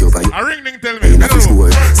 Set you up on your a ring tell me. in a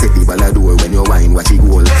score. Set the ball a door when you wine, watch it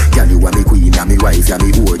goal. Girl, you are me queen, and me wife, and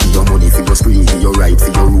me whore. Give your money for your spree, give your right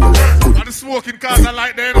for your rule. And the smoking cars are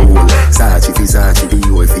like that. Sachi fi Sachi,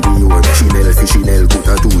 Dior fi Dior. Chanel fi Chanel, put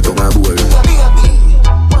a two tongue a bowl.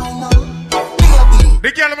 The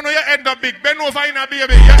girl, I know your head not big. Bend over in a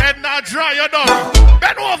baby. Your head not dry, you done.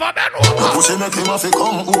 Bend over, bend over. Pussy make him have to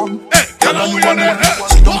come home. Hey, girl, I want you.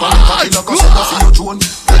 Sit down on the cocky like a set for your drone.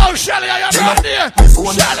 Oh, Shelly, I am birthday.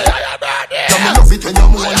 Shelly, I am birthday. Tell me love it when you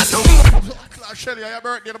moan yourself. Shelly, I am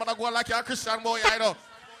birthday. I'm gonna go like you're a Christian boy, I know.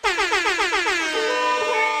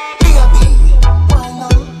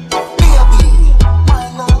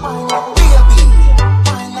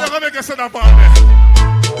 You're gonna make a set up on there.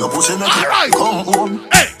 Your pussy make it come home.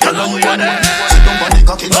 Hey, girl, I want you. Sit down on the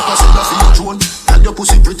cocky like a set for your drone. Tell your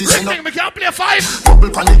pussy pretty send up. We can't play 5. Bubble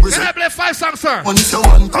panic Can I play 5 songs, sir? When if your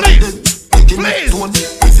man cocky dead, pick him up tone.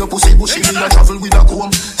 If your pussy bushy, you travel with a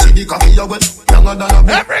comb. See the cocky you wet, younger than a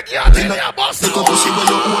boy. Every girl in your boss. Take a pussy where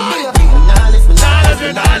you own.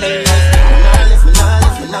 Nah live.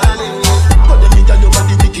 But them nigga your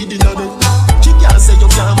body wicked in a bed. She can't say you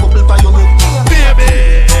can't bubble by your bed.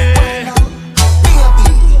 Baby.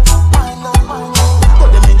 But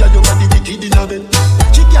them nigga your body wicked in a bed.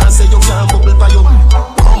 She can't say you can't bubble by your bed.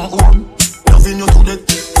 Come home, loving you to death.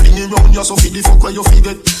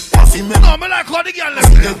 see me. No, me like how the girl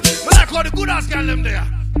them there. Me like how the good ass girl them there.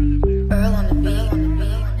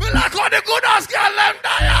 Me like how the good ass girl them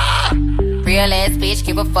there. Real ass bitch,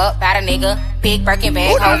 give a fuck about a nigga. Big Birkin bag,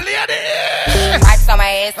 Who hoe. the lady? Pipes on my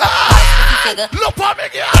ass, nigga. Look for me,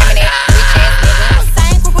 girl. Rich ass nigga.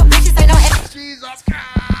 Same group of bitches, ain't no ass. Jesus Christ.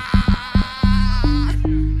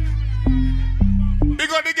 Big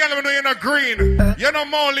up the girl when you're in a green. You're no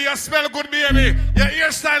molly, you smell good, baby. Your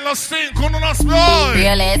hairstyle no stink, who no smell.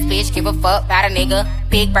 Real ass bitch, give a fuck about a nigga.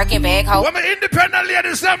 Big Birkin bag, hoe. Women independent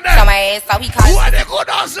ladies, them there. On my ass, so he called. Who are they good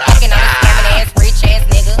ass? Fucking on his scamming ass, rich ass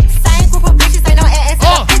nigga. Same group of bitches, ain't no ass.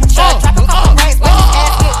 Drop a couple racks, watch his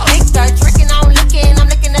ass get bigger. Tricking, I'm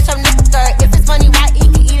looking at your nigga. If it's funny, why he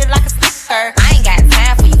can eat it like a snicker? I ain't got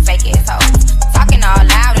time for you fake ass hoes. Talking all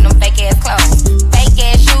loud in them fake ass clothes. Fake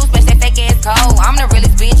ass shoes, match that fake ass gold. I'm the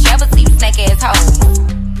realest bitch ever see you snake ass hoes.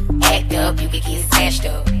 Act up, you could get snatched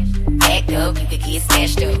up. Act up, you could get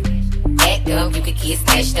snatched up. Act up, you could get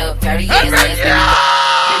snatched up. Dirty ass ass.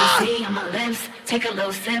 Privacy on my lips, take a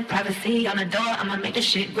little sip. Privacy on the door, I'ma make the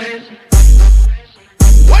shit grip.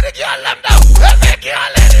 What did y'all let them know? Let me get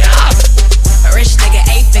let it up. A rich nigga,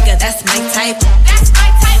 8-figure, that's my type. That's my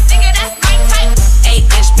type, nigga, that's my type.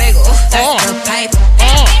 8-inch bagel, that's the pipe.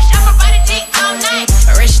 Bitch, I'ma ride a dick all night.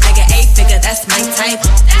 A rich nigga, 8-figure, that's my type.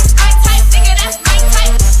 That's my type, nigga, that's my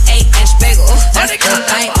type. 8-inch bagel, that's the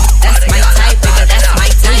pipe. That's my type, nigga, that's my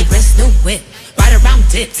type. Wrist, new whip, ride around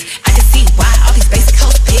dips. I can see why all these basic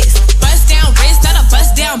hoes pissed. Bust down wrist, not a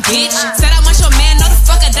bust down bitch. Said I want your man, no the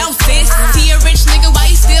fuck I don't fit. See a rich nigga, why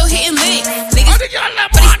you still hitting licks? Niggas, but you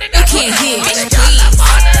can't hit. Bitch, please.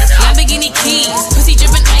 Lamborghini keys, pussy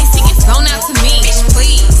dripping ice, he gets flown out to me. Bitch,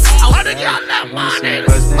 please. What did y'all let money?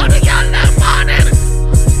 What did y'all let money?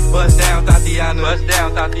 Bust down, Tatiana. Bust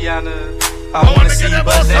down, Tatiana. I wanna see you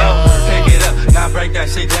bust down. Pick it up, now break that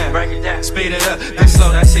shit down. Break it down. Speed it up, then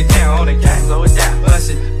slow that shit down on the gang. Slow it down. Bust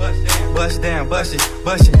it, bust down, bust it,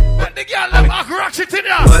 bust it. What the girl let my rock shit in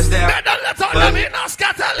ya? Bust down. Better let all them in, now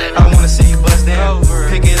scatter it. I wanna see you bust down.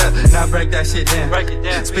 Pick it up, now break that shit down. Break it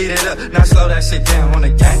down. Speed it up, now slow that shit down on the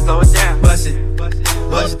gang. Slow it down. Bust it, bust it,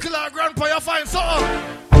 bust it. Kill our grandpa, you find something.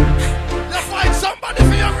 You find somebody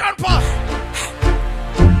for your grandpa.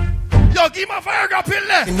 Yo, give my Viagra pill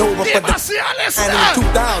there. Give my Cialis there.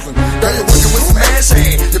 2000. Girl, you're working with smash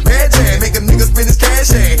hand. Your bad jam, make a nigga spend his cash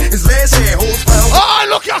hand. His last hand, holds pound. Oh,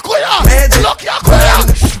 look your kuya. Look your kuya.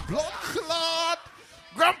 Blood clot.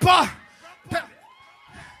 Grandpa.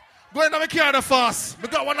 Go in and make care the fast. We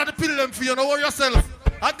got one of the pill them for you. Don't worry yourself.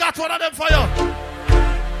 I got one of them for you.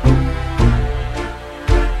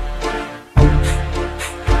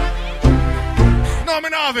 No, me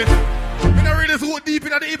not have it. Me not really so deep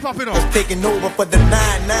in the hip-hop, you know. It's taking over for the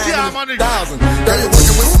 99. Yeah, man. 1,000. Girl, you're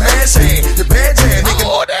working with smash hand. Your bad jam, make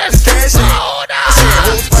a this cash hand.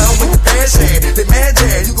 Holds pound with your cash hand. They mad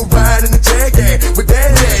jam, you can ride in the jag hand. With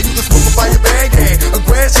that hand, you can smoke up by your bag hand. A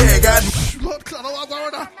grass hand, got Lord, I don't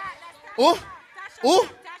want to Oh, oh,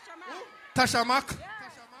 Tasha Mac.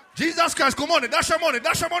 Jesus Christ, come on, dash your money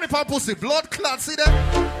for pussy. Blood clot, see that?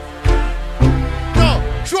 No,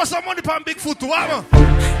 show some money for Bigfoot too, man.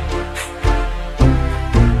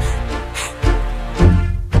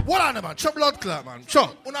 What on, man? Show blood clot, man.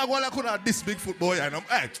 Show. Una go like una this Bigfoot boy, and I'm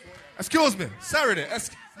hey. Excuse me, sorry there.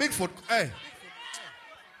 Bigfoot, hey.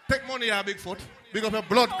 Take money, yeah, Bigfoot. Big up your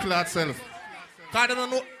blood clot self. Cause I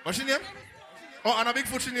don't know. What's your name? Oh, and a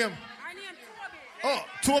Bigfoot your name? Oh,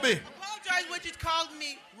 Toby. Apologize what you called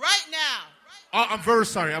me right now. Oh, I'm very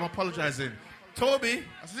sorry. I'm apologizing. Toby.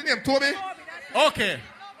 What's your name? Toby? Okay.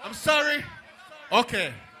 I'm sorry.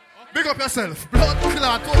 Okay. Big up yourself. Blood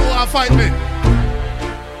clot. Don't want to fight me.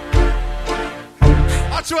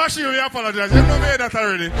 Actually, you apologize. You know me that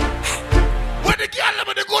already. Where the girl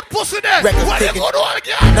with the good pussy there? Where the good one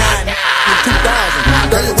girl? 2000.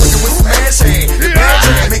 Girl, you're working with smash hand. Your bad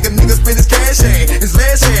jam, make a nigga spend his cash hand. His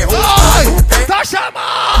last hand, holds pound with the Tasha,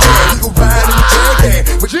 man. You can ride in the jag hand.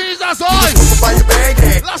 Jesus, oi. By your bag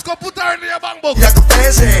hand. Let's go put her in your bank book. Like a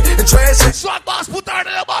fast hand and trash hand. Swag boss, put her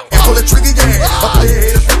in your bank book. And pull a trigger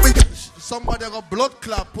hand. Somebody got blood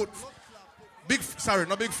clot put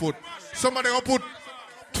not Bigfoot. Somebody got put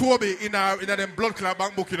Toby in them blood clot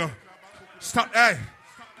bank book, you know. Stop, hey.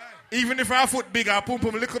 Even if her foot bigger, pum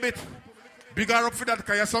pum a little bit. Bigger up for that,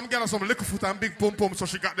 because you some girl some little foot and big pum pum, so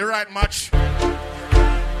she got the right match. I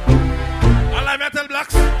like me tell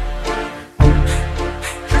blacks.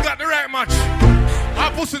 She got the right match.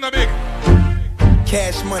 Her pussy no big.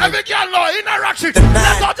 Cash money. Every girl know in a rock shit.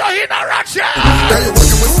 Let's go to in a rock shit. Girl, you're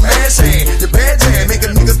working with smash hand. Your bad jam, make a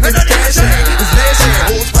nigga spend his cash hand. His last hand,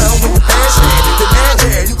 holds pound with your cash hand. The mad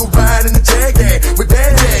hand, you can ride in the jag hand. With that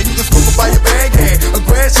hand, you can smoke up by your bag hand. A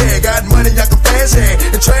grass hand,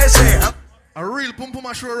 trash. A real pum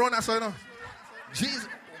pum show run that so, you know. Jesus.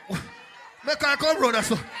 Make I come run that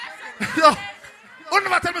so. Yo. You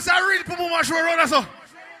never tell me say a real pum pum show run that so.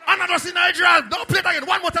 And I don't see Nigeria. Don't play it again.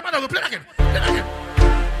 One more time and I will play it again. Play it again.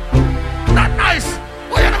 Not nice.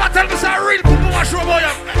 Why you never tell me say a real pum pum show boy?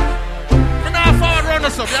 Me not forward run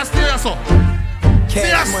that so. Me stay there so.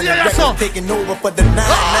 Cash money record taking over for the 99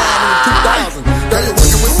 in 2000. Girl, you're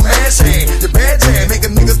working with some ass hand. Your bad jam, make a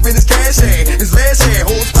nigga spend his cash hand. His last hand,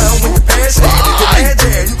 holds pound with your passion. Your bad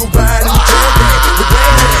jam, you can ride in the trash hand. Your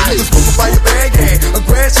bad jam, you can smoke by your bag hand. A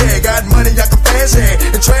grass hand, got money, I can fast hand.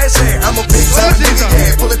 And trash hand, I'm a big time nigga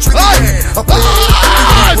hand. Full of trigger hand. I play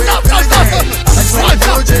it, where I'm feeling hand. I slang the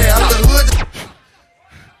hood jam, I'm the hood.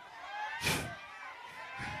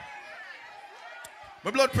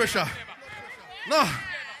 My blood pressure. No,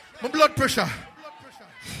 my blood pressure.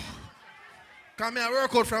 Come here, I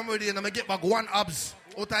work out from already and I get back 1 abs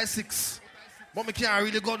out of 6. But I can't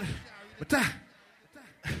really go. But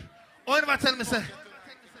oh, you never tell me, say.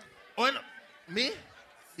 Oh, me?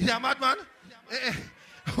 You a madman?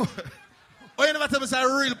 Oh, you never tell me, say,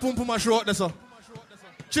 a real pum pum show out there, so.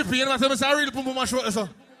 Chippy, you never tell me, say, a real pum pum show out there, so.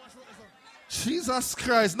 Jesus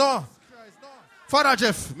Christ, no. Father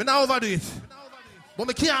Jeff, me now overdo it. But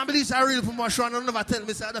I can't believe it's a real pum pum show and you never tell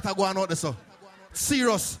me say that I go on out there, so.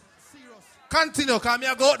 Serious. Continue, because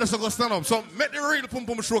I go out there, so go stand up. So make the real pum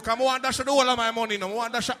pum show, because I want to dash the whole of my money now. I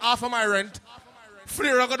want to dash half of my rent.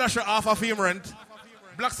 Flair I go dash half of him rent.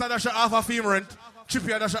 Blackstar dash half of him rent. Chippy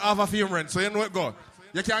dash half of him rent. So you know it go.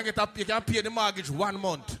 You can get up, you can pay the mortgage 1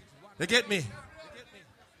 month. You get me?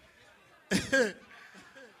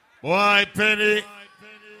 Boy, Penny,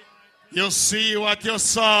 you see what you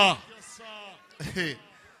saw.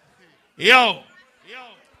 Yo,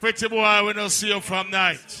 pretty boy, we don't see you from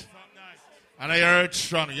night. And I heard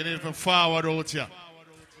strong. You need to forward out here.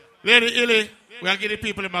 Lady Illy, we are giving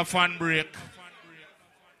people in my fan break.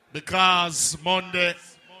 Because Monday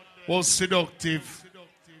was seductive.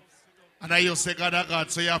 And I used to say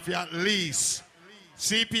God, so you have to at least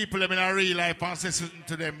see people in a real life and say something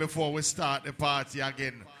to them before we start the party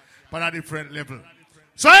again. But at a different level.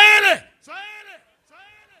 So Illy!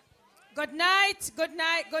 Good night, good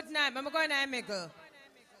night, good night. I'm going to Miggle.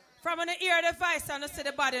 From when you hear the voice and you see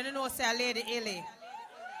the body, you know say a Lady Illy.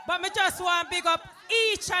 But me just want to big up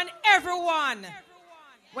each and every one.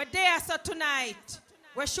 We're there so tonight.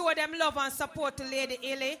 We show them love and support to Lady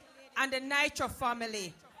Illy and the Nitro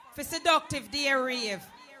family for Seductive Day Rave.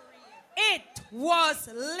 It was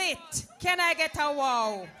lit. Can I get a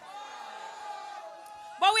wow?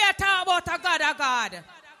 But we are talking about a God.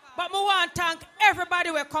 But I want to thank everybody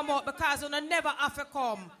who come out because you never have to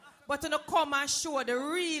come. But you come and show the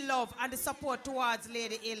real love and the support towards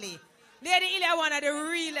Lady Illy. Lady Illy is one of the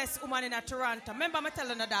realest women in Toronto. Remember me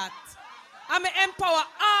telling you that. I'm empower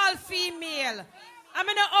all female. I'm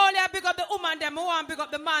not only big up the woman them, I want to big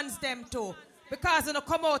up the mans them too. Because you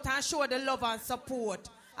come out and show the love and support.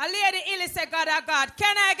 And Lady Illy say, God,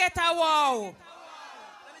 can I get a wow?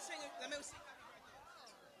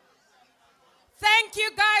 Thank you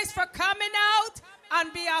guys for coming out. On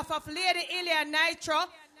behalf of Lady Illy and Nitro,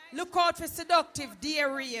 look out for Seductive Day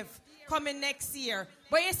Rave coming next year.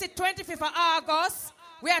 But you see, 25th of August,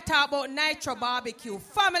 we are talking about Nitro Barbecue.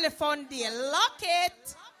 Family fun day. Lock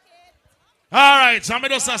it. All right, so I'm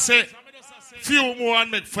just going to say few more and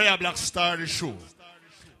make Fire Black start the show.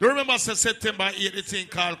 Do you remember September 8th, the thing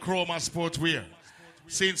called Chroma Sportswear?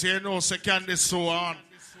 Since you know, Candy so on,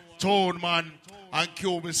 Tone Man, and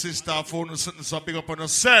Cuban sister phone something so big up on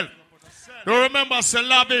yourself. Do you remember say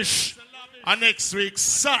Lavish? And next week,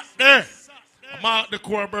 Saturday, mark the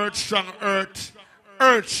core Bird Strong Earth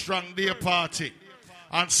Strong Day Party.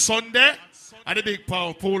 And Sunday, and the big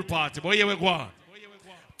pool party. But here we go on.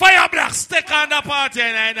 Fire Black, stick on the party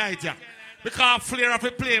in the night, yeah. Because Flair up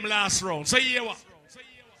play him last round. So here what?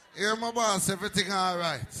 Here my boss, everything all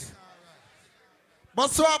right. But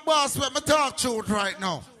so boss, let me talk truth right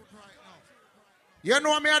now. You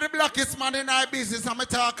know me are the blackest man in our business and I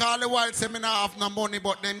talk all the while say me not have no money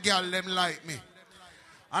but them girl them like me.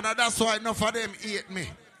 And that's why enough of them hate me.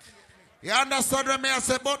 You understand what I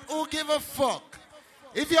say? But who give a fuck?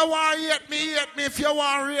 If you want to hate me, hate me. If you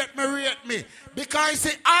want to rate me, rate me. Because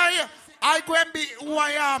see, I go and be who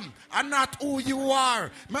I am and not who you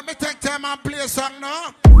are. Let me take time and play a song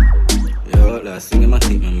now. Yo, last thing I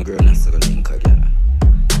think my girl has to go link again.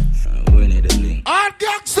 We need a link. All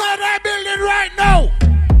gangs are they building right now.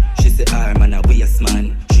 She say, "I'm man a waste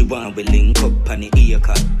man." She want we link up on the ear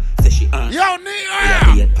cut. Say she answer. Yo, me.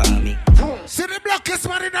 See the blackest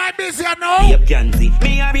man in our busy now. Yep, Ganzi.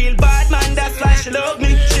 Me a real bad man, that's why she love me.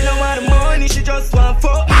 She don't want the money, she just want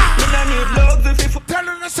fuck. Me not need love if you tell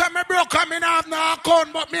her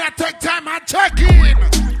account, but me I take time and check in.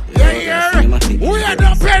 Yeah. We are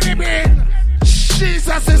the penny bin.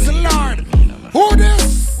 Jesus is the Lord. Who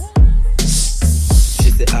this?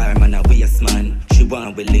 She's the arm and a waist man. She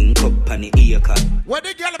want we link up on the ear cut. When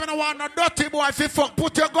the girl don't want no dirty boy if you fuck,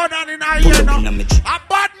 put your gun on in her ear now. A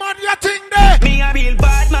bad man you think there? Me a real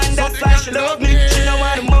bad man, that's why she love me. She don't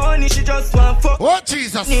want the money, she just want fuck. Oh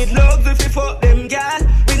Jesus. Need love if you fuck them gal.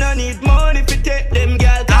 We don't need money if you take them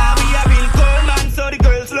gal. Cause we a real cold man, so the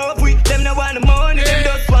girls love we. Them don't want the money, them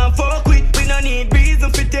just want fuck we. We don't need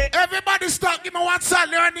reason for take. Everybody stop, give me one side,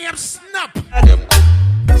 your name Snap.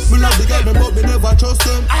 Me love the girl, but me never trust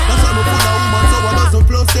them. That's why me pull a woman so I doesn't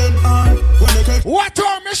plus them. When they catch what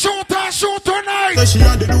on me shoot tonight? Say she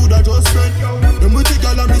and the dude are just friend. Them with the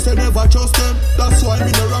girl and me say never trust them. That's why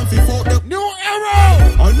me no run for fuck them. New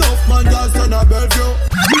era. Enough man just on a Bellevue.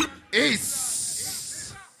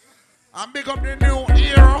 Is I'm big up the new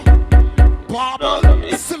era. Bob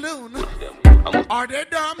Saloon. Are they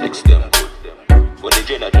dumb? Mix them. When the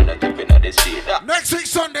Jenna tipping at the street. Next week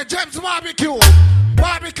Sunday, James Barbecue.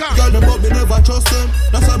 Barbecue. Girl them but me never trust them.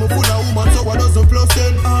 That's why me full a woman so I doesn't plus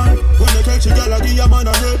them. When they catch a girl I give a man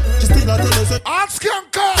a head. She still a tell us ask him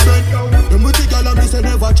come. Them with the girl and me say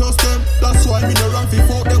never trust them. That's why me no run for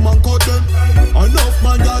fuck them and cut them. Enough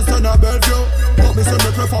man just on a Bellevue. But me say me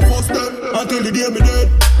prefer first them. Until the day me dead.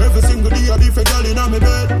 Every single day a different girl in my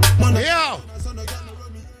bed. Man, yo.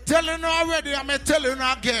 Telling you already, I'm telling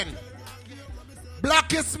you again.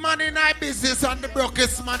 Blackest man in our business and the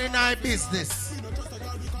brokest man in our business.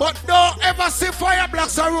 But don't ever see fire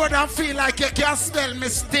blocks a road and feel like you can smell me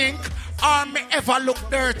stink or me ever look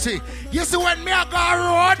dirty. You see when me I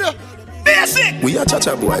go road, basic. We a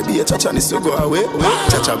chacha boy, be a chacha needs to go away.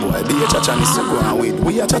 Chacha boy, be a chacha needs to go away.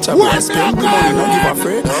 We a chacha boy, spend the money, don't give a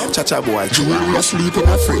freight. Chacha boy, jewelry a sleep in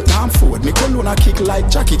a freight. Time forward, me cologne a kick like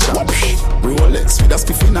Jackie Chan. Rolex with a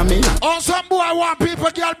spiff in a me. Oh, some boy want people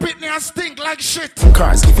girl pitney and stink like shit.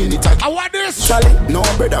 Cars giving it a I want this. Charlie, no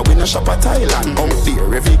brother, we no shop at Thailand. Out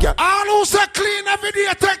there, every girl. All who say clean every day,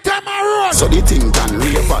 take time and run. So the thing done,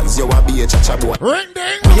 ravers, you a be a chacha boy. Ring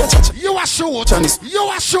ding, be a chacha. You a shoot,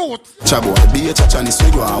 you a shoot. Chacha boy, be a chacha, and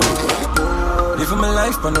you are living my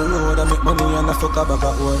life on the road, I make money and I fuck up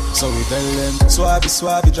about work. So we tell them,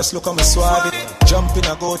 swabby, just look on me swabby. Jump in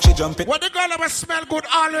a Gucci, jump in. When the girl ever smell good,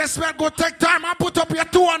 always smell good. Take time and put up your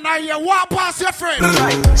 2 and 9 year. Walk past your friend.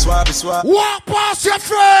 Swabby. Walk past your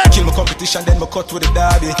friend. Kill my competition, then my cut with the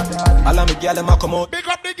derby. All of me girl, them a come out. Big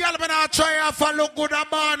up the girl when I try off and look good and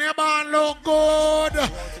born. Your born look good.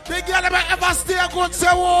 The girl ever stay good, say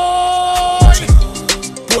whoa.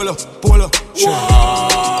 Polo, shirt.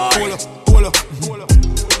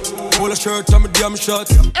 Polo shirt, I'm a damn shot.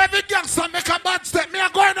 Every gangster make a bad step. Me a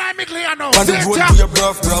going on me clear now. On the road, we a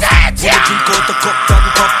rough. When I drink out the cup,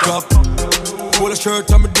 top. Polo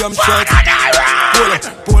shirt, I'm a damn shot.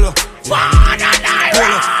 Polo.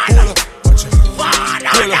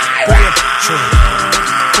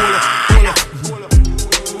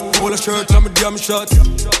 Polo shirt, I'm a damn shot.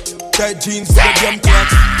 Tight jeans with a damn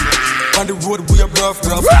clock. On the road, we a rough.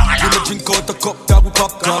 When I drink out the cup, top.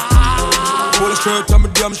 Polo shirt, I'm a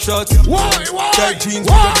damn shot. Tight jeans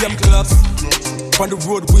with a damn clocks. On the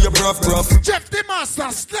road, we a rough. Jeff the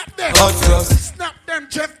Master, snap them. Snap them,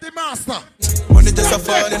 Jeff the Master. Money just a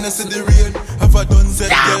fall and I see the rain. Have a done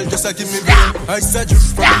said girl, just a give me rain. I said you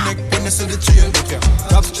from the neck when I see the chain.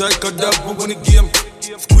 Top strike, cut up, I'm gonna game.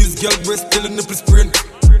 Squeeze girl breast, still in the sprain.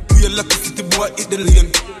 We a lucky city boy, hit the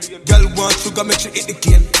lane. Girl want sugar, make sure hit the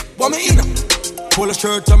cane. Want me in her? Polo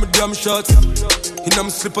shirt, I'm a damn shot. In my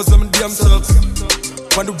slippers, I'm a damn socks.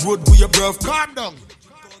 On the road, we a rough. Calm down.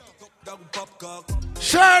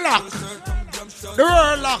 Sherlock. The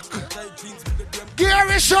Sherlock.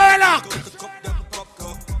 Gary Sherlock.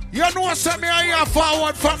 You know, send me here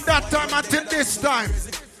forward from that time until this time.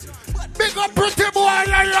 Big up pretty boy,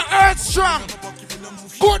 and your earth strong.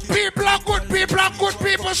 Good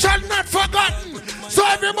people shall not forgotten. So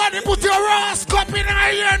everybody put your ass cup in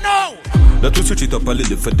here now. Let us switch it up a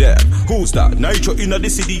little for them. Who's that? Nitro in the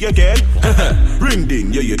city again? Ring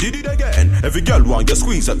ding, yeah, you did it again. Every girl want you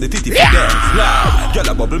squeeze up the titty for them. Like, girl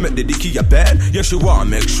a bubble make the dicky a bed. Yeah, she want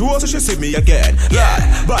make sure so she see me again.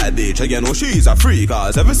 Like, bad bitch, you know she's a freak.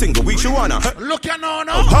 Cause every single week she wanna look you know.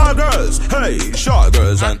 Hard girls, hey, short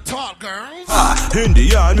girls and tall girls. In the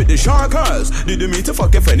yard with the short girls. Didn't mean to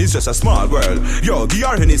fuck your friend, it's just a small girl. Yo, give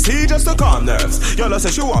her Hennessy just to calm nerves. Y'all say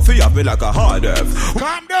she want to up me like a hard earth.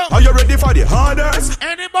 Calm down. Are you ready for for the harders.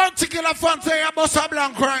 Any bounty killer fans say you bust a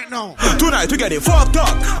blank right now. Tonight we get it fucked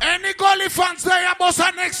up. Any gully fans say you bust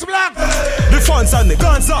a next blank. The funds and the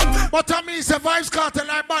guns up. But I mean, Vibes Cartel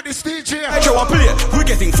like body stage here. I show a play, we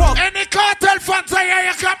getting fucked. Any cartel fans say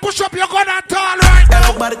you can push up your gun and tall right now.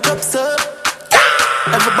 Everybody cups up.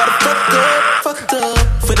 Everybody fucked up.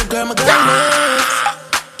 For the girl my girl next.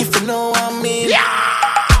 If you know what I mean.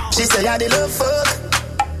 Yeah. She say I did love fuck.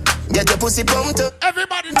 Get your pussy pumped up.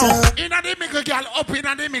 Everybody know. Inna the middle girl up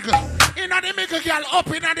inna the middle. Inna the middle girl up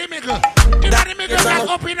inna the middle. Inna the middle girl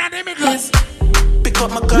up inna the middle. Pick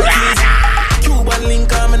up my car keys. Cuban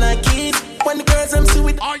link arm and I keep. When the girls I'm see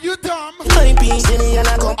with. Are you dumb? My piece and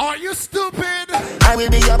I come. Are you stupid? I will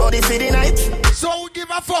be your body for the night. So who give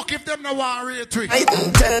a fuck if them no want rate we?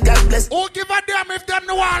 Tell God bless. Who give a damn if them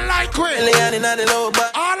no want like we?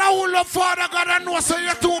 All I will love Father God and know so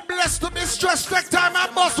you're too blessed to be stressed. Next time I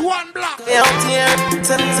bust one block. Yeah, out here.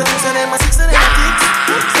 Send them my 6 and 8 kicks.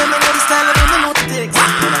 Send them all the style of them know the takes.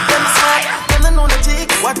 Them smart, them know the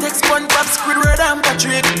takes. What takes one pop, Squidward and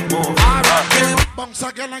Patrick. Bounce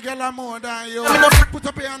a girl more than you. Put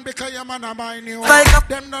up your hand because your man a mine you.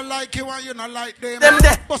 Them not like you and you not like them.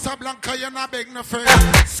 Bust a blanca, you not beg no friend.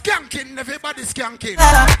 Skanking, everybody skanking.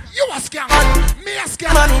 You a skanking, me a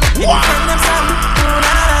skanking.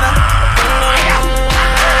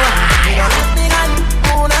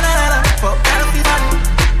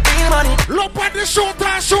 Look at the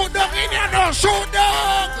shooter, shoot down in your nose, shoot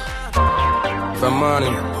down. From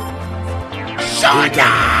morning. Shoot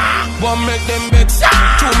down. One make them vex. 2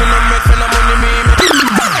 minutes make for the money me.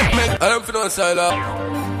 I don't feel no silent.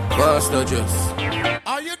 Master just.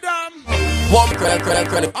 Are you dumb? One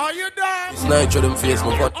credit. Are you dumb? It's night to them face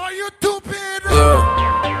my foot. Are you stupid?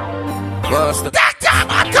 Yeah. Master. That time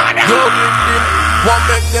I got it. One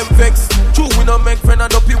make them vex. 2 we don't make friend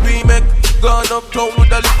and up we make. Gone uptown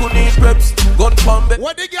with a little need preps. Gun pump.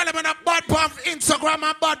 What the girl in a bad pump Instagram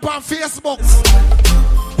and bad pump Facebook?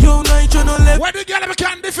 You night you no left. What the girl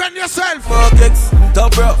can defend yourself? Markets,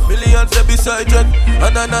 top bro, millions they beside you.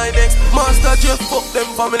 And a 9X, master just fuck them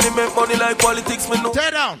family make money like politics me know. Tear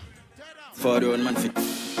down. For the one man fit.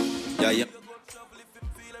 Yeah.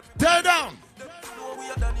 Tear down.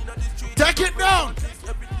 Take it down.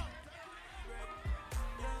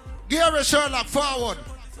 Gary Sherlock forward.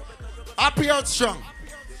 Happy out strong.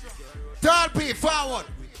 Tall P forward.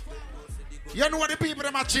 You know what the people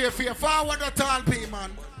them are cheer for you. Forward the Tall P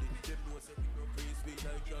man.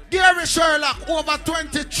 Gary Sherlock over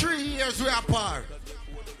 23 years we apart.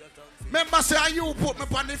 Remember say you put me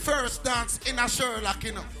on the first dance in a Sherlock,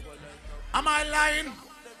 you know. Am I lying?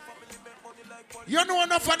 You know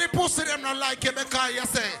enough of the pussy them not like you because you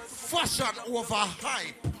say fashion over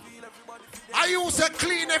hype. I use to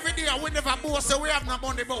clean every day. We never boast say we have no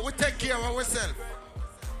money, but we take care of ourselves.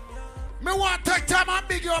 Me want to take time and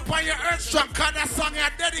big you up on your earth strong because that song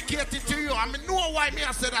is dedicated to you. And I know why me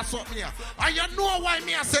I say that something here. And you know why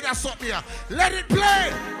me I say that something here. Let it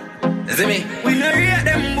play. See me? We no rate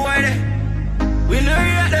them boy there. We no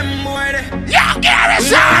rate them boy there. You get it,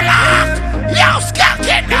 Sherlock. You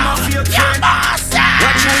skanking now. You boss.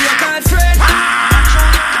 Watch how you can't friend.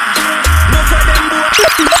 No for them boy.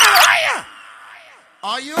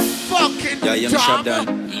 Are you fucking Yeah, me shop down.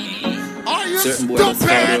 Are you certain boy stupid?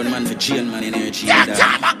 That's man for chain man energy. Get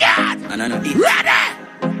time again. And I know it.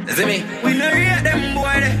 Ready? See me? We no rate them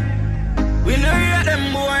boy there. We no rate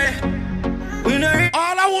them boy there. We no rate.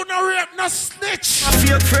 All I want to rate no snitch. I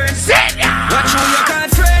feel friend. Senior. Watch how you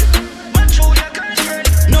can't friend. Watch how you can't friend.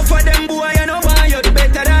 No for them boy, you know why you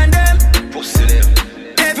better than them. Pussy them.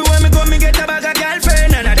 Everywhere me go, me get a bag of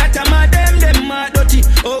girlfriend. And that a mad them mad dirty.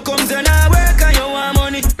 Oh, comes in a work and you want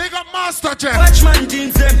money. Big up Master Jeff. Watch man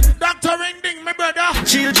things them. Dr. Ring Ding, my brother.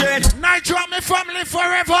 Children. Nitro, my family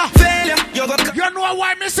forever. Failure. You know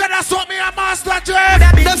why me say that's what me a Master Jeff.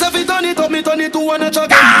 Them say fi turn it up, me turn it to one a chuck.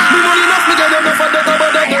 Me money enough, me get them enough for that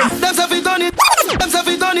about them. Them say fi turn it. Them say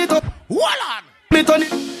fi turn it up. Hold on. Me turn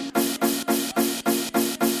it.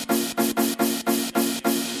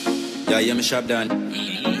 Yeah, me shop down.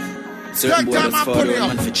 Certain boy that's for the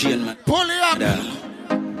man for chain man. Pull it up.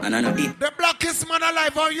 And I know it. The blackest man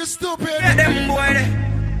alive, are you stupid? Rate them boy there.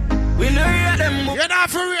 We no rate them boy. You not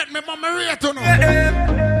for rate me, but me rate you now.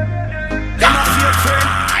 Them a fake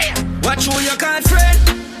friend. Watch who you can't friend.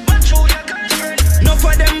 Watch who you can't friend. No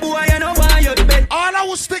for them boy, you know why you the best. All I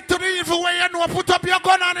will stick to the evil way, you know. Put up your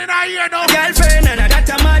gun on in a ear now. Girlfriend and that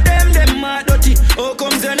a mad them mad dirty. Oh,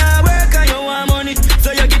 comes in a work and you want money.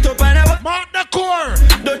 So you get up and a mark the core.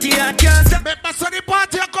 Dirty and can't stop. Remember so the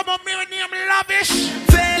party you come on me name lavish.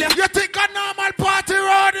 Failure. You think a normal party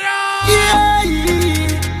road, yeah?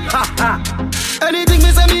 Ha ha. Anything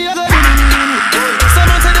me say me a go.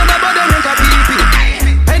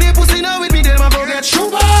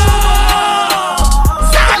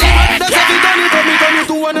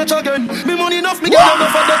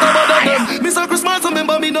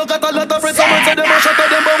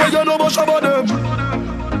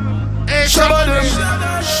 Shabba them.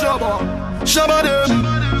 Shabba them.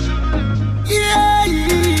 Yeah.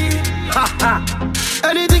 Ha ha.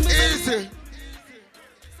 Anything easy.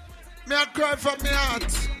 Me a cry for me heart.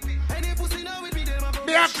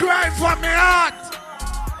 Me a cry for me heart.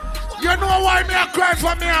 You know why me a cry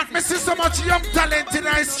for me heart? Me see so much young talent in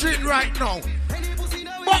the street right now.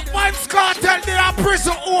 But Vybz Kartel, they are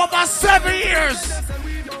prison over 7 years.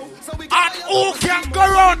 And who can go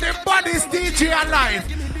around the bodies DJ alive?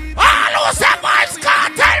 All who say Vybz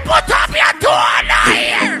Kartel, put up your door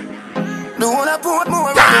here. The one I put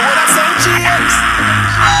more around, the one I send cheers.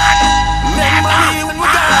 Remember me when we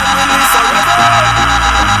got when we survive.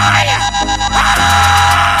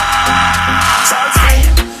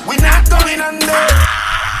 We're not going under.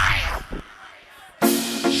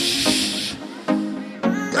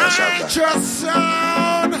 Just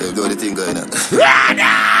sound. They've got the thing going on. The one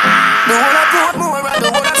I put more around, the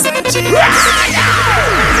one I send cheers.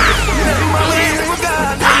 Remember me when we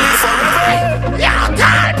got when we forever. You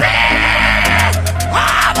tell me.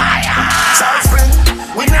 Oh my God. South Spring,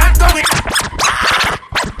 we're not going.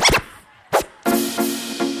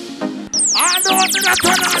 I know I'm not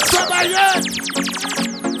turn on somebody yet.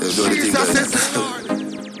 Jesus is the Lord.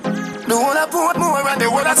 The one I put more around, the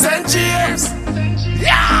one I send cheers.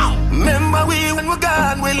 Yeah. Remember we when we're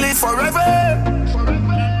gone, we live forever.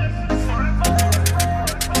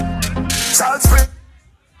 South Spring.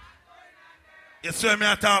 You see me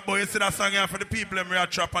I talk about, you see that song here for the people and me a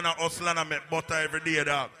trap and a hustle and I make butter every day,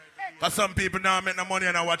 dog. Cause some people now make no money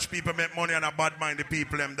and I watch people make money and I bad mind the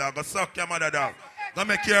people them, dog. Go suck your mother, dog. Go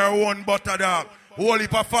make your own butter, dog. Whole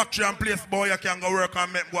heap of factory and place, boy, you can go work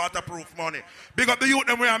and make waterproof money. Big up the youth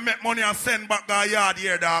them where I make money and send back the yard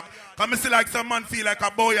here, dog. Cause me see like some man feel like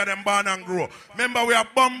a boy and them born and grow. Remember we are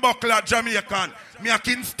Bumbuckler Jamaican. Me a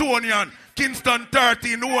Kingstonian. Kingston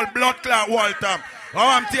 13, the whole blood clot Waltham. Oh,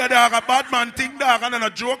 I'm tear dog, a bad man thing dog, and then a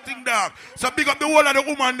joke thing dog. So big up the whole of the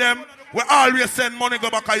woman them. We always send money go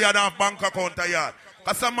back a yard and bank account a yard.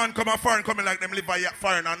 Cause some man come a foreign coming like them live a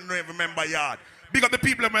foreign and don't even remember yard. Big up the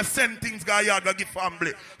people that send things go yard go give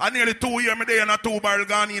family. And nearly 2 years me there and a 2 barrel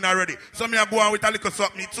gone in already. So me a go on with a little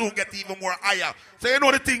something, me too get even more higher. So you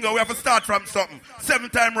know the thing, we have to start from something. 7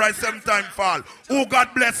 times rise, 7 times fall. Oh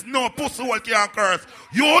God bless, no pussy hole can't curse.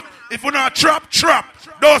 Youth, if you not trap.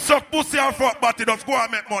 Don't suck pussy and fuck body, just go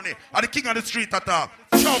and make money. I'm the king of the street at all.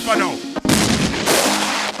 Shout for now.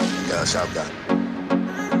 Yeah, shout that.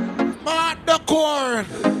 Mark the core.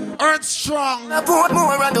 Earth strong. I put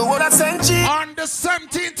more around the world I sent you. On the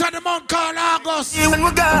 17th of the month called August. When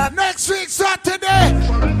we got next week Saturday.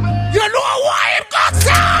 You know why it got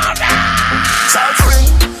sound. South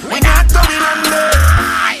Spring, we not going under.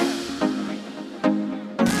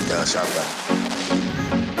 Yeah, shout that.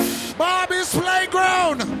 Bobby's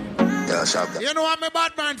playground. Yeah, shout that. You know I'm a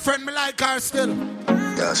bad man friend, me like her still.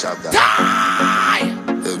 Yeah, shout that. Die!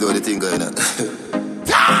 They've got the thing going on.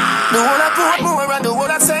 The one I put more around the world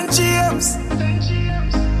I sent James.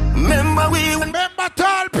 Remember we remember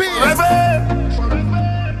tall people.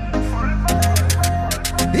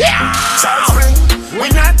 Yeah! South Spring, we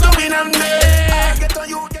not doing under. Get on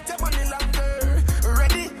you, get your money longer.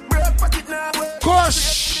 Ready, break pocket now.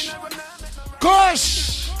 Kush!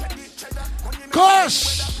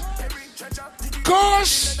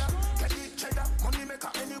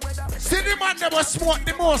 See the man that was smoke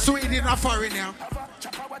the most weed in a foreign now.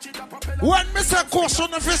 When Mr. Kush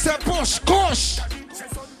on the face say push, Kush.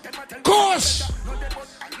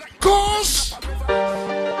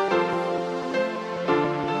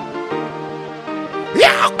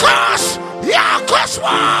 Yeah, Kush,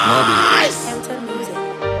 wise.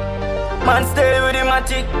 Man, stay with him, I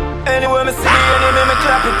tick. Anywhere me see the enemy, me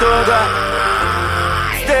clap it over.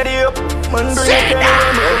 Steady up, man, bring it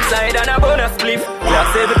anywhere me outside and a bonus split. Black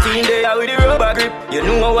 17 day out with the rubber grip. You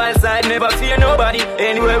know a wild side, never fear nobody.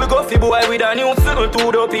 Anywhere we go, fi boy with a new single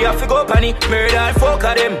 2 dope, he have to go panic. Murder and fuck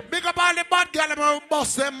of them. Big up all the bad girl, we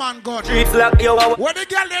bust them man gun. Streets lock yo. When the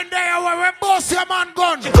girl in there, we bust your man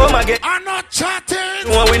gun. She come again. I'm not chatting.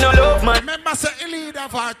 No, we no love, man. Remember, say, he lead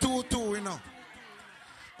of her 2-2, you know.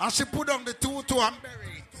 And she put on the 2-2 and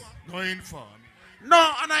bury it. No inform.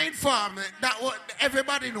 No, and I inform that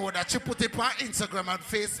everybody know that she put it on Instagram and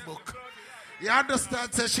Facebook. You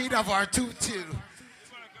understand? So she'd have her 2-2.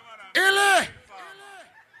 Illy!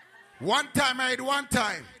 One time.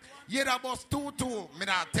 You da bust 2-2. Me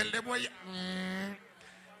not tell them what you...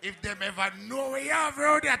 If them ever know we have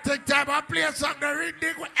road, they take time and play something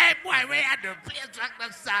ridiculous. Hey boy, we had to play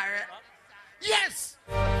something sorry. Yes!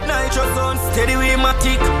 Nitro sound steady with my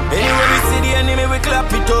kick. Anywhere we see the enemy, we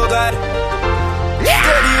clap it, oh God.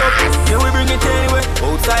 Steady up, yeah, we bring it anyway.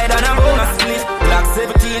 Outside and I'm on a split. Black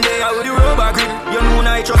 17 day out with the road.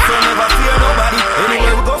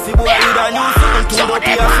 a new something to up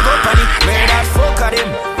here, go panic. Where that fuck at him?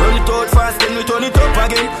 Run it out fast, then we turn it up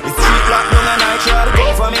again. It's street lock down and I try to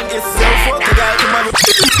go for me. It's self-fuck the guy tomorrow.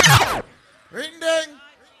 Ring ding.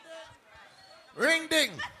 Ring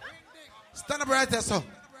ding. Stand up right there, so.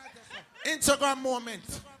 Instagram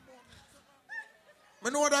moment. I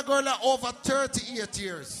know that girl are over 38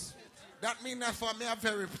 years. That means that for me a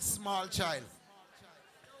very small child.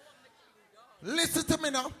 Listen to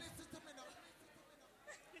me now.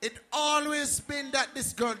 It always been that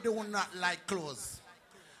this girl do not like clothes.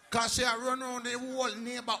 Because she run around the whole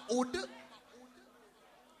neighborhood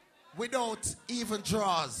without even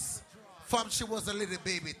drawers. From she was a little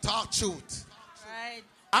baby. Talk truth. Right.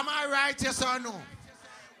 Am I right, yes or no?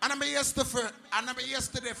 And I'm a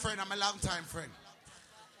yesterday friend. I'm a long time friend.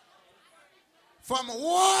 From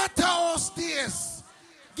Waterhouse days,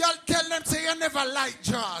 girl tell them say you never like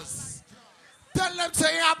drawers. Tell them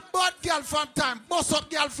say you a bad girl from time. Bust up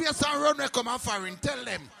girl face and run come and foreign. Tell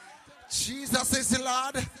them. Jesus is the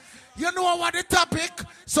Lord. You know what the topic?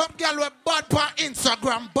 Some girl were bad on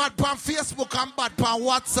Instagram, bad on Facebook, and bad on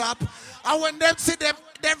WhatsApp. And when them see them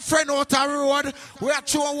friend out the road, we are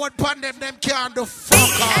throwing word upon them can't do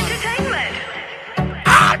fuck all. Entertainment.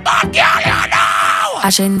 All bad girl, you know. I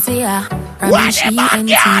shouldn't say what the bad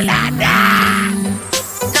girl, you know.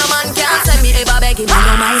 No man can't tell me ever begging me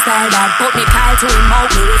on my style that. Put me Kyle to him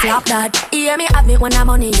out, me flop that. He hear me have me when I'm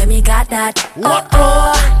money, yeah me got that.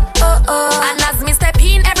 And as me step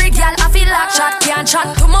in, every girl I feel like chat can't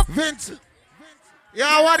chat to my Vince.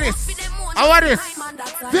 Yeah, what is? What is?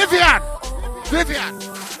 Vivian.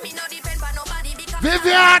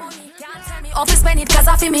 Off spend it cause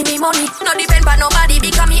I feel me money. No depend by nobody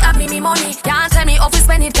because me have me money. Can't tell me off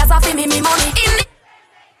spend it cause I feel me money.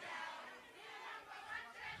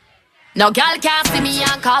 No girl can't see me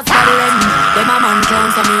and cause problem. Them a man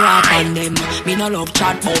clowns so me walk on them. Me no love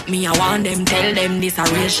chat but me I want them. Tell them this a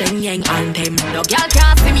real Sheng Yang anthem. No girl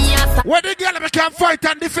can't see me and when the girl can fight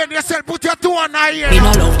and defend yourself, put your two on her ear. Me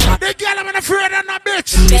no love chat. The girl I'm afraid of no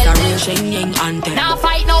bitch. This a real Sheng Yang anthem. Now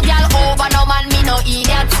fight no girl over no man, me no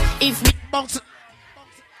idiot. If me bounce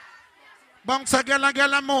a girl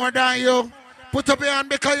and more than you. Put up your hand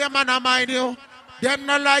because your man a mind you. Them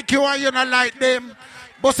not like you and you not like them.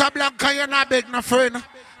 Bossa Blanca, you not beg no friend.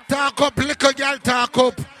 Talk up, little girl, talk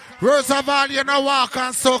up. Roosevelt, you not walk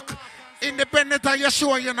and suck. Independent, you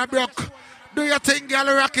sure you not broke. Do your thing, girl,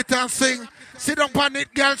 rock it and sing. Sit down pan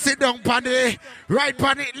it, girl, sit down pan it. Right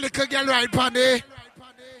pan it, little girl, right pan it.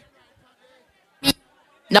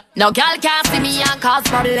 No girl can't see me and cause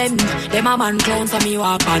problem. Them a man clown so me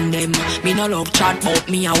walk on them. Me no love chat but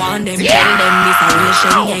me I want them. Yeah. Tell them this a real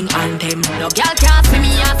Sheng Yang anthem. No girl can't see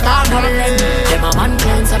me and cause problem. Them a man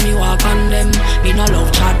clown so me walk on them. Me no love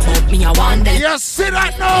chat but me I want them. Yes, see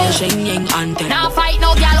that now. Real Sheng Yang anthem. Now fight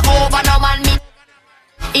no girl over no man me.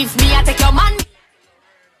 If me I take your man,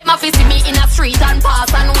 ma fi see me in a street and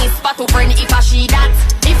pass and whisper to friend if I she that.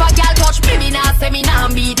 If a girl touch me, me nah say me nah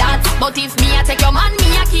be that. But if me I take your man,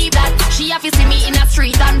 me I keep that. She have to see me in a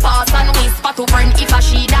street and pass and whisper to friend if I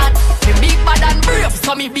she that. Me big bad and brave,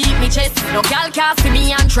 so me beat me chest. No girl can't see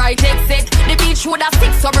me and try take set. The beach would have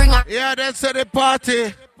stick, so bring her. Yeah, they say the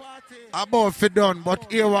party about fi done, but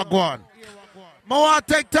here we go on. I want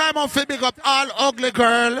to take time off to big up all ugly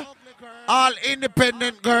girl, all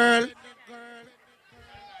independent girl.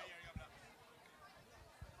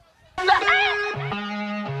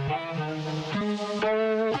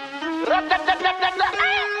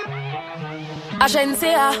 I shouldn't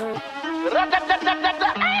say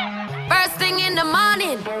first thing in the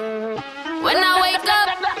morning, when I wake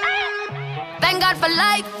up, thank God for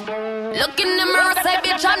life. Look in the mirror, say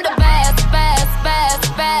bitch I'm the best.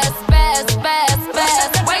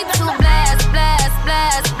 Way too blessed.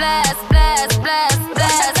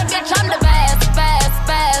 Bitch I'm the best.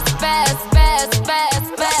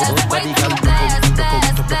 Way too blessed.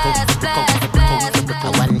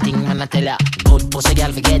 One thing man I tell ya, good pussy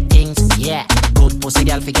girl forget things, yeah. Good pussy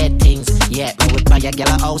girl forget things, yeah. We would buy a girl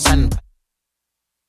a house and